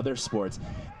many other sports,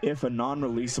 if a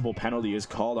non-releasable penalty is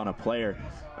called on a player,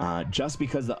 just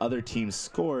because the other team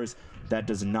scores, that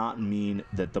does not mean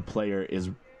that the player is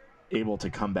able to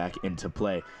come back into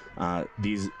play.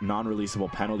 These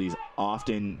non-releasable penalties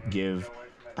often give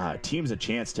teams a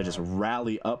chance to just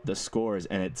rally up the scores,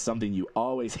 and it's something you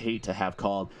always hate to have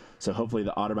called. So hopefully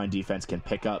the Otterbein defense can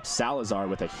pick up. Salazar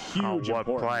with a huge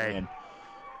important win.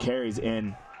 Carries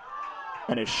in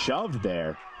and is shoved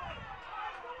there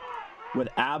with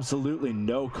absolutely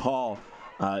no call.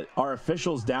 Our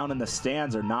officials down in the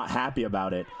stands are not happy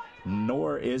about it,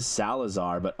 nor is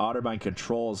Salazar, but Otterbein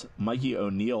controls Mikey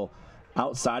O'Neill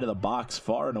outside of the box,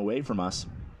 far and away from us.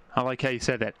 I like how you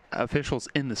said that. Officials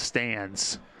in the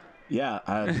stands. Yeah,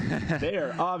 they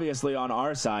are obviously on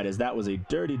our side, as that was a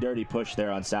dirty, dirty push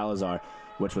there on Salazar,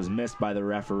 which was missed by the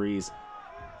referees.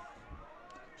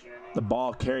 The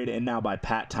ball carried in now by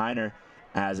Pat Tyner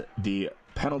as the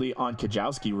penalty on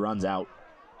Kajowski runs out.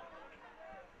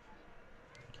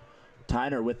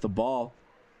 Tyner with the ball,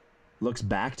 looks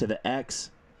back to the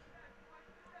X,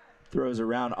 throws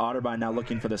around. Otterbein now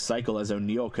looking for the cycle as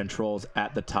O'Neill controls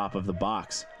at the top of the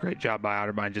box. Great job by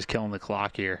Otterbein just killing the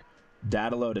clock here.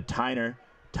 Dadalo to Tyner.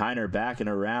 Tyner back and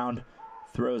around,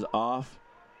 throws off.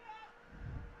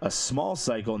 A small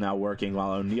cycle now working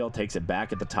while O'Neal takes it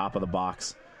back at the top of the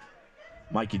box.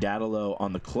 Mikey Dadalow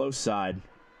on the close side.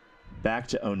 Back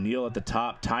to O'Neal at the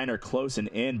top. Tyner close and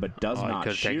in, but does not he could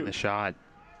have shoot. taken the shot.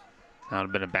 That would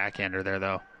have been a backhander there,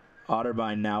 though.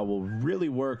 Otterbein now will really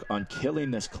work on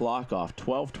killing this clock off.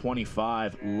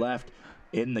 12:25 left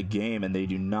in the game, and they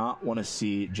do not want to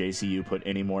see JCU put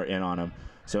any more in on him.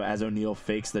 So as O'Neal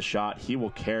fakes the shot, he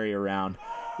will carry around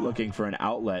looking for an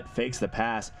outlet, fakes the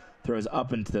pass, throws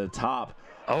up into the top.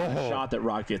 A shot that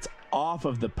rockets off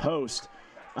of the post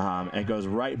and goes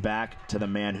right back to the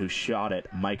man who shot it,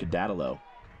 Mike Dadalow.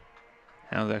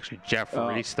 That was actually Jeff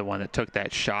Reese, the one that took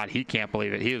that shot. He can't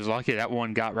believe it. He was lucky that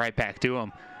one got right back to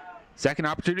him. Second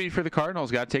opportunity for the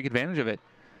Cardinals. Got to take advantage of it.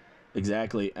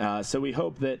 Exactly. So we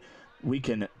hope that we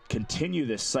can continue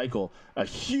this cycle. A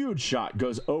huge shot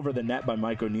goes over the net by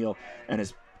Mike O'Neal and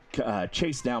is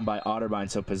chased down by Otterbein,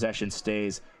 so possession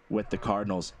stays with the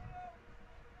Cardinals.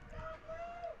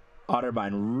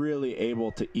 Otterbein really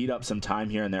able to eat up some time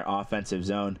here in their offensive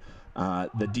zone.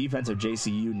 The defense of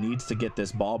JCU needs to get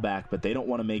this ball back, but they don't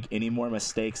want to make any more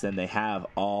mistakes than they have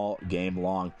all game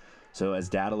long. So as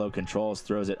Dadalow controls,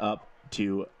 throws it up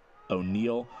to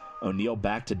O'Neal. O'Neal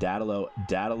back to Dadalow.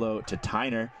 Dadalow to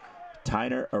Tyner.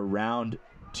 Tyner around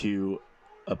to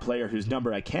a player whose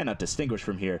number I cannot distinguish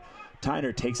from here.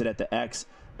 Tyner takes it at the X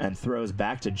and throws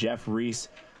back to Jeff Reese.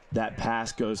 That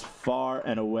pass goes far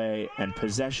and away, and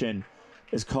possession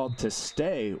is called to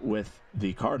stay with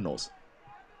the Cardinals.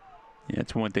 Yeah,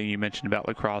 that's one thing you mentioned about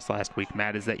lacrosse last week,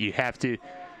 Matt, is that you have to,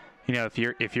 you know, if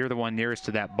you're the one nearest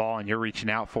to that ball and you're reaching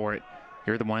out for it,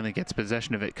 you're the one that gets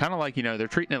possession of it. Kind of like, you know, they're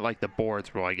treating it like the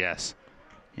boards rule, I guess.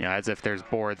 You know, as if there's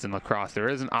boards in lacrosse. There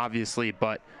isn't, obviously,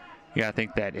 but you gotta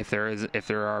think that if there's a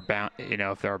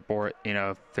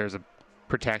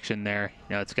protection there,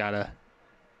 you know,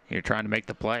 you're trying to make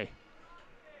the play.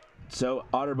 So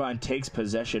Otterbein takes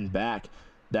possession back.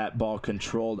 That ball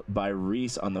controlled by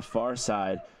Reese on the far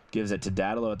side. Gives it to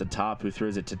Dadalow at the top, who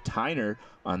throws it to Tyner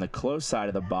on the close side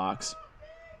of the box.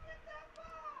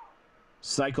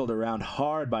 Cycled around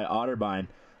hard by Otterbein,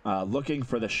 looking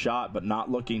for the shot, but not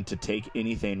looking to take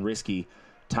anything risky.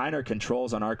 Tyner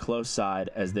controls on our close side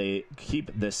as they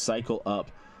keep this cycle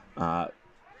up.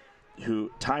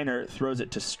 Tyner throws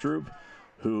it to Stroop,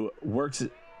 who works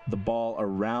the ball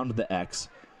around the X.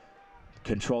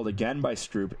 Controlled again by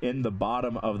Stroop in the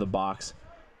bottom of the box.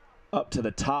 Up to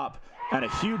the top. And a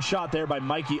huge shot there by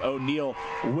Mikey O'Neal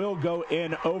will go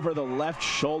in over the left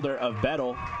shoulder of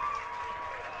Bettel.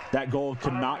 That goal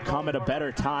could not come at a better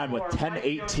time with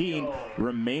 10:18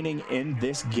 remaining in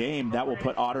this game. That will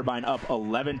put Otterbein up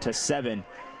 11-7,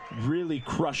 really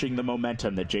crushing the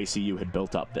momentum that JCU had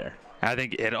built up there. I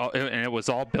think it was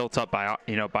all built up by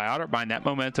Otterbein. That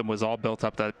momentum was all built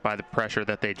up by the pressure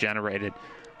that they generated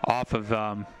off of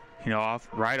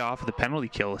right off of the penalty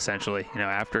kill, essentially. You know,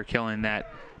 after killing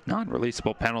that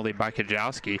non-releasable penalty by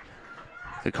Kajowski,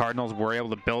 the Cardinals were able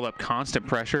to build up constant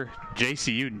pressure.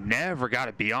 JCU never got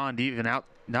it beyond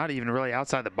not even really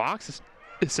outside the box,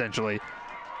 essentially.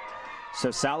 So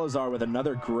Salazar with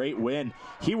another great win.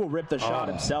 He will rip the shot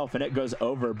himself, and it goes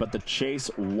over, but the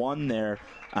chase won there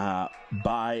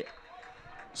by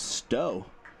Stowe.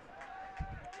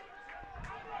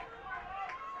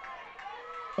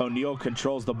 O'Neal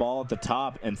controls the ball at the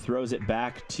top and throws it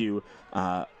back to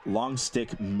long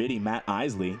stick midi Matt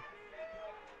Isley.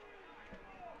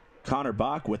 Connor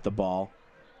Bach with the ball.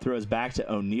 Throws back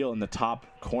to O'Neal in the top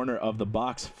corner of the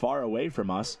box, far away from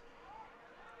us.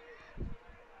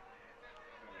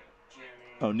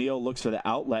 O'Neal looks for the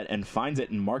outlet and finds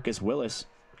it in Marcus Willis.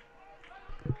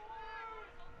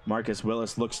 Marcus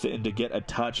Willis looks to get a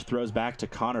touch, throws back to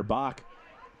Connor Bach.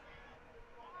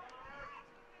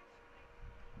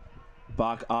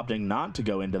 Bach opting not to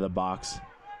go into the box.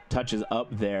 Touches up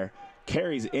there.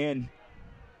 Carries in.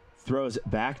 Throws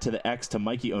back to the X to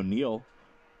Mikey O'Neal.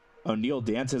 O'Neal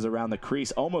dances around the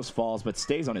crease. Almost falls, but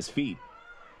stays on his feet.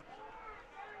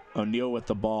 O'Neal with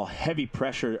the ball. Heavy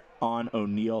pressure on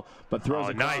O'Neal, but throws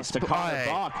it across to Connor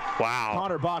Bach. Wow.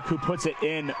 Connor Bach, who puts it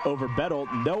in over Bettel.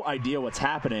 No idea what's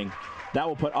happening. That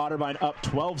will put Otterbein up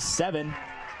 12-7.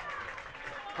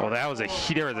 Well, there was a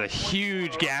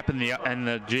huge gap in the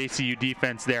JCU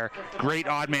defense there. Great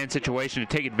odd man situation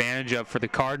to take advantage of for the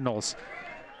Cardinals.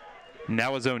 And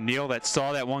that was O'Neal that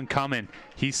saw that one coming.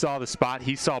 He saw the spot.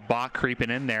 He saw Bach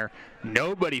creeping in there.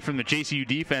 Nobody from the JCU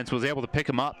defense was able to pick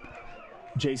him up.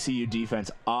 JCU defense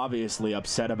obviously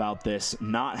upset about this,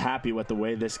 not happy with the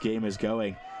way this game is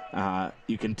going.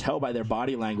 You can tell by their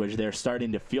body language they're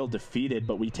starting to feel defeated,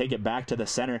 but we take it back to the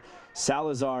center.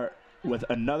 Salazar with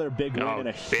another big win and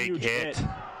a huge hit.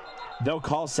 They'll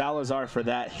call Salazar for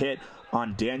that hit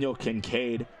on Daniel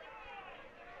Kincaid.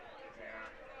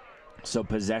 So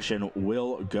possession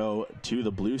will go to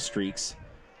the Blue Streaks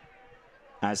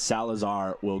as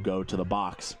Salazar will go to the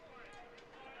box.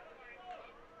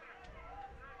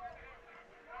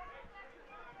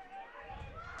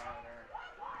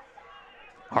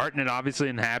 Hartnett obviously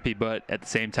unhappy, but at the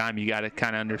same time, you got to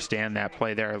kind of understand that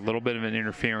play there. A little bit of an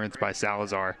interference by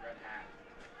Salazar.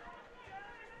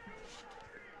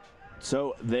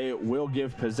 So they will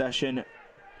give possession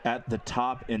at the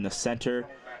top in the center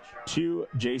to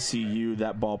JCU.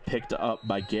 That ball picked up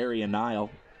by Gary Anile.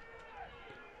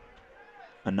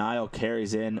 Anile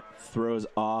carries in, throws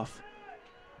off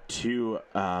to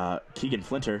Keegan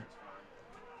Flinter.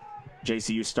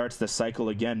 JCU starts the cycle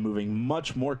again, moving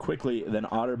much more quickly than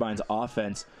Otterbein's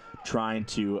offense, trying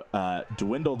to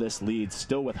dwindle this lead.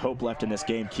 Still with hope left in this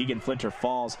game. Keegan Flinter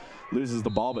falls, loses the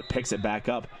ball, but picks it back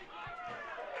up.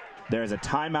 There's a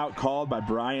timeout called by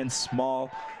Brian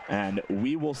Small, and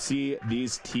we will see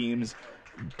these teams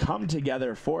come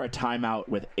together for a timeout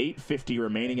with 8:50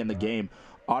 remaining in the game.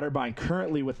 Otterbein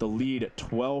currently with the lead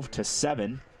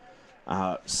 12-7.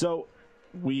 So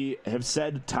we have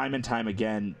said time and time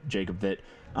again, Jacob, that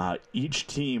each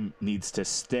team needs to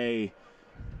stay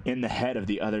in the head of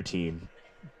the other team,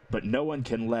 but no one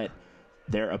can let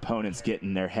their opponents get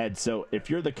in their head. So if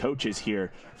you're the coaches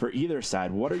here for either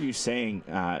side, what are you saying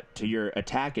to your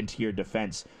attack and to your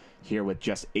defense here with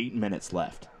just 8 minutes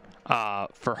left?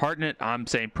 For Hartnett, I'm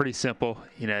saying pretty simple.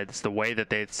 You know, it's the way that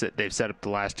they've set up the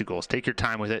last 2 goals. Take your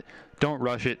time with it. Don't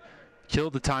rush it. Kill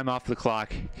the time off the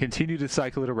clock. Continue to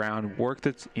cycle it around. Work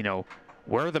that,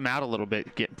 wear them out a little bit.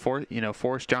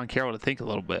 Force John Carroll to think a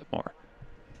little bit more.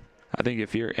 I think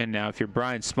if you're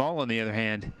Brian Small on the other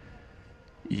hand,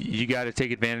 you got to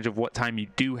take advantage of what time you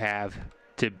do have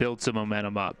to build some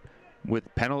momentum up with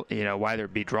penalty. Whether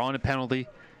it be drawing a penalty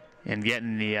and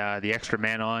getting the extra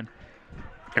man on,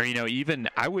 or even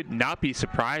I would not be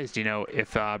surprised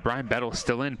if Brian Bettle's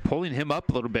still in, pulling him up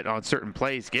a little bit on certain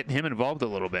plays, getting him involved a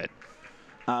little bit.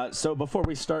 So before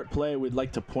we start play, we'd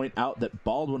like to point out that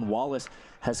Baldwin Wallace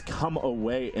has come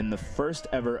away in the first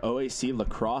ever OAC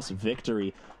lacrosse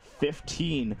victory,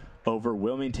 15 over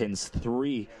Wilmington's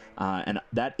 3. And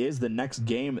that is the next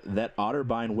game that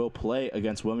Otterbein will play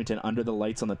against Wilmington under the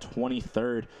lights on the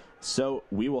 23rd. So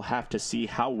we will have to see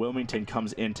how Wilmington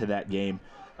comes into that game.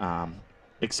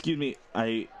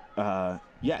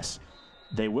 Yes,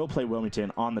 they will play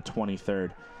Wilmington on the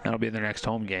 23rd. That'll be their next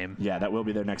home game. Yeah, that will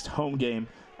be their next home game.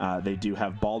 They do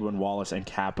have Baldwin Wallace and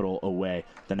Capital away,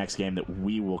 the next game that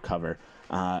we will cover.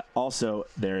 Also,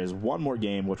 there is one more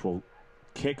game which will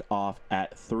kick off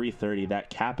at 3:30, that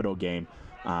Capital game,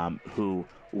 who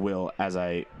will, as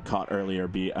I caught earlier,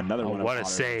 be another one of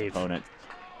Otter's opponents.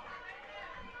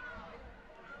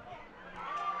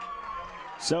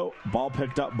 So, ball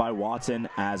picked up by Watson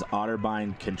as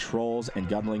Otterbein controls, and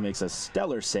Gunling makes a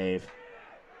stellar save.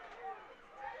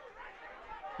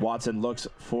 Watson looks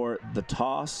for the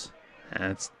toss.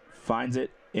 Finds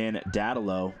it in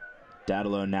Dadalo.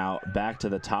 Dadalo now back to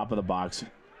the top of the box.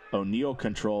 O'Neal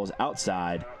controls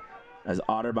outside as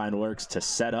Otterbein works to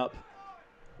set up.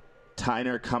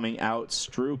 Tyner coming out.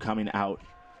 Strew coming out.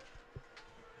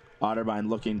 Otterbein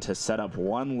looking to set up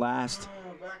one last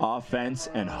offense,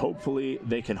 and hopefully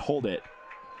they can hold it.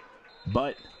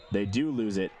 But they do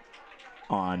lose it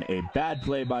on a bad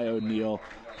play by O'Neal.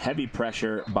 Heavy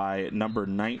pressure by number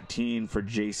 19 for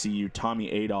JCU, Tommy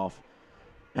Adolph.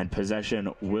 And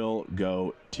possession will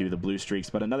go to the Blue Streaks.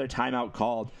 But another timeout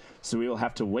called, so we will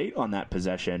have to wait on that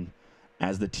possession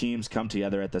as the teams come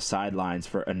together at the sidelines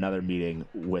for another meeting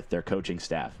with their coaching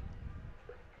staff.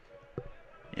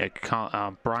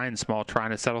 Yeah, Brian Small trying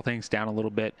to settle things down a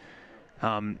little bit.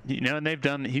 And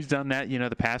he's done that,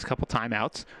 the past couple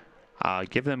timeouts.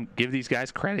 Give these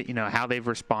guys credit, how they've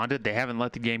responded. They haven't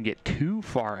let the game get too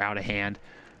far out of hand,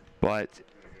 but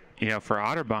for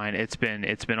Otterbein, it's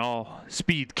been all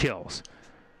speed kills,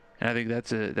 and I think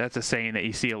that's a saying that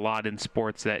you see a lot in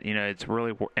sports that it's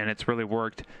really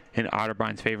worked in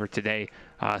Otterbein's favor today.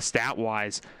 Stat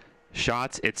wise,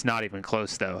 shots, it's not even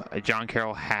close though. John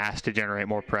Carroll has to generate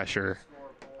more pressure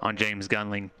on James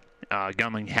Gunling.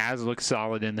 Gunling has looked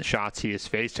solid in the shots he has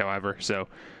faced, however, so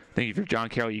I think if you're John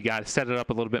Carroll, you got to set it up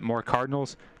a little bit more.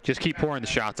 Cardinals, just keep pouring the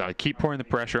shots out. Keep pouring the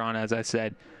pressure on, as I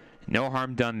said. No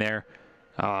harm done there.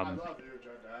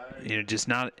 Just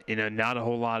not a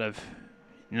whole lot of,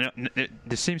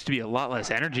 there seems to be a lot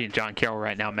less energy in John Carroll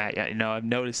right now, Matt. I've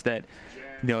noticed that,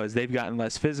 as they've gotten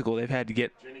less physical, they've had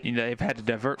to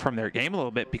divert from their game a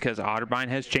little bit because Otterbein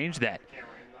has changed that.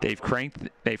 They've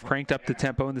cranked up the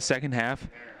tempo in the second half.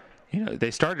 You know,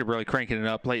 they started really cranking it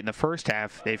up late in the first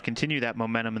half. They've continued that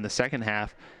momentum in the second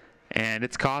half, and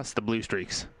it's cost the Blue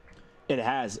Streaks. It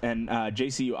has, and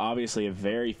JCU obviously a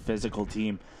very physical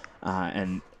team,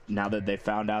 and now that they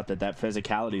found out that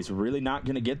physicality is really not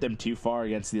going to get them too far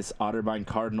against this Otterbein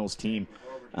Cardinals team,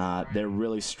 they're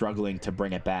really struggling to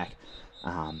bring it back.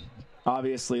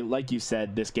 Obviously, like you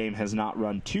said, this game has not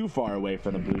run too far away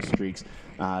from the Blue Streaks.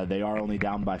 They are only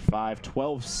down by 5,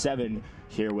 12-7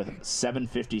 here with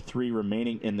 7:53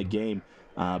 remaining in the game.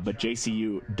 But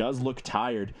JCU does look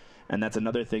tired, and that's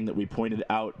another thing that we pointed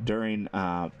out during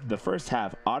the first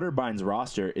half. Otterbein's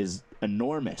roster is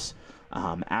enormous,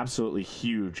 absolutely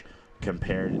huge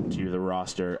compared to the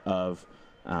roster of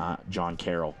John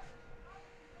Carroll.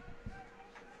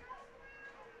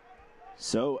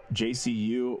 So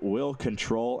JCU will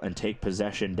control and take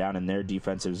possession down in their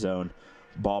defensive zone.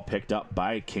 Ball picked up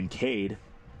by Kincaid,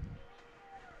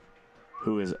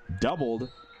 who is doubled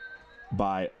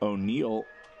by O'Neal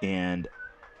and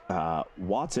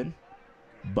Watson.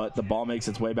 But the ball makes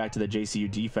its way back to the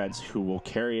JCU defense, who will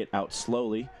carry it out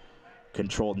slowly.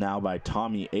 Controlled now by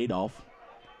Tommy Adolph.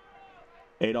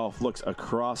 Adolph looks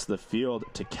across the field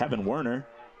to Kevin Werner.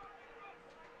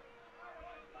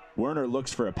 Werner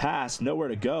looks for a pass, nowhere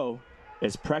to go,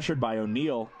 is pressured by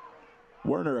O'Neal.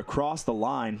 Werner across the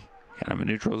line. Kind of a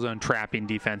neutral zone trapping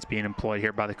defense being employed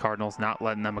here by the Cardinals, not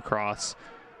letting them across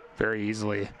very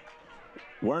easily.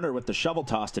 Werner with the shovel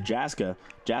toss to Jaska.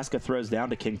 Jaska throws down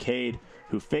to Kincaid,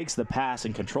 who fakes the pass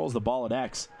and controls the ball at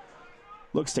X.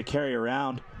 Looks to carry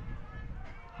around.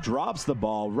 Drops the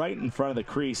ball right in front of the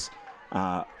crease.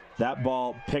 That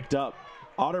ball picked up.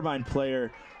 Otterbein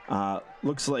player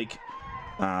looks like...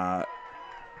 I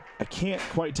can't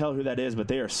quite tell who that is, but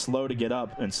they are slow to get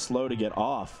up and slow to get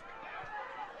off.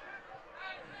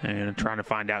 And trying to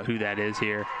find out who that is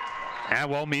here.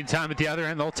 Well, meantime, at the other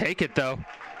end, they'll take it, though.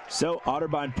 So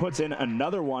Otterbein puts in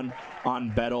another one on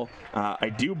Bettel. I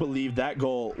do believe that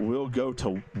goal will go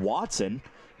to Watson,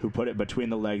 who put it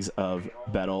between the legs of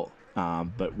Bettel.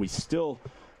 But we still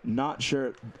not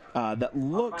sure. That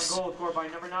looks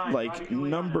like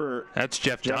number... That's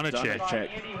Jeff Dunacek.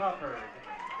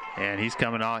 And he's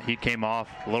coming off. He came off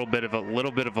a little bit of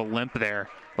a limp there.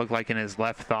 Looked like in his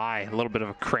left thigh, a little bit of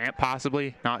a cramp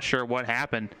possibly. Not sure what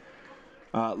happened.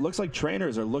 Looks like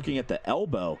trainers are looking at the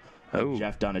elbow of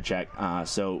Jeff Dunacek.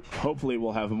 So hopefully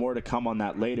we'll have more to come on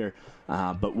that later.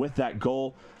 But with that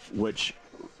goal, which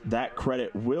that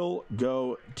credit will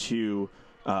go to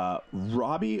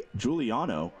Robbie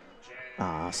Giuliano.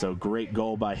 So great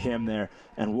goal by him there.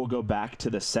 And we'll go back to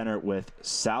the center with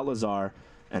Salazar.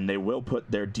 And they will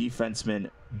put their defenseman,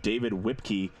 David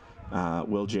Whipke,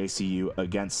 will JCU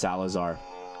against Salazar.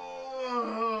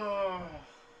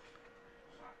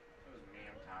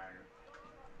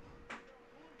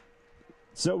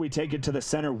 So we take it to the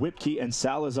center. Whipke and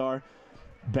Salazar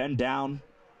bend down.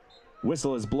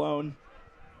 Whistle is blown.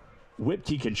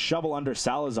 Whipke can shovel under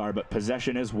Salazar, but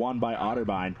possession is won by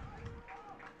Otterbein.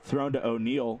 Thrown to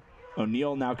O'Neal.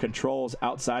 O'Neal now controls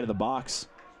outside of the box.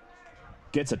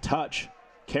 Gets a touch.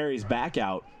 Carries back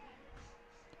out.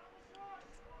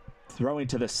 Throwing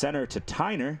to the center to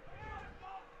Tyner.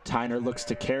 Tyner looks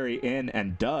to carry in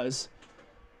and does.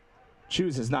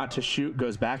 Chooses not to shoot.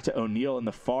 Goes back to O'Neal in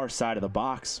the far side of the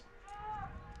box,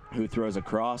 who throws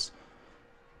across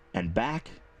and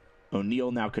back.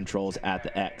 O'Neal now controls at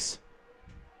the X.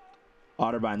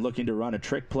 Otterbein looking to run a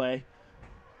trick play,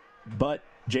 but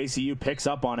JCU picks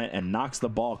up on it and knocks the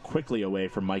ball quickly away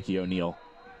from Mikey O'Neal.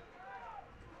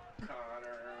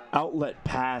 Outlet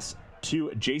pass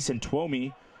to Jason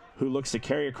Twomey, who looks to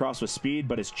carry across with speed,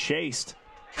 but is chased.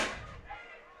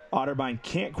 Otterbein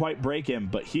can't quite break him,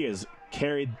 but he is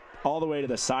carried all the way to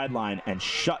the sideline and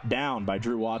shut down by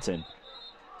Drew Watson.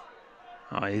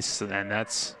 Twomey's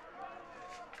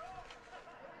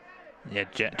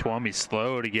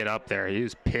slow to get up there. He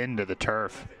was pinned to the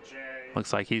turf.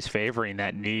 Looks like he's favoring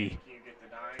that knee.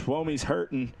 Twomey's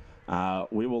hurting.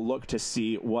 We will look to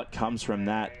see what comes from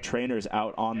that. Trainers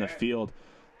out on the field.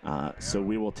 So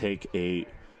we will take a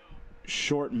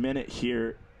short minute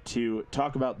here to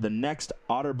talk about the next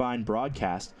Otterbein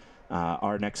broadcast.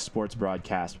 Our next sports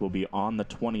broadcast will be on the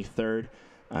 23rd.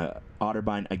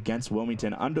 Otterbein against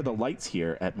Wilmington under the lights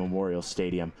here at Memorial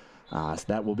Stadium. So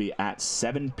that will be at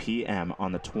 7 p.m.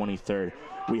 on the 23rd.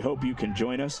 We hope you can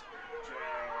join us.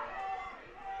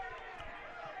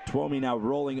 Twomey now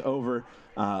rolling over.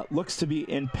 Looks to be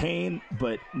in pain,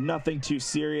 but nothing too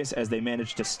serious as they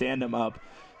manage to stand him up.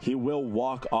 He will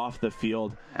walk off the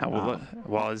field.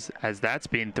 As that's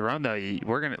being thrown, though,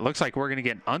 looks like we're gonna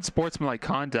get unsportsmanlike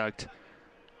conduct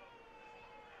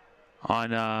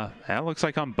on, that looks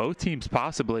like on both teams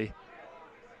possibly.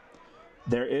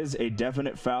 There is a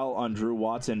definite foul on Drew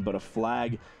Watson, but a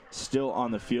flag still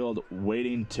on the field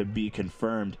waiting to be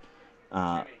confirmed.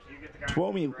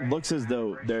 Twomey looks as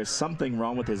though there's something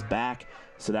wrong with his back,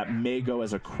 so that may go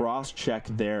as a cross check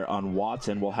there on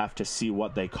Watson. We'll have to see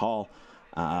what they call.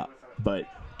 But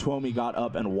Twomey got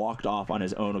up and walked off on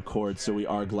his own accord, so we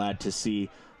are glad to see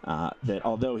that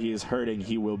although he is hurting,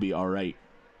 he will be all right.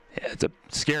 Yeah, it's a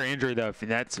scary injury, though.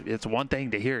 It's one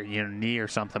thing to hear, knee or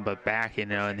something, but back,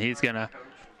 and he's going to,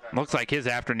 looks like his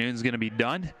afternoon's going to be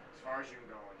done.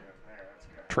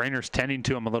 Trainer's tending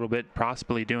to him a little bit,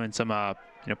 possibly doing some,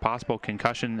 possible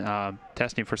concussion,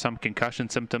 testing for some concussion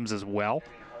symptoms as well.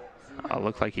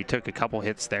 Looked like he took a couple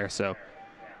hits there, so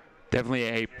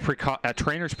definitely a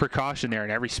trainer's precaution there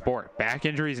in every sport. Back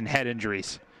injuries and head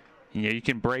injuries. You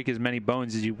can break as many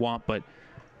bones as you want, but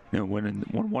when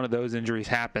one of those injuries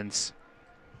happens,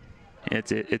 you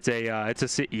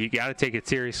got to take it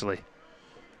seriously.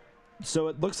 So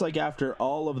it looks like after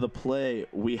all of the play,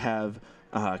 we have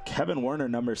Kevin Werner,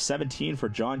 number 17 for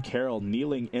John Carroll,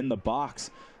 kneeling in the box.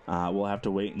 We'll have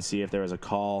to wait and see if there is a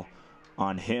call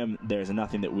on him. There's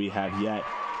nothing that we have yet,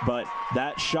 but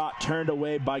that shot turned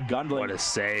away by Gundling. What a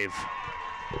save!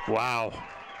 Wow.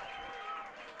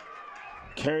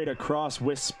 Carried across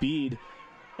with speed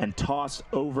and tossed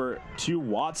over to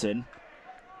Watson.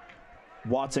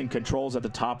 Watson controls at the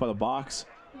top of the box,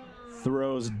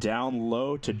 throws down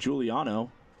low to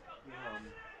Giuliano.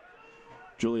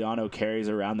 Giuliano carries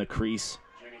around the crease.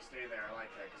 Jenny, stay there. I like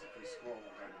that because if we score, we'll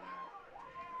go to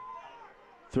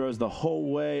that. Throws the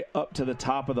whole way up to the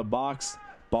top of the box.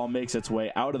 Ball makes its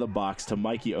way out of the box to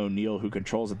Mikey O'Neill, who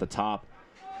controls at the top.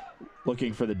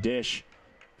 Looking for the dish.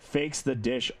 Fakes the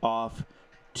dish off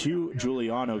to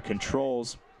Giuliano.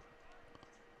 Controls.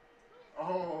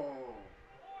 Oh.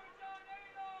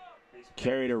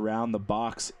 Carried around the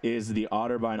box is the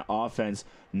Otterbein offense,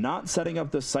 not setting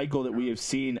up the cycle that we have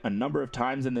seen a number of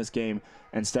times in this game,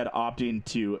 instead opting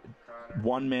to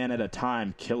one man at a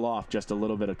time kill off just a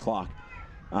little bit of clock.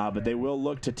 But they will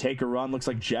look to take a run. Looks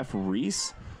like Jeff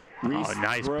Reese.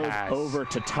 Nice throws pass over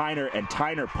to Tyner, and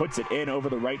Tyner puts it in over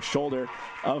the right shoulder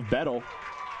of Bettel.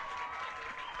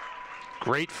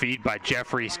 Great feed by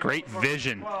Jeff Reese. Great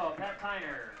vision. 12, Pat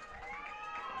Tyner.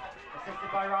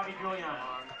 Assisted by Robbie Giuliano.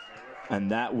 And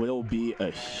that will be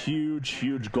a huge,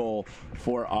 huge goal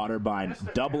for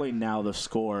Otterbein, doubling now the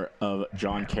score of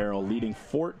John Carroll, leading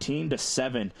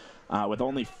 14-7 with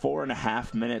only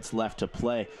 4.5 minutes left to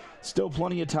play. Still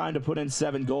plenty of time to put in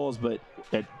 7 goals, but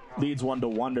it leads one to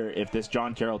wonder if this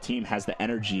John Carroll team has the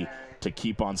energy to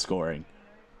keep on scoring.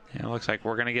 Yeah, it looks like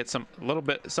we're going to get some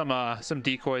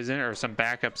decoys in, or some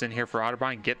backups in here for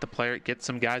Otterbein. Get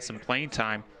some guys some playing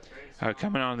time.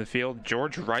 Coming on the field,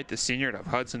 George Wright, the senior out of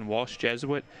Hudson Walsh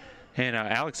Jesuit, and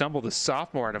Alex Humble, the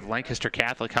sophomore out of Lancaster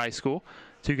Catholic High School.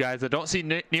 Two guys that don't see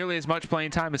nearly as much playing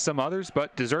time as some others,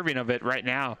 but deserving of it right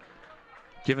now,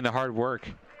 given the hard work.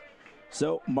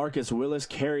 So Marcus Willis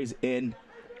carries in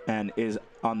and is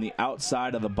on the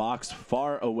outside of the box,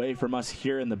 far away from us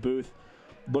here in the booth.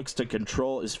 Looks to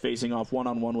control, is facing off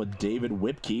one-on-one with David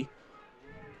Whipke.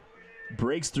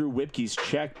 Breaks through Whipke's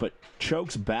check, but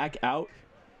chokes back out.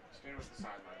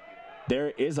 There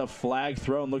is a flag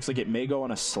thrown. Looks like it may go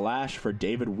on a slash for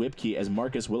David Whipke as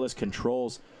Marcus Willis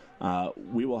controls.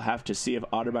 We will have to see if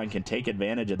Otterbein can take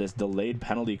advantage of this delayed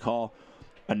penalty call.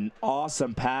 An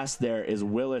awesome pass there is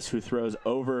Willis, who throws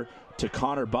over to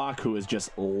Connor Bach, who is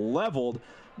just leveled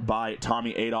by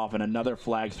Tommy Adolph, and another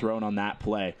flag thrown on that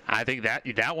play. I think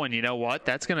that one, you know what?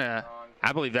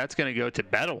 I believe that's gonna go to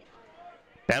Bettel.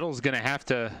 Bettel's gonna have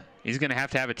to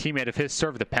have a teammate of his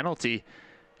serve the penalty,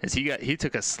 as he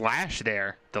took a slash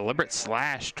there, deliberate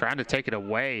slash, trying to take it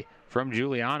away from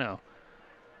Giuliano.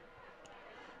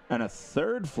 And a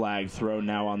third flag thrown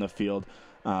now on the field.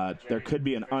 There could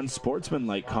be an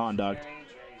unsportsmanlike conduct.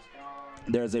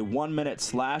 There's a 1-minute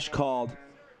slash called.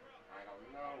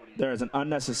 There is an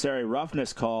unnecessary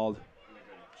roughness called.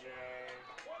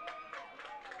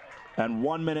 And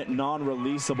 1 minute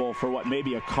non-releasable for what may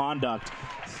be a conduct.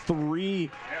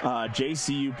 3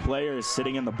 JCU players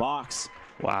sitting in the box.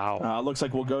 Wow. Looks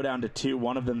like we'll go down to 2,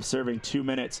 one of them serving 2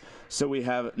 minutes. So we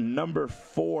have number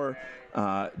 4,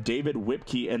 David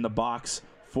Whipke, in the box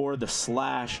for the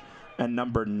slash, and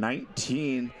number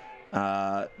 19,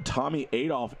 Tommy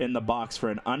Adolph, in the box for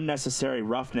an unnecessary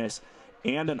roughness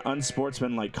and an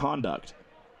unsportsmanlike conduct.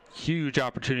 Huge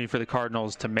opportunity for the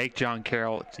Cardinals to make John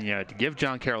Carroll, to give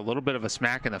John Carroll a little bit of a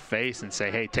smack in the face and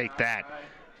say, hey, take that,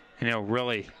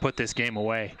 really put this game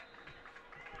away.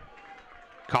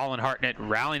 Colin Hartnett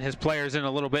rallying his players in a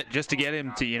little bit just to get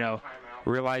him to,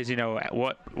 realize, you know, at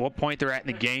what point they're at in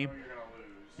the game.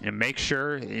 You know, make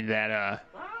sure that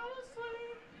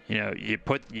you know, you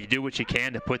do what you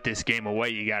can to put this game away.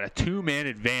 You got a 2-man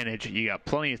advantage. You got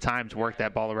plenty of time to work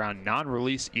that ball around.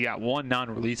 Non-release, you got one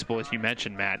non-releasable, as you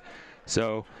mentioned, Matt.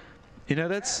 So, you know,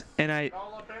 that's, and I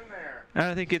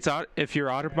think it's, if you're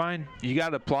Otterbein, you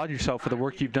got to applaud yourself for the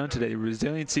work you've done today. The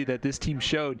resiliency that this team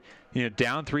showed, you know,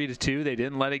 down 3-2, they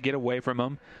didn't let it get away from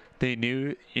them. They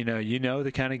knew, you know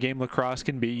the kind of game lacrosse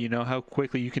can be. You know how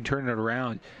quickly you can turn it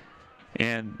around.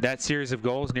 And that series of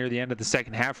goals near the end of the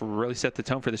second half really set the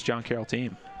tone for this John Carroll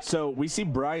team. So we see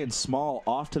Brian Small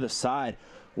off to the side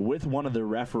with one of the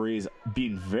referees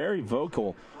being very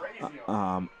vocal,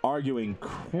 arguing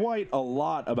quite a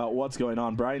lot about what's going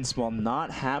on. Brian Small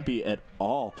not happy at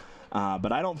all.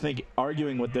 But I don't think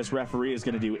arguing with this referee is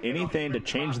going to do anything to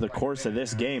change the course of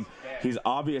this game. He's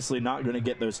obviously not going to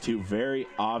get those two very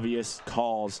obvious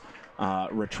calls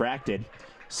retracted.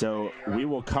 So we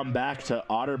will come back to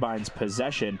Otterbein's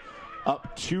possession,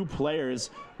 up 2 players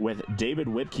with David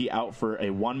Whipke out for a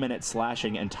 1-minute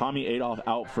slashing and Tommy Adolph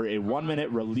out for a 1-minute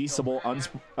releasable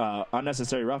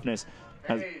unnecessary roughness,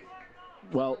 as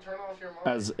well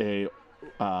as a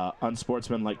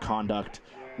unsportsmanlike conduct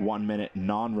 1-minute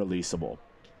non-releasable.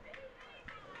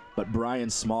 But Brian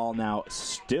Small now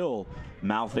still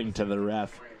mouthing to the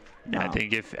ref. I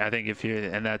think if you,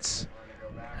 and that's,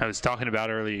 I was talking about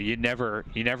earlier, you never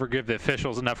give the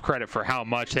officials enough credit for how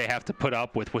much they have to put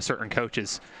up with certain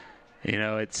coaches. You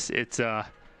know, it's a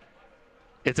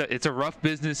rough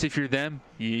business if you're them.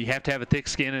 You have to have a thick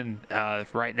skin, and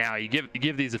right now you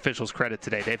give these officials credit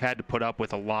today. They've had to put up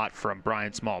with a lot from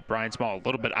Brian Small. Brian Small, a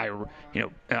little bit, I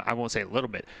won't say a little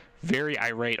bit, very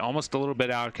irate, almost a little bit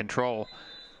out of control.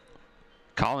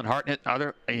 Colin Hartnett,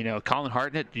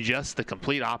 just the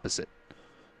complete opposite.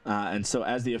 And so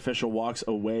as the official walks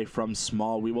away from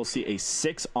Small, we will see a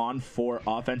 6-on-4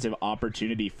 offensive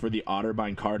opportunity for the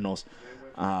Otterbein Cardinals.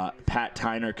 Pat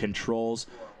Tyner controls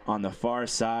on the far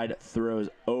side, throws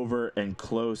over and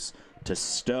close to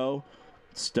Stowe.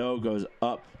 Stowe goes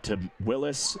up to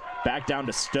Willis, back down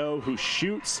to Stowe, who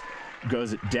shoots,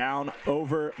 goes down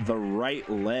over the right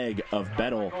leg of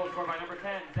Bettel.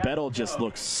 Bettel just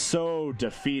looks so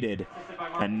defeated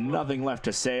and nothing left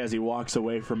to say as he walks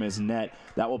away from his net.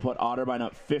 That will put Otterbein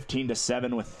up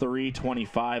 15-7 with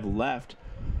 3:25 left.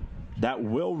 That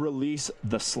will release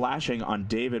the slashing on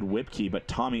David Whipke, but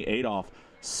Tommy Adolph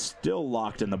still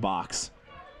locked in the box.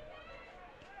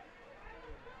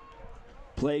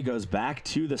 Play goes back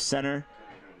to the center.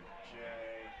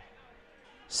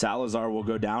 Salazar will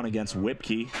go down against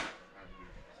Whipke.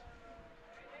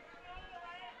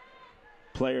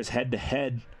 Players head to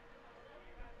head.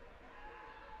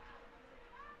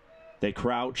 They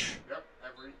crouch.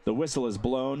 The whistle is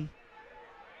blown.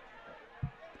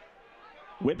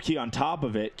 Whipke on top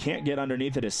of it. Can't get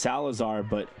underneath it as Salazar,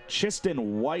 but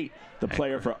Chiston White, the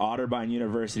player for Otterbein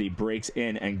University, breaks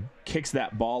in and kicks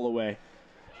that ball away.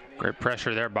 Great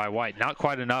pressure there by White. Not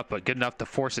quite enough, but good enough to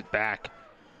force it back.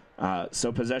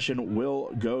 So possession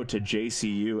will go to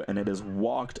JCU, and it is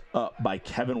walked up by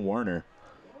Kevin Werner.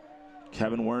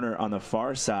 Kevin Werner on the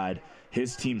far side.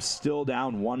 His team still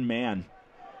down 1 man.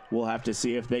 We'll have to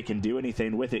see if they can do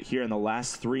anything with it here in the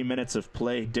last 3 minutes of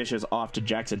play. Dishes off to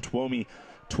Jackson Twomey.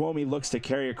 Twomey looks to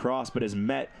carry across, but is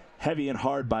met heavy and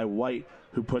hard by White,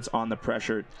 who puts on the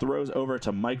pressure. Throws over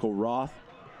to Michael Roth.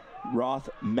 Roth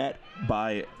met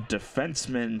by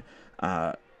defenseman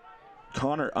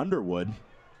Connor Underwood.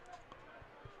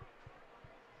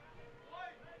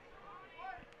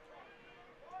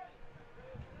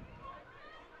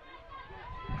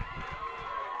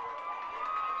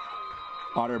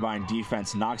 Otterbein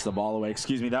defense knocks the ball away.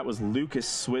 Excuse me, that was Lucas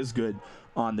Swisgood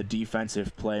on the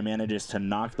defensive play. Manages to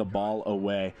knock the ball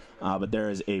away, but there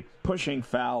is a pushing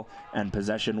foul, and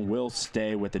possession will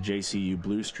stay with the JCU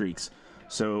Blue Streaks.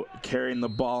 So carrying the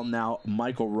ball now,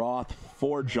 Michael Roth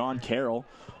for John Carroll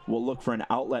will look for an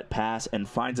outlet pass and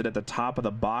finds it at the top of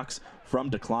the box from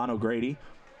Declan O'Grady.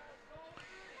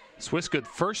 Swisgood,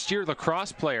 first-year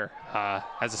lacrosse player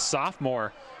as a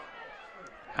sophomore,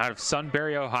 out of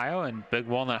Sunbury, Ohio, and Big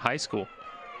Walnut High School.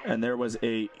 And there was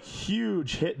a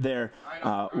huge hit there,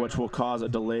 which will cause a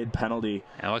delayed penalty.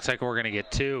 And it looks like we're going to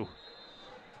get 2.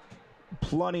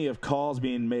 Plenty of calls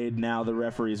being made now. The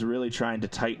referee's really trying to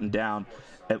tighten down.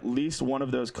 At least one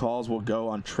of those calls will go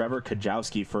on Trevor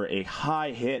Kajowski for a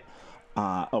high hit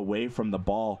away from the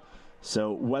ball.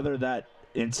 So whether that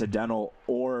incidental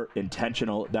or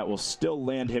intentional, that will still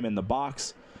land him in the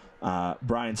box.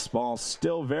 Brian Small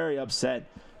still very upset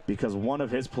because one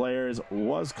of his players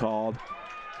was called.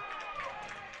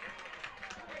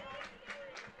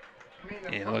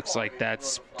 It looks like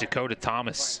that's Dakota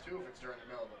Thomas. If it's during the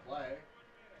middle of the play.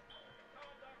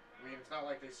 I mean, it's not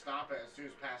like they stop it as soon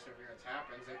as pass interference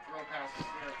happens. They throw pass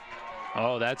interference.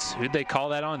 Oh, that's who'd they call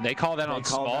that on? They call that on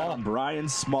Call that Small. on Brian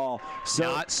Small. So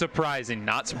Not surprising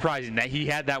that he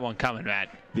had that one coming, Matt.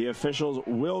 the officials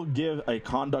will give a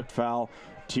conduct foul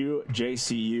to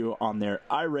JCU on their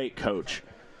irate coach.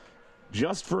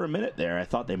 Just for a minute there, I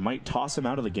thought they might toss him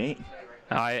out of the game.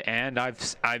 I'm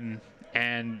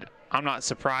not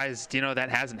surprised. That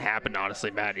hasn't happened,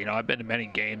 honestly, Matt. I've been to many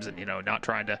games, and not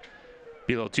trying to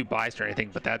be a little too biased or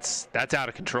anything, but that's out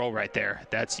of control right there.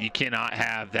 You cannot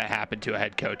have that happen to a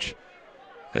head coach.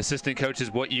 Assistant coach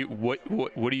is what do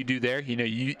you do there?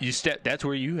 You step. That's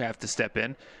where you have to step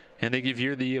in, and they give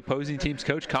you the opposing team's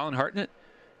coach, Colin Hartnett.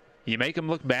 You make him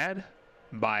look bad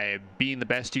by being the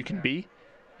best you can be,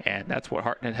 and that's what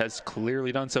Hartnett has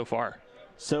clearly done so far.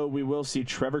 So we will see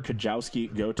Trevor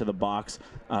Kajowski go to the box,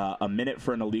 a minute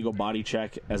for an illegal body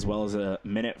check, as well as a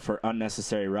minute for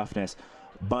unnecessary roughness.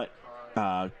 But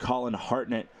Brian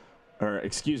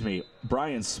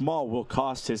Small will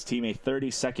cost his team a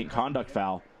 30-second conduct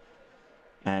foul,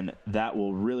 and that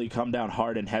will really come down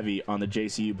hard and heavy on the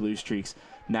JCU Blue Streaks.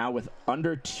 Now with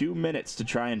under 2 minutes to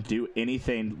try and do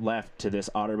anything left to this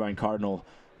Otterbein Cardinal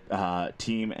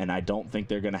team, and I don't think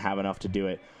they're going to have enough to do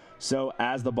it. So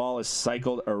as the ball is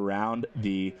cycled around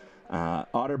the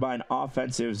Otterbein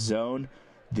offensive zone,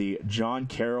 the John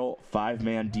Carroll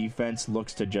 5-man defense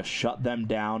looks to just shut them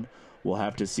down. We'll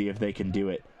have to see if they can do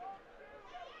it.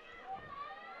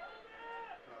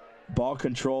 Ball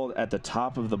controlled at the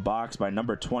top of the box by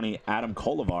number 20, Adam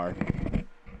Kolivar.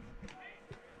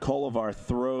 Kolivar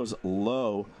throws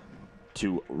low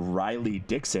to Riley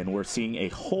Dixon. We're seeing a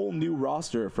whole new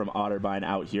roster from Otterbein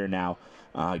out here now,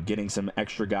 getting some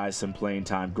extra guys some playing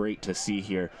time. Great to see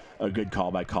here. A good call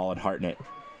by Colin Hartnett.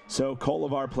 So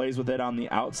Kolivar plays with it on the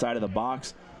outside of the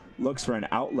box, looks for an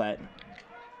outlet.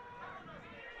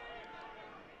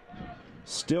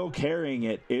 Still carrying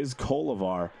it is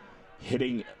Kolivar.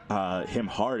 Hitting him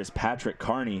hard is Patrick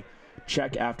Carney.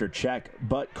 Check after check,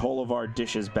 but Kolivar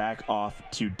dishes back off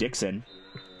to Dixon.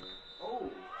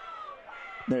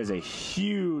 There's a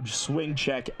huge swing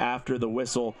check after the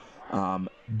whistle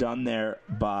done there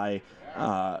by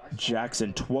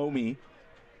Jackson Twomey.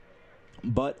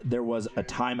 But there was a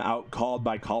timeout called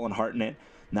by Colin Hartnett,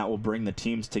 and that will bring the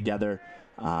teams together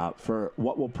for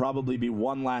what will probably be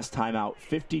one last timeout.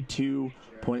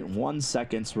 52.1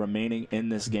 seconds remaining in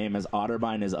this game as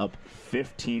Otterbein is up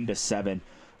 15-7.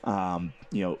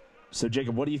 So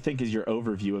Jacob, what do you think is your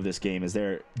overview of this game? Is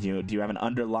there, do you have an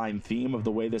underlying theme of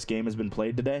the way this game has been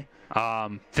played today?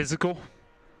 Physical,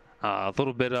 a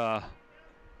little bit.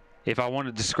 If I want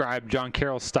to describe John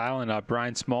Carroll's style and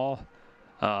Brian Small,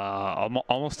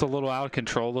 almost a little out of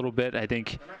control, a little bit. I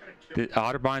think the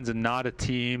Otterbein's not a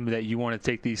team that you want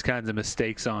to take these kinds of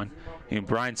mistakes on.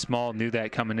 Brian Small knew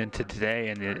that coming into today,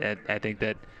 and I think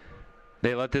that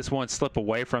they let this one slip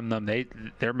away from them.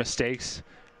 Their mistakes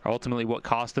are ultimately what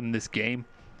cost them this game.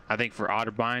 I think for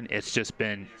Otterbein, it's just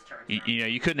been,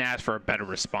 you couldn't ask for a better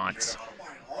response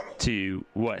to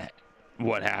what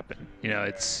happened.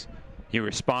 You're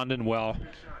responding well,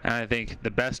 and I think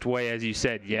the best way, as you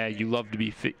said, you love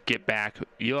to get back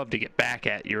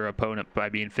at your opponent by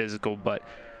being physical, but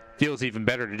feels even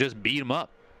better to just beat them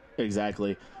up.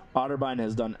 Exactly. Otterbein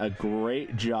has done a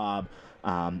great job,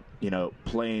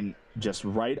 playing just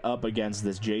right up against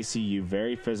this JCU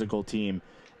very physical team,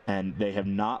 and they have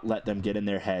not let them get in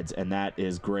their heads, and that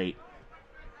is great.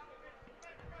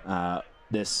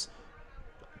 This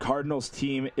Cardinals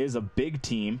team is a big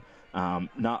team,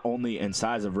 not only in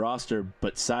size of roster,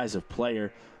 but size of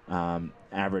player.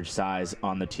 Average size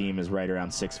on the team is right around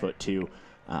 6'2".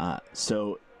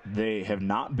 So they have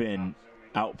not been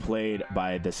outplayed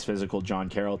by this physical John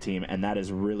Carroll team, and that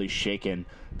has really shaken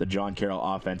the John Carroll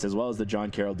offense as well as the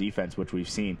John Carroll defense, which we've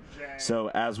seen. So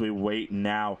as we wait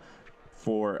now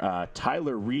for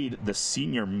Tyler Reed, the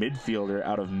senior midfielder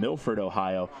out of Milford,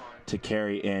 Ohio, to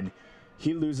carry in.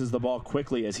 He loses the ball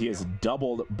quickly as he is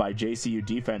doubled by JCU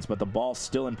defense, but the ball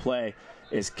still in play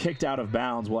is kicked out of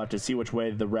bounds. We'll have to see which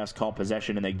way the refs call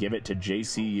possession, and they give it to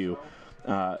JCU.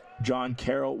 John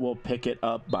Carroll will pick it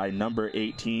up by number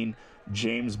 18,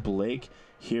 James Blake,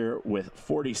 here with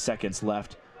 40 seconds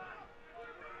left.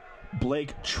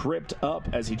 Blake tripped up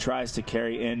as he tries to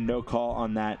carry in. No call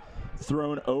on that.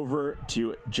 Thrown over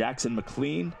to Jackson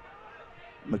McLean.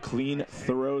 McLean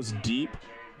throws deep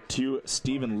to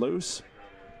Stephen Luce,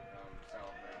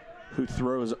 who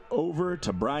throws over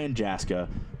to Brian Jaska.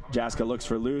 Jaska looks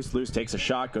for Luce. Luce takes a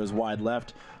shot, goes wide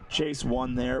left. Chase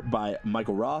won there by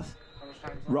Michael Roth.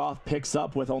 Roth picks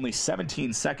up with only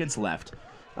 17 seconds left.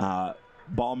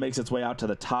 Ball makes its way out to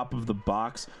the top of the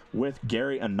box with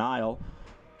Gary Anile.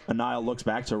 Anile looks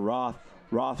back to Roth.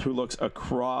 Roth, who looks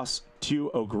across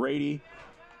to O'Grady.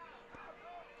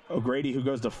 O'Grady, who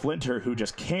goes to Flinter, who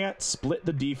just can't split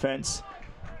the defense.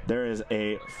 There is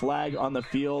a flag on the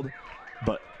field,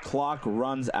 but clock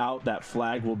runs out. That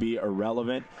flag will be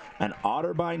irrelevant. And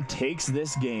Otterbein takes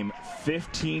this game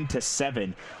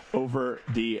 15-7 over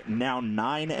the now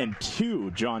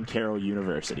 9-2 John Carroll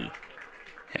University.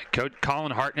 Yeah, Coach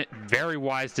Colin Hartnett, very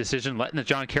wise decision, letting the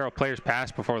John Carroll players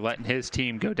pass before letting his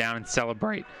team go down and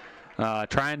celebrate.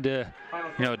 Trying to,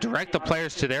 direct the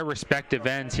players to their respective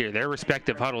ends here, their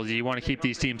respective huddles. You want to keep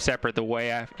these teams separate the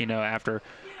way, after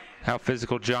how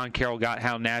physical John Carroll got,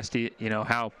 how nasty,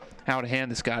 how out of hand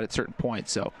this got at certain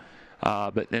points. So,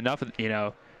 but enough of,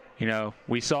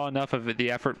 we saw enough of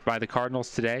the effort by the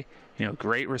Cardinals today.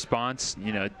 Great response,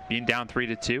 being down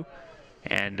 3-2.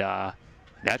 And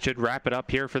that should wrap it up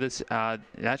here for this.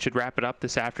 That should wrap it up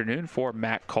this afternoon for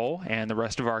Matt Cole and the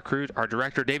rest of our crew. Our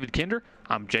director, David Kinder.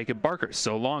 I'm Jacob Barker.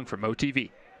 So long from OTV.